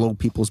there to blow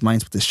people's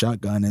minds with his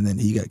shotgun, and then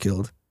he got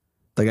killed.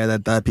 The guy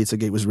that thought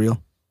Pizzagate was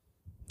real.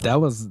 That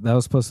was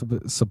supposed to be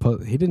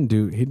he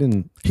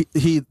didn't.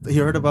 He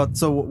heard about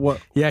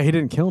what? Yeah, he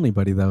didn't kill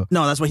anybody though.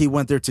 No, that's what he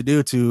went there to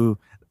do. To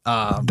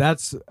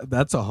That's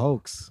a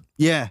hoax.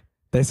 yeah,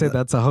 They say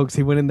that's a hoax.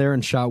 He went in there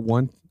and shot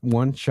one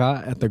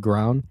shot at the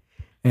ground,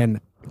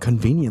 and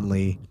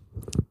conveniently,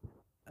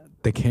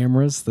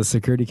 the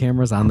security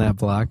cameras on that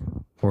block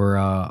were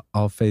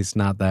all faced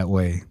not that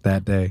way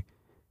that day.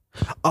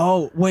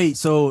 Oh wait,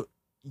 so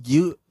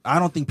I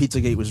don't think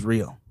Pizzagate was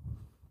real.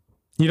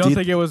 You don't Do you-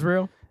 think it was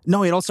real?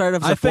 No, it all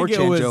started off as a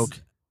 4chan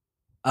joke.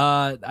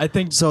 I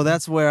think So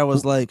that's where I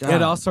was like,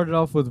 it all started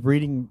off with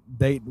reading.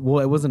 It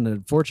wasn't a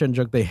 4chan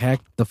joke. They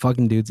hacked the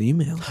fucking dude's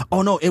email.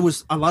 oh no, it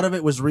was a lot of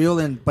it was real,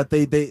 but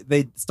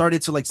they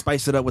started to like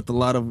spice it up with a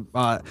lot of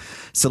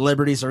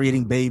celebrities are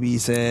eating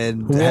babies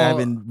and Well,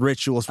 having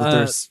rituals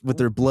with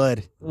their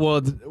blood.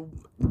 Well,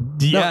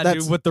 yeah,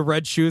 that's- dude, with the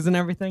red shoes and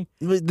everything.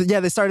 Yeah,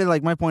 they started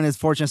like my point is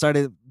 4chan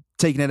started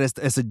taking it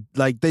as a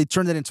like they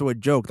turned it into a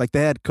joke. Like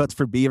they had cuts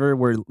for Bieber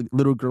where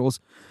little girls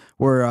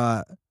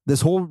were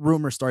this whole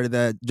rumor started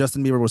that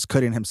Justin Bieber was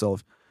cutting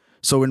himself.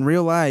 So in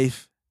real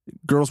life,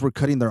 girls were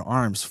cutting their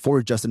arms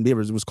for Justin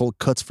Bieber. It was called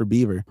Cuts for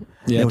Bieber.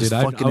 Yeah, It was dude,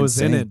 I fucking was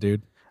in insane. it,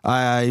 dude.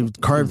 I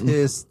carved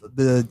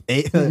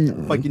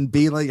the fucking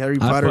B like Harry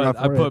Potter. on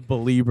my I put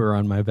Belieber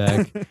on my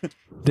back,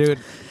 dude.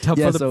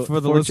 Yeah, For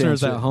the 4chan listeners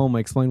shit. at home,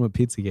 explain what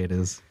Pizzagate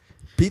is.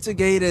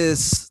 Pizzagate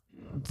is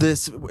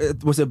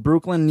was it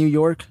Brooklyn, New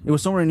York? It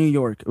was somewhere in New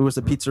York. It was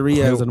a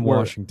pizzeria. It was in where-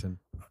 Washington.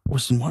 It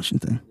was in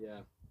Washington. Yeah,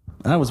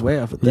 I was way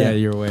off with that. yeah,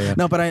 you're way up.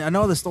 No, but I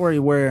know the story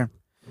where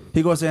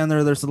he goes in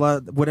there. There's a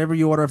lot. Whatever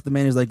you order off the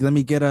menu is like, let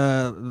me get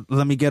a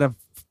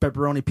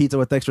pepperoni pizza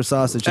with extra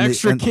sausage.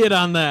 Extra and kid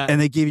on that. and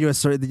they give you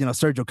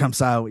Sergio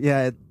comes out.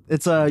 Yeah,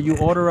 it's you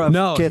order a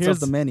No, kits here's-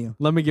 off the menu.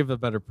 Let me give a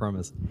better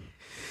premise.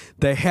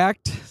 They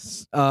hacked.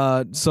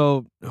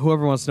 So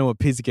whoever wants to know what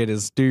Pizzagate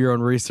is, do your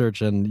own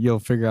research and you'll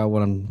figure out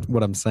what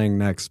I'm saying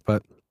next.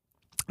 But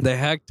they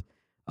hacked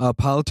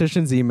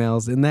politicians'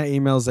 emails. In that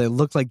emails, it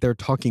looked like they're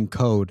talking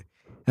code,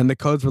 and the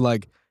codes were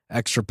like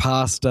extra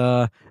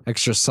pasta,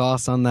 extra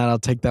sauce on that. I'll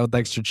take that with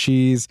extra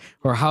cheese.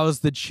 Or how's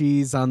the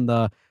cheese on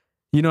the,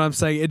 you know what I'm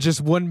saying? It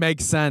just wouldn't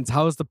make sense.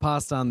 How is the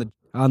pasta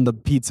on the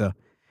pizza?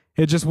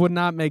 It just would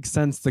not make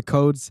sense, the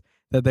codes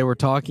that they were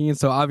talking in.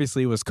 So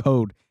obviously it was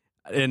code.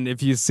 And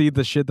if you see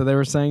the shit that they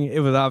were saying, it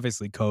was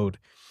obviously code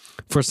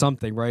for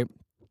something, right?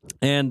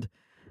 And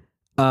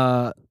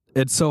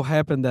it so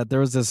happened that there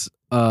was this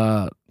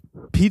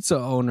pizza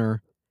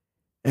owner,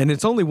 and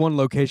it's only one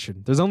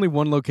location. There's only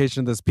one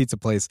location of this pizza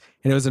place,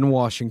 and it was in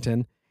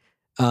Washington,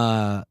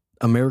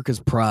 America's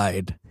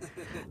pride,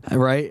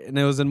 right? And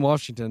it was in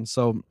Washington.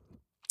 So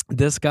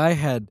this guy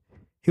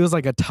he was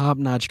like a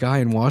top-notch guy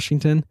in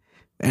Washington,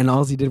 and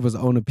all he did was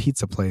own a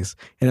pizza place.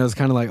 And it was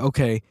kind of like,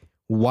 okay,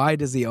 why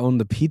does he own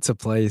the pizza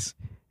place?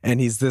 And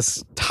he's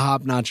this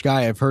top-notch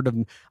guy. I've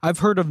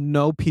heard of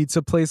no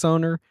pizza place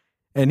owner,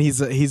 and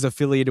he's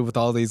affiliated with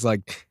all these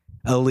like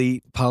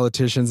elite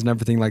politicians and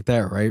everything like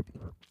that, right?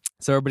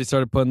 So everybody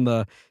started putting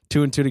the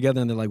 2 and 2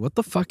 together, and they're like, what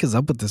the fuck is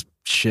up with this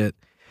shit?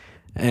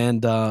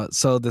 And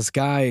so this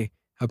guy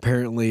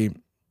apparently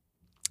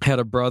had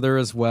a brother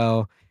as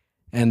well,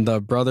 and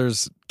the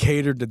brothers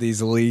catered to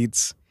these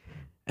elites.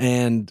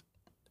 And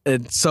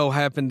it so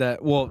happened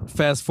that, well,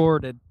 fast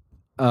forwarded,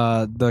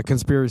 the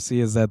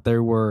conspiracy is that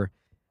there were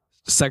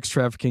sex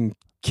trafficking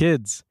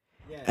kids.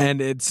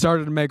 And it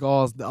started to make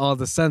all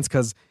the sense,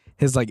 because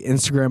his like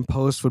Instagram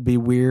post would be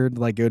weird.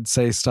 Like it would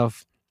say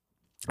stuff,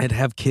 it'd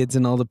have kids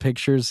in all the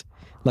pictures.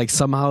 Like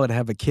somehow it'd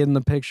have a kid in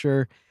the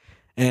picture,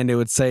 and it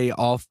would say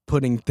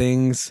off-putting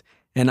things.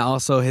 And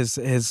also his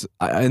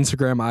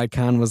Instagram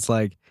icon was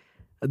like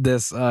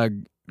this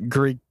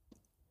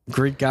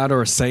Greek god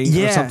or a saint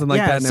or something like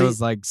that. And it was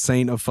like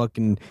saint of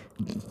fucking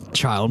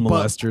child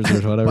molesters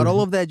or whatever. But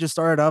all of that just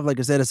started off, like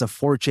I said, as a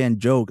 4chan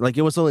joke. Like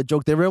it was all a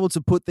joke. They were able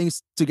to put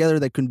things together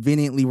that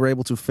conveniently were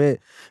able to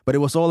fit, but it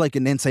was all like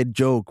an inside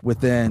joke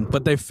within.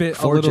 But they fit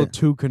 4chan a little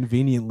too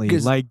conveniently.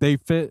 Like they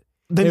fit.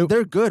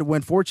 They're good.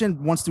 When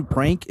 4chan wants to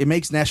prank, it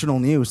makes national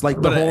news. Like,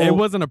 but it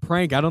wasn't a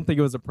prank. I don't think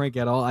it was a prank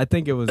at all. I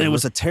think it was. It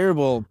was a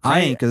terrible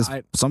prank because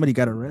somebody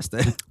got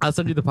arrested. I'll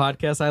send you the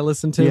podcast I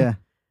listened to. Yeah.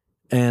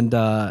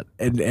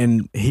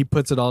 And he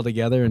puts it all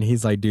together, and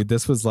he's like, dude,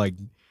 this was like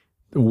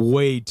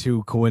way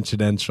too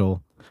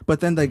coincidental. But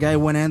then the guy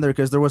went in there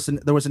because there was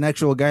an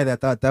actual guy that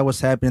thought that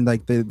was happening.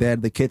 Like they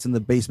had the kids in the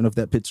basement of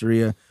that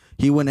pizzeria.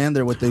 He went in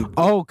there with the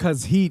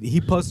because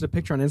he posted a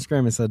picture on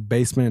Instagram and said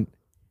basement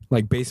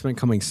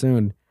coming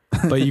soon,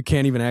 but you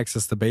can't even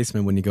access the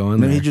basement when you go in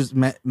there. He just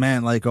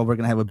man like, oh, we're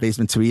gonna have a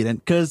basement to eat in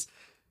because.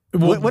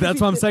 That's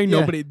what I'm saying.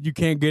 Yeah. You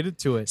can't get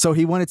into it. So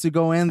he wanted to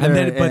go in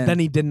there, but then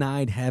he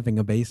denied having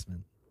a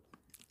basement.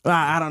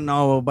 I don't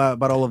know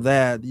about all of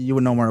that. You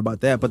would know more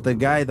about that. But the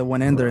guy that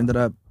went in there ended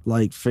up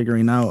like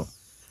figuring out,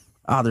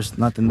 there's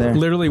nothing there.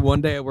 Literally one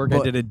day at work,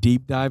 I did a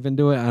deep dive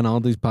into it on all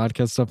these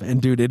podcast stuff,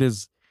 and dude, it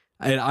is.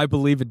 I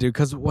believe it, dude.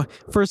 Because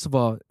first of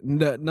all,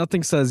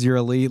 nothing says you're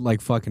elite like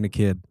fucking a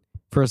kid.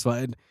 First of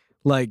all,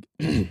 like.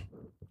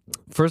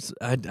 First,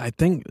 I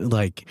think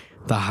like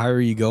the higher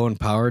you go in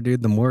power,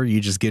 dude, the more you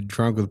just get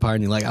drunk with power,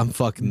 and you're like, I'm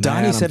fucking.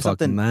 Donnie said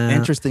something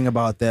interesting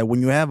about that.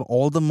 When you have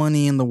all the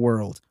money in the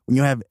world, when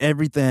you have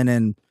everything,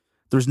 and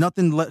there's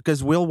nothing left,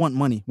 because we'll want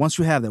money. Once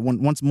you have that,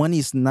 once money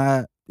is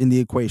not in the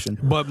equation,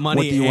 but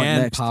money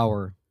and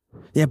power.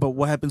 Yeah, but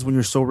what happens when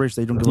you're so rich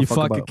they don't give a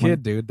fuck about a kid, money?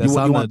 Dude. That's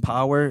you want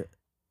power.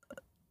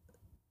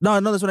 No,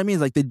 that's what I mean.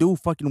 It's like they do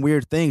fucking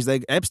weird things.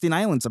 Like Epstein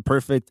Island's a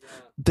perfect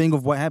thing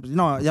of what happens.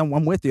 No, yeah,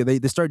 I'm with you. They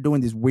start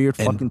doing these weird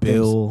fucking things.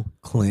 Bill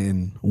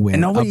Clinton went.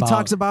 And nobody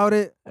talks about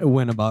it. It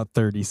went about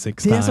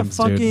 36 times. He has a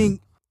fucking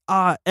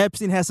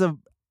Epstein has a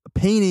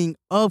painting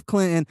of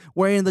Clinton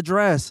wearing the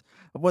dress.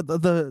 What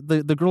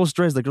the girl's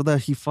dress, the girl that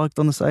he fucked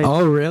on the side.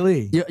 Oh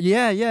really?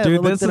 Yeah.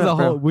 Dude, this is the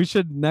whole. We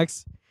should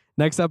next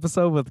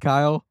episode with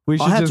Kyle.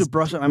 I'll have to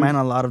brush up my mind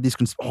on a lot of these.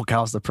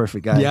 Kyle's the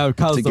perfect guy. Yeah,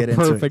 Kyle's the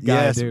perfect guy,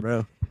 yes, dude.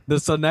 Bro.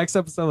 So next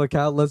episode with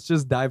Kyle, let's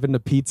just dive into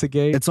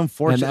Pizzagate. It's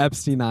unfortunate. And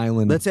Epstein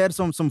Island. Let's add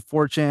some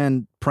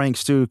 4chan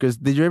pranks too. Because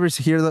did you ever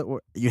hear that?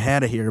 You had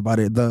to hear about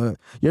it. You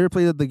ever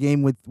played the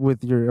game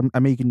with your?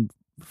 I'm making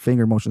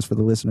finger motions for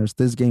the listeners.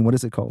 This game, what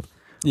is it called?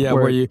 Yeah,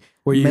 where you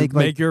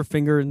make your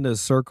finger in a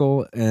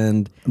circle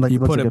and you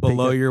put it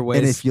below your waist.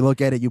 And if you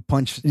look at it, you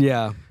punch.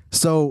 Yeah.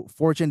 So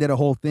 4chan did a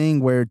whole thing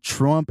where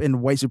Trump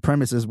and white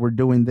supremacists were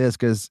doing this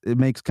because it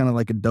makes kind of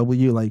like a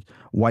W, like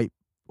white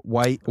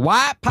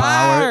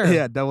power.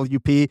 Yeah,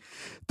 WP.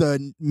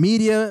 The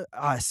media,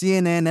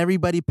 CNN,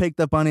 everybody picked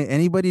up on it.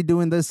 Anybody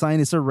doing this sign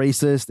is a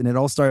racist, and it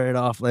all started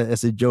off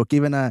as a joke.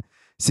 Even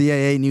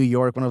CIA New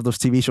York, one of those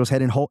TV shows,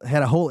 had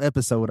a whole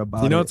episode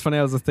about it. You know what's funny?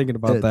 I was thinking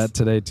about that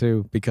today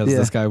too, because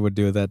this guy would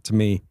do that to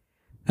me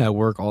at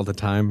work all the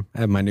time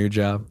at my new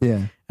job.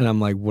 Yeah. And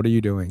I'm like, what are you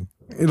doing?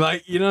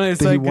 Like, you know, it's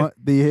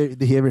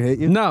did he ever hit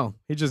you? No,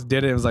 he just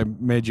did it. It was like,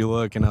 made you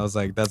look, and I was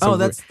like, that's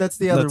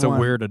the other one. A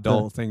weird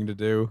adult thing to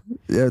do.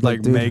 Yeah,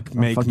 like dude,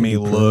 make me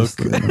look.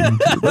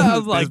 I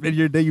was like,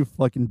 your day, you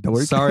fucking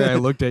dork. Sorry, I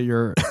looked at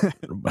your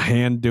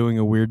hand doing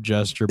a weird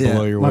gesture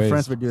below your waist. My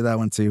friends would do that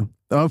one too.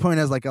 The only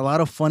point is, like, a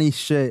lot of funny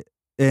shit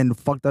and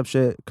fucked up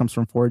shit comes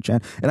from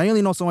 4chan. And I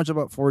only know so much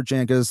about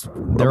 4chan because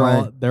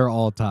they're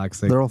all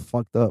toxic. they're all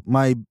fucked up.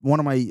 I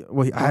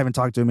haven't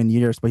talked to him in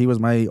years, but he was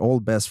my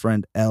old best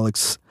friend,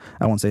 Alex.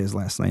 I won't say his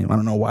last name. I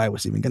don't know why I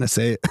was even gonna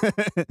say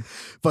it.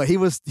 But he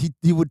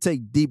would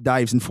take deep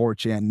dives in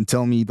 4chan and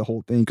tell me the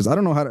whole thing because I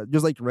don't know how to,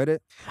 just like Reddit.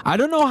 I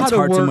don't know how to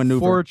work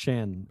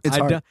 4chan. It's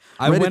hard.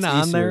 I went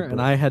on easier, there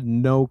and I had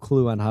no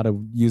clue on how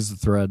to use the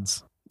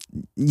threads.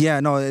 Yeah,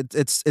 no,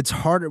 it's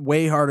harder,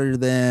 way harder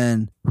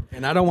than.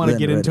 And I don't want to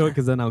get into Reddit. it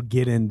because then I'll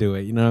get into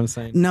it. You know what I'm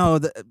saying? No,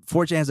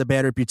 4chan has a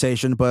bad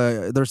reputation,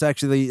 but there's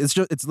actually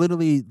it's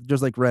literally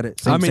just like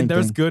Reddit. Same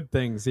there's thing. good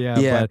things,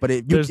 yeah. but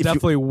there's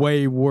definitely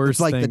way worse. It's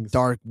like things. the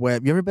dark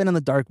web. You ever been on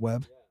the dark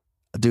web?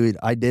 Dude,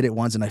 I did it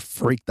once and I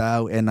freaked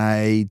out and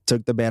I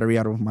took the battery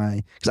out of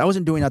because I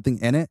wasn't doing nothing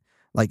in it,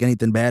 like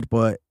anything bad,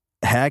 but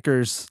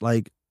hackers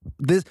like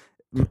this.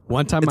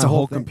 One time my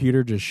whole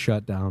computer just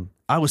shut down.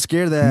 I was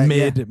scared that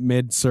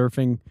mid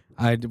surfing.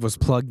 I was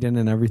plugged in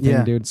and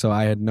everything, dude. So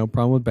I had no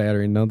problem with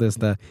battery, no this,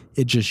 that.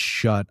 It just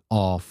shut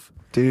off.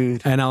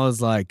 Dude. And I was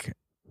like,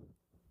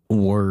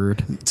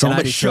 word. And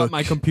I shut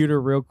my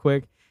computer real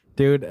quick,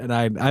 dude. And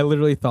I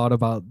literally thought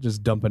about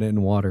just dumping it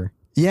in water.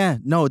 Yeah,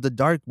 no, the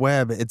dark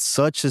web, it's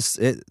it's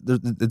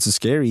a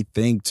scary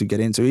thing to get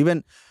into.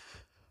 Even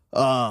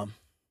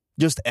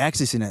just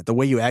accessing it, the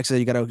way you access it,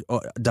 you got to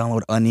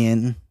download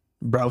Onion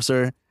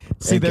browser.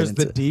 See, there's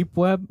the deep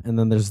web and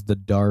then there's the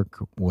dark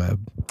web.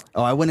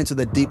 Oh, I went into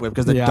the deep web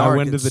because the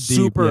dark is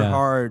super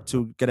hard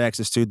to get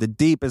access to. The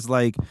deep is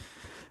like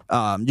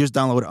just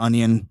download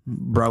Onion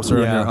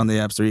browser on the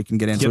App Store. You can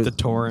get into it. Get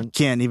the torrent.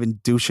 Can't even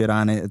do shit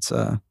on it.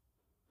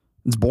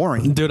 It's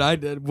boring, dude.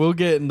 We'll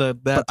get into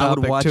that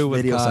topic too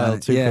with Kyle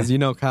too, because you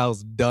know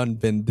Kyle's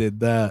did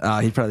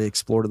that. He probably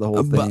explored the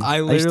whole thing. But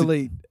I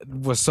literally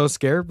was so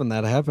scared when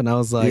that happened. I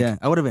was like,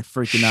 I would have been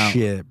freaking out.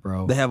 Shit,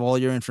 bro. They have all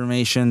your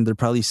information. They're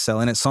probably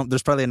selling it.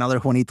 There's probably another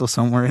Juanito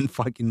somewhere in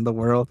fucking the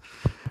world.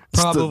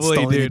 Probably,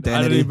 dude. Identity.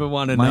 I don't even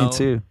want to know. Mine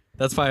too.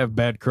 That's why I have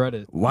bad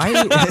credit. Why?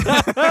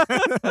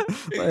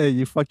 Hey,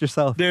 you fucked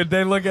yourself, dude.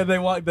 They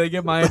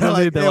get my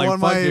identity. They're like,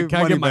 fuck, dude,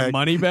 can I get my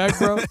money back,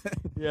 bro?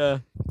 Yeah.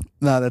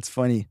 No, that's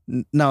funny.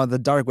 No, the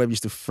dark web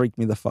used to freak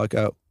me the fuck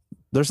out.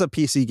 There's a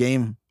PC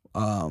game,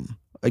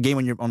 a game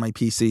when you're on my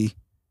PC,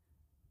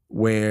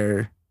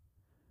 where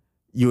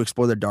you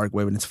explore the dark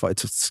web and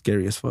it's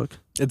scary as fuck.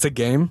 It's a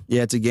game?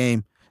 Yeah, it's a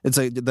game. It's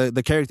like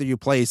the character you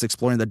play is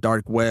exploring the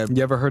dark web.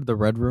 You ever heard the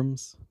Red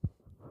Rooms?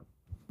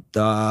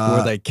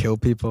 Where they kill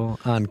people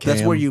on cam?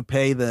 That's where you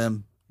pay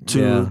them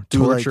to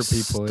torture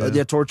people.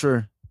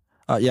 Torture.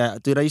 Yeah,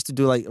 dude, I used to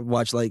do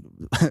watch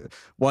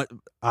what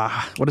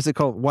is it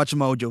called? Watch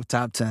Mojo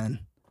Top 10.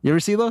 You ever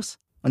see those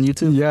on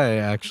YouTube? Yeah,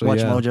 actually. Watch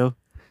Mojo.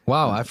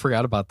 Wow, I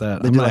forgot about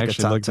that. They I'm do gonna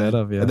actually look that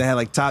up. Yeah, and they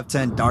had top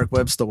 10 dark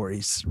web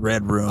stories,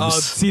 Red Rooms. Oh,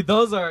 see,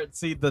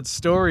 the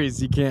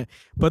stories you can't.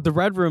 But the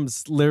Red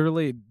Rooms,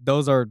 literally,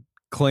 those are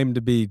claimed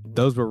to be.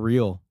 Those were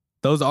real.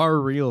 Those are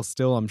real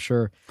still. I'm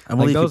sure. I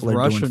believe those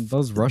Russian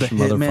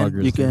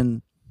motherfuckers. You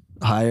can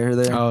hire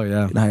there. Oh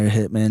yeah, you can hire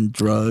hitmen,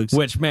 drugs.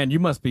 Which, man, you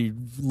must be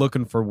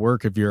looking for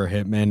work if you're a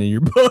hitman and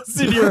you're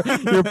posting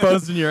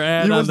your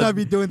ad. You must not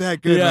be doing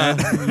that good,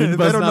 man.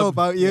 They don't know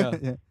about you.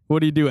 Yeah. What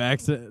do you do?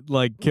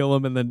 Kill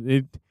him, and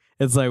then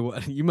it's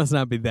like you must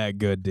not be that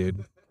good,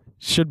 dude.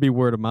 Should be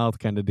word of mouth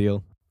kind of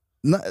deal.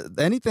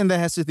 Anything that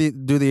has to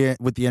do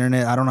with the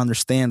internet, I don't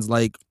understand.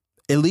 Like,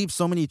 it leaves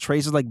so many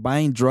traces. Like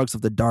buying drugs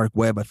of the dark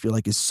web, I feel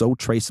like is so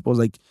traceable. It's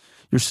like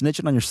you're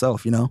snitching on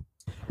yourself, you know?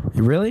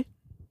 Really?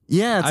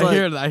 Yeah,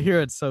 I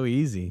hear it's so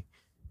easy.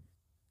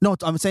 No,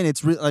 I'm saying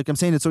it's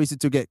so easy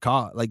to get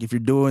caught. Like if you're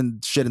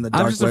doing shit in the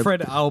dark web. I'm just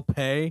afraid I'll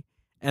pay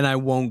and I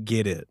won't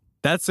get it.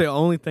 That's the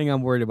only thing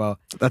I'm worried about.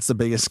 That's the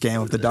biggest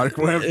scam of the dark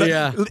web.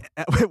 Yeah.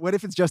 What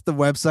if it's just a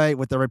website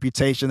with a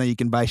reputation that you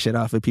can buy shit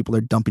off if people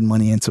are dumping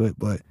money into it,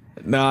 but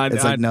no,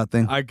 it's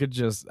nothing. I could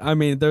just,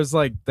 there's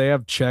they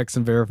have checks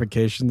and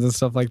verifications and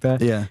stuff like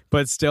that. Yeah.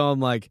 But still, I'm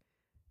like,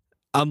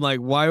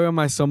 why am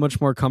I so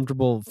much more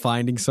comfortable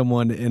finding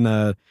someone in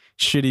a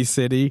shitty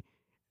city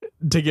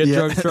to get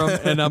drugs from,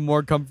 and I'm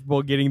more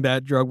comfortable getting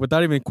that drug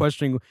without even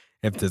questioning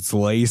if it's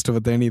laced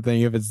with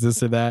anything, if it's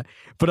this or that.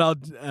 But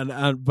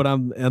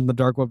I'm in the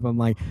dark web. I'm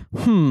like,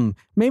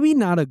 maybe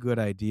not a good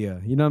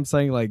idea. You know what I'm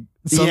saying? Like,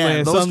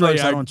 those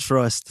drugs I don't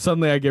trust.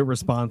 Suddenly I get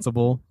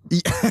responsible.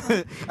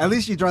 At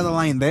least you draw the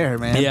line there,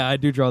 man. Yeah, I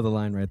do draw the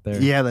line right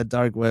there. Yeah, the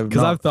dark web.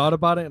 Because I've thought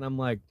about it, and I'm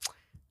like,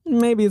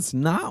 maybe it's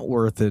not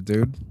worth it,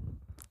 dude.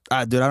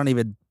 Dude,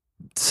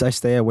 I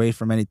stay away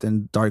from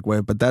anything dark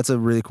web, but that's a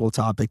really cool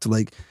topic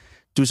to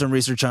do some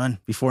research on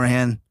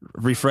beforehand,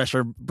 refresh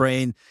our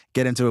brain,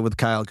 get into it with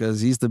Kyle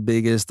because he's the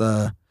biggest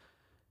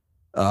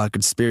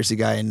conspiracy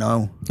guy I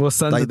know. We'll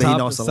send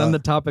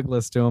the topic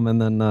list to him,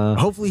 and then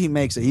hopefully he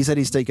makes it. He said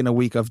he's taking a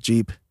week off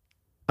Jeep.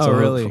 Oh, so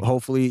really?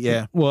 Hopefully,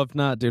 yeah. Well, if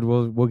not, dude,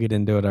 we'll get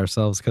into it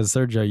ourselves because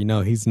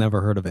Sergio, he's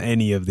never heard of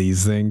any of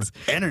these things.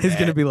 Internet. He's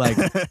gonna be like,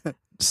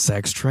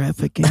 sex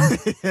trafficking.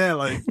 Yeah,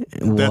 like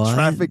the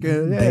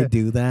trafficking. Yeah. They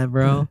do that,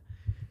 bro.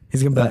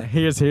 He's gonna be like,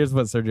 here's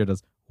what Sergio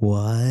does.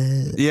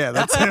 What? Yeah,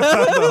 that's it.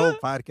 The whole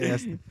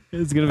podcast.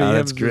 It's gonna be Oh, him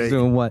that's just great.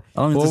 doing what?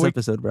 How long is Well, this we-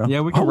 episode, bro? Yeah,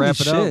 we can Holy wrap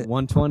it up. shit.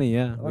 120.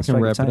 Yeah, we That's can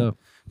like wrap it time. up.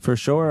 For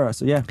sure.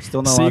 So yeah,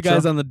 still no See you outro.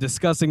 guys on the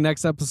discussing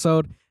next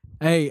episode.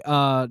 Hey,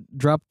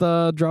 drop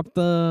the.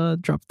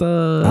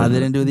 I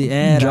didn't do the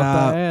ad.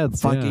 Drop the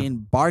ads.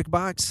 Fucking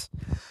BarkBox.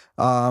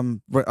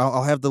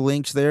 I'll have the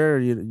links there.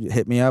 You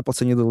hit me up. I'll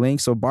send you the link.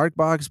 So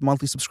BarkBox,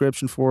 monthly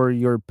subscription for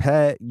your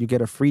pet. You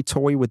get a free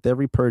toy with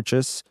every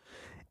purchase.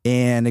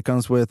 And it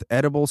comes with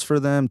edibles for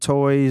them,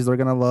 toys. They're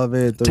gonna love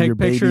it. They're Take your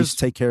babies. pictures.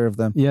 Take care of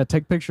them. Yeah,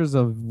 take pictures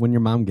of when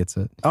your mom gets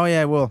it, Oh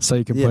yeah, I will. so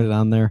you can Yeah. put it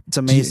on there. It's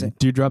amazing.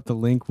 Do you drop the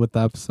link with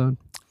the episode?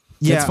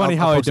 Yeah, it's funny I'll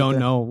how I post it don't there.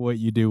 know what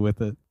you do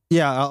with it.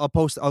 Yeah, I'll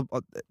post.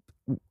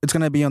 It's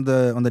gonna be on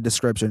the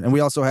description, and we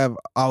also have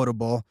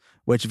Audible,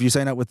 which if you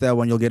sign up with that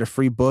one, you'll get a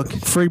free book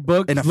Free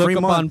book. In a Look free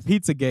up month. on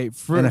Pizzagate.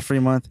 Free, and a free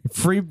month.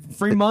 free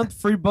month,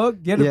 free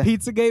book. Get a Yeah.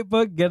 Pizzagate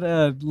book. Get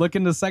a look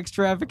into sex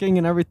trafficking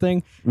and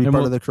everything. Be And part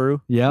we'll- of the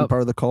crew. Yep. Be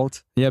part of the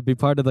cult. Yeah, be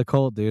part of the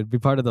cult, dude. Be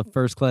part of the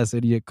first class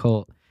idiot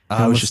cult.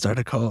 We should start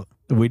a cult.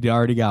 We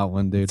already got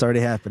one, dude. It's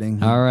already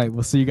happening. All right,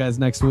 we'll see you guys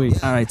next week.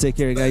 All right, take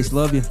care, guys.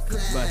 Love you.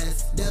 Bye.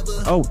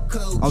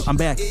 Oh, I'm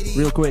back.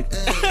 Real quick.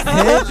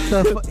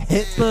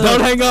 hit the.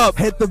 Don't hang up.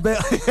 Hit the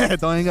bell.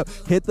 Don't hang up.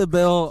 Hit the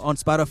bell on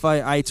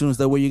Spotify, iTunes.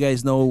 That way you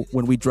guys know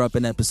when we drop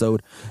an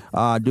episode.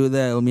 Do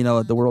that. It'll mean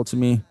the world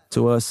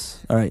to us.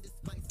 All right.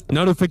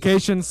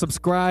 Notification,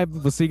 subscribe.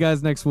 We'll see you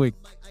guys next week.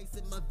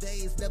 My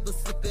days never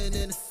slipping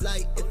in a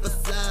slight. If I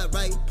slide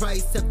right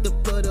price, have to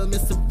put them in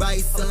some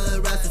rice.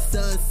 Sunrise to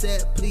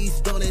sunset, please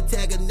don't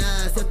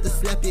antagonize. Have to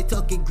slap you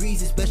talking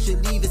greasy, especially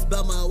if it's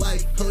about my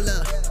wife. Hold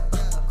up.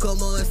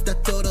 Como esta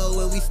todo.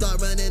 When we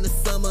start running the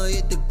summer,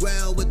 hit the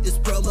ground with this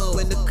promo.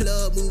 In the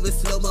club, moving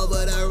slow-mo,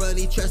 but I run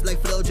these tracks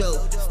like Flojo.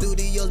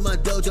 Studio's my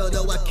dojo,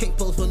 no, I can't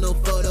post for no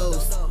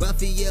photos.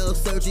 Raphael,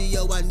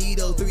 Sergio,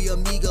 Juanito, 3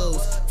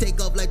 amigos. Take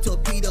off like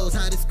torpedoes,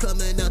 hottest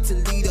coming out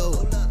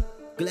Toledo.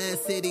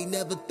 Glass City,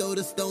 never throw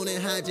the stone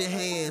and hide your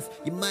hands.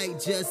 You might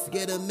just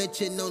get a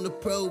mention on the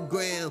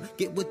program.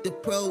 Get with the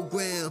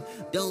program.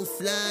 Don't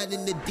slide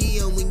in the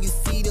DM when you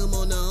see them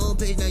on the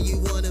homepage. Now you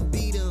wanna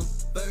beat them.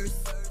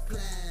 First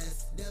class.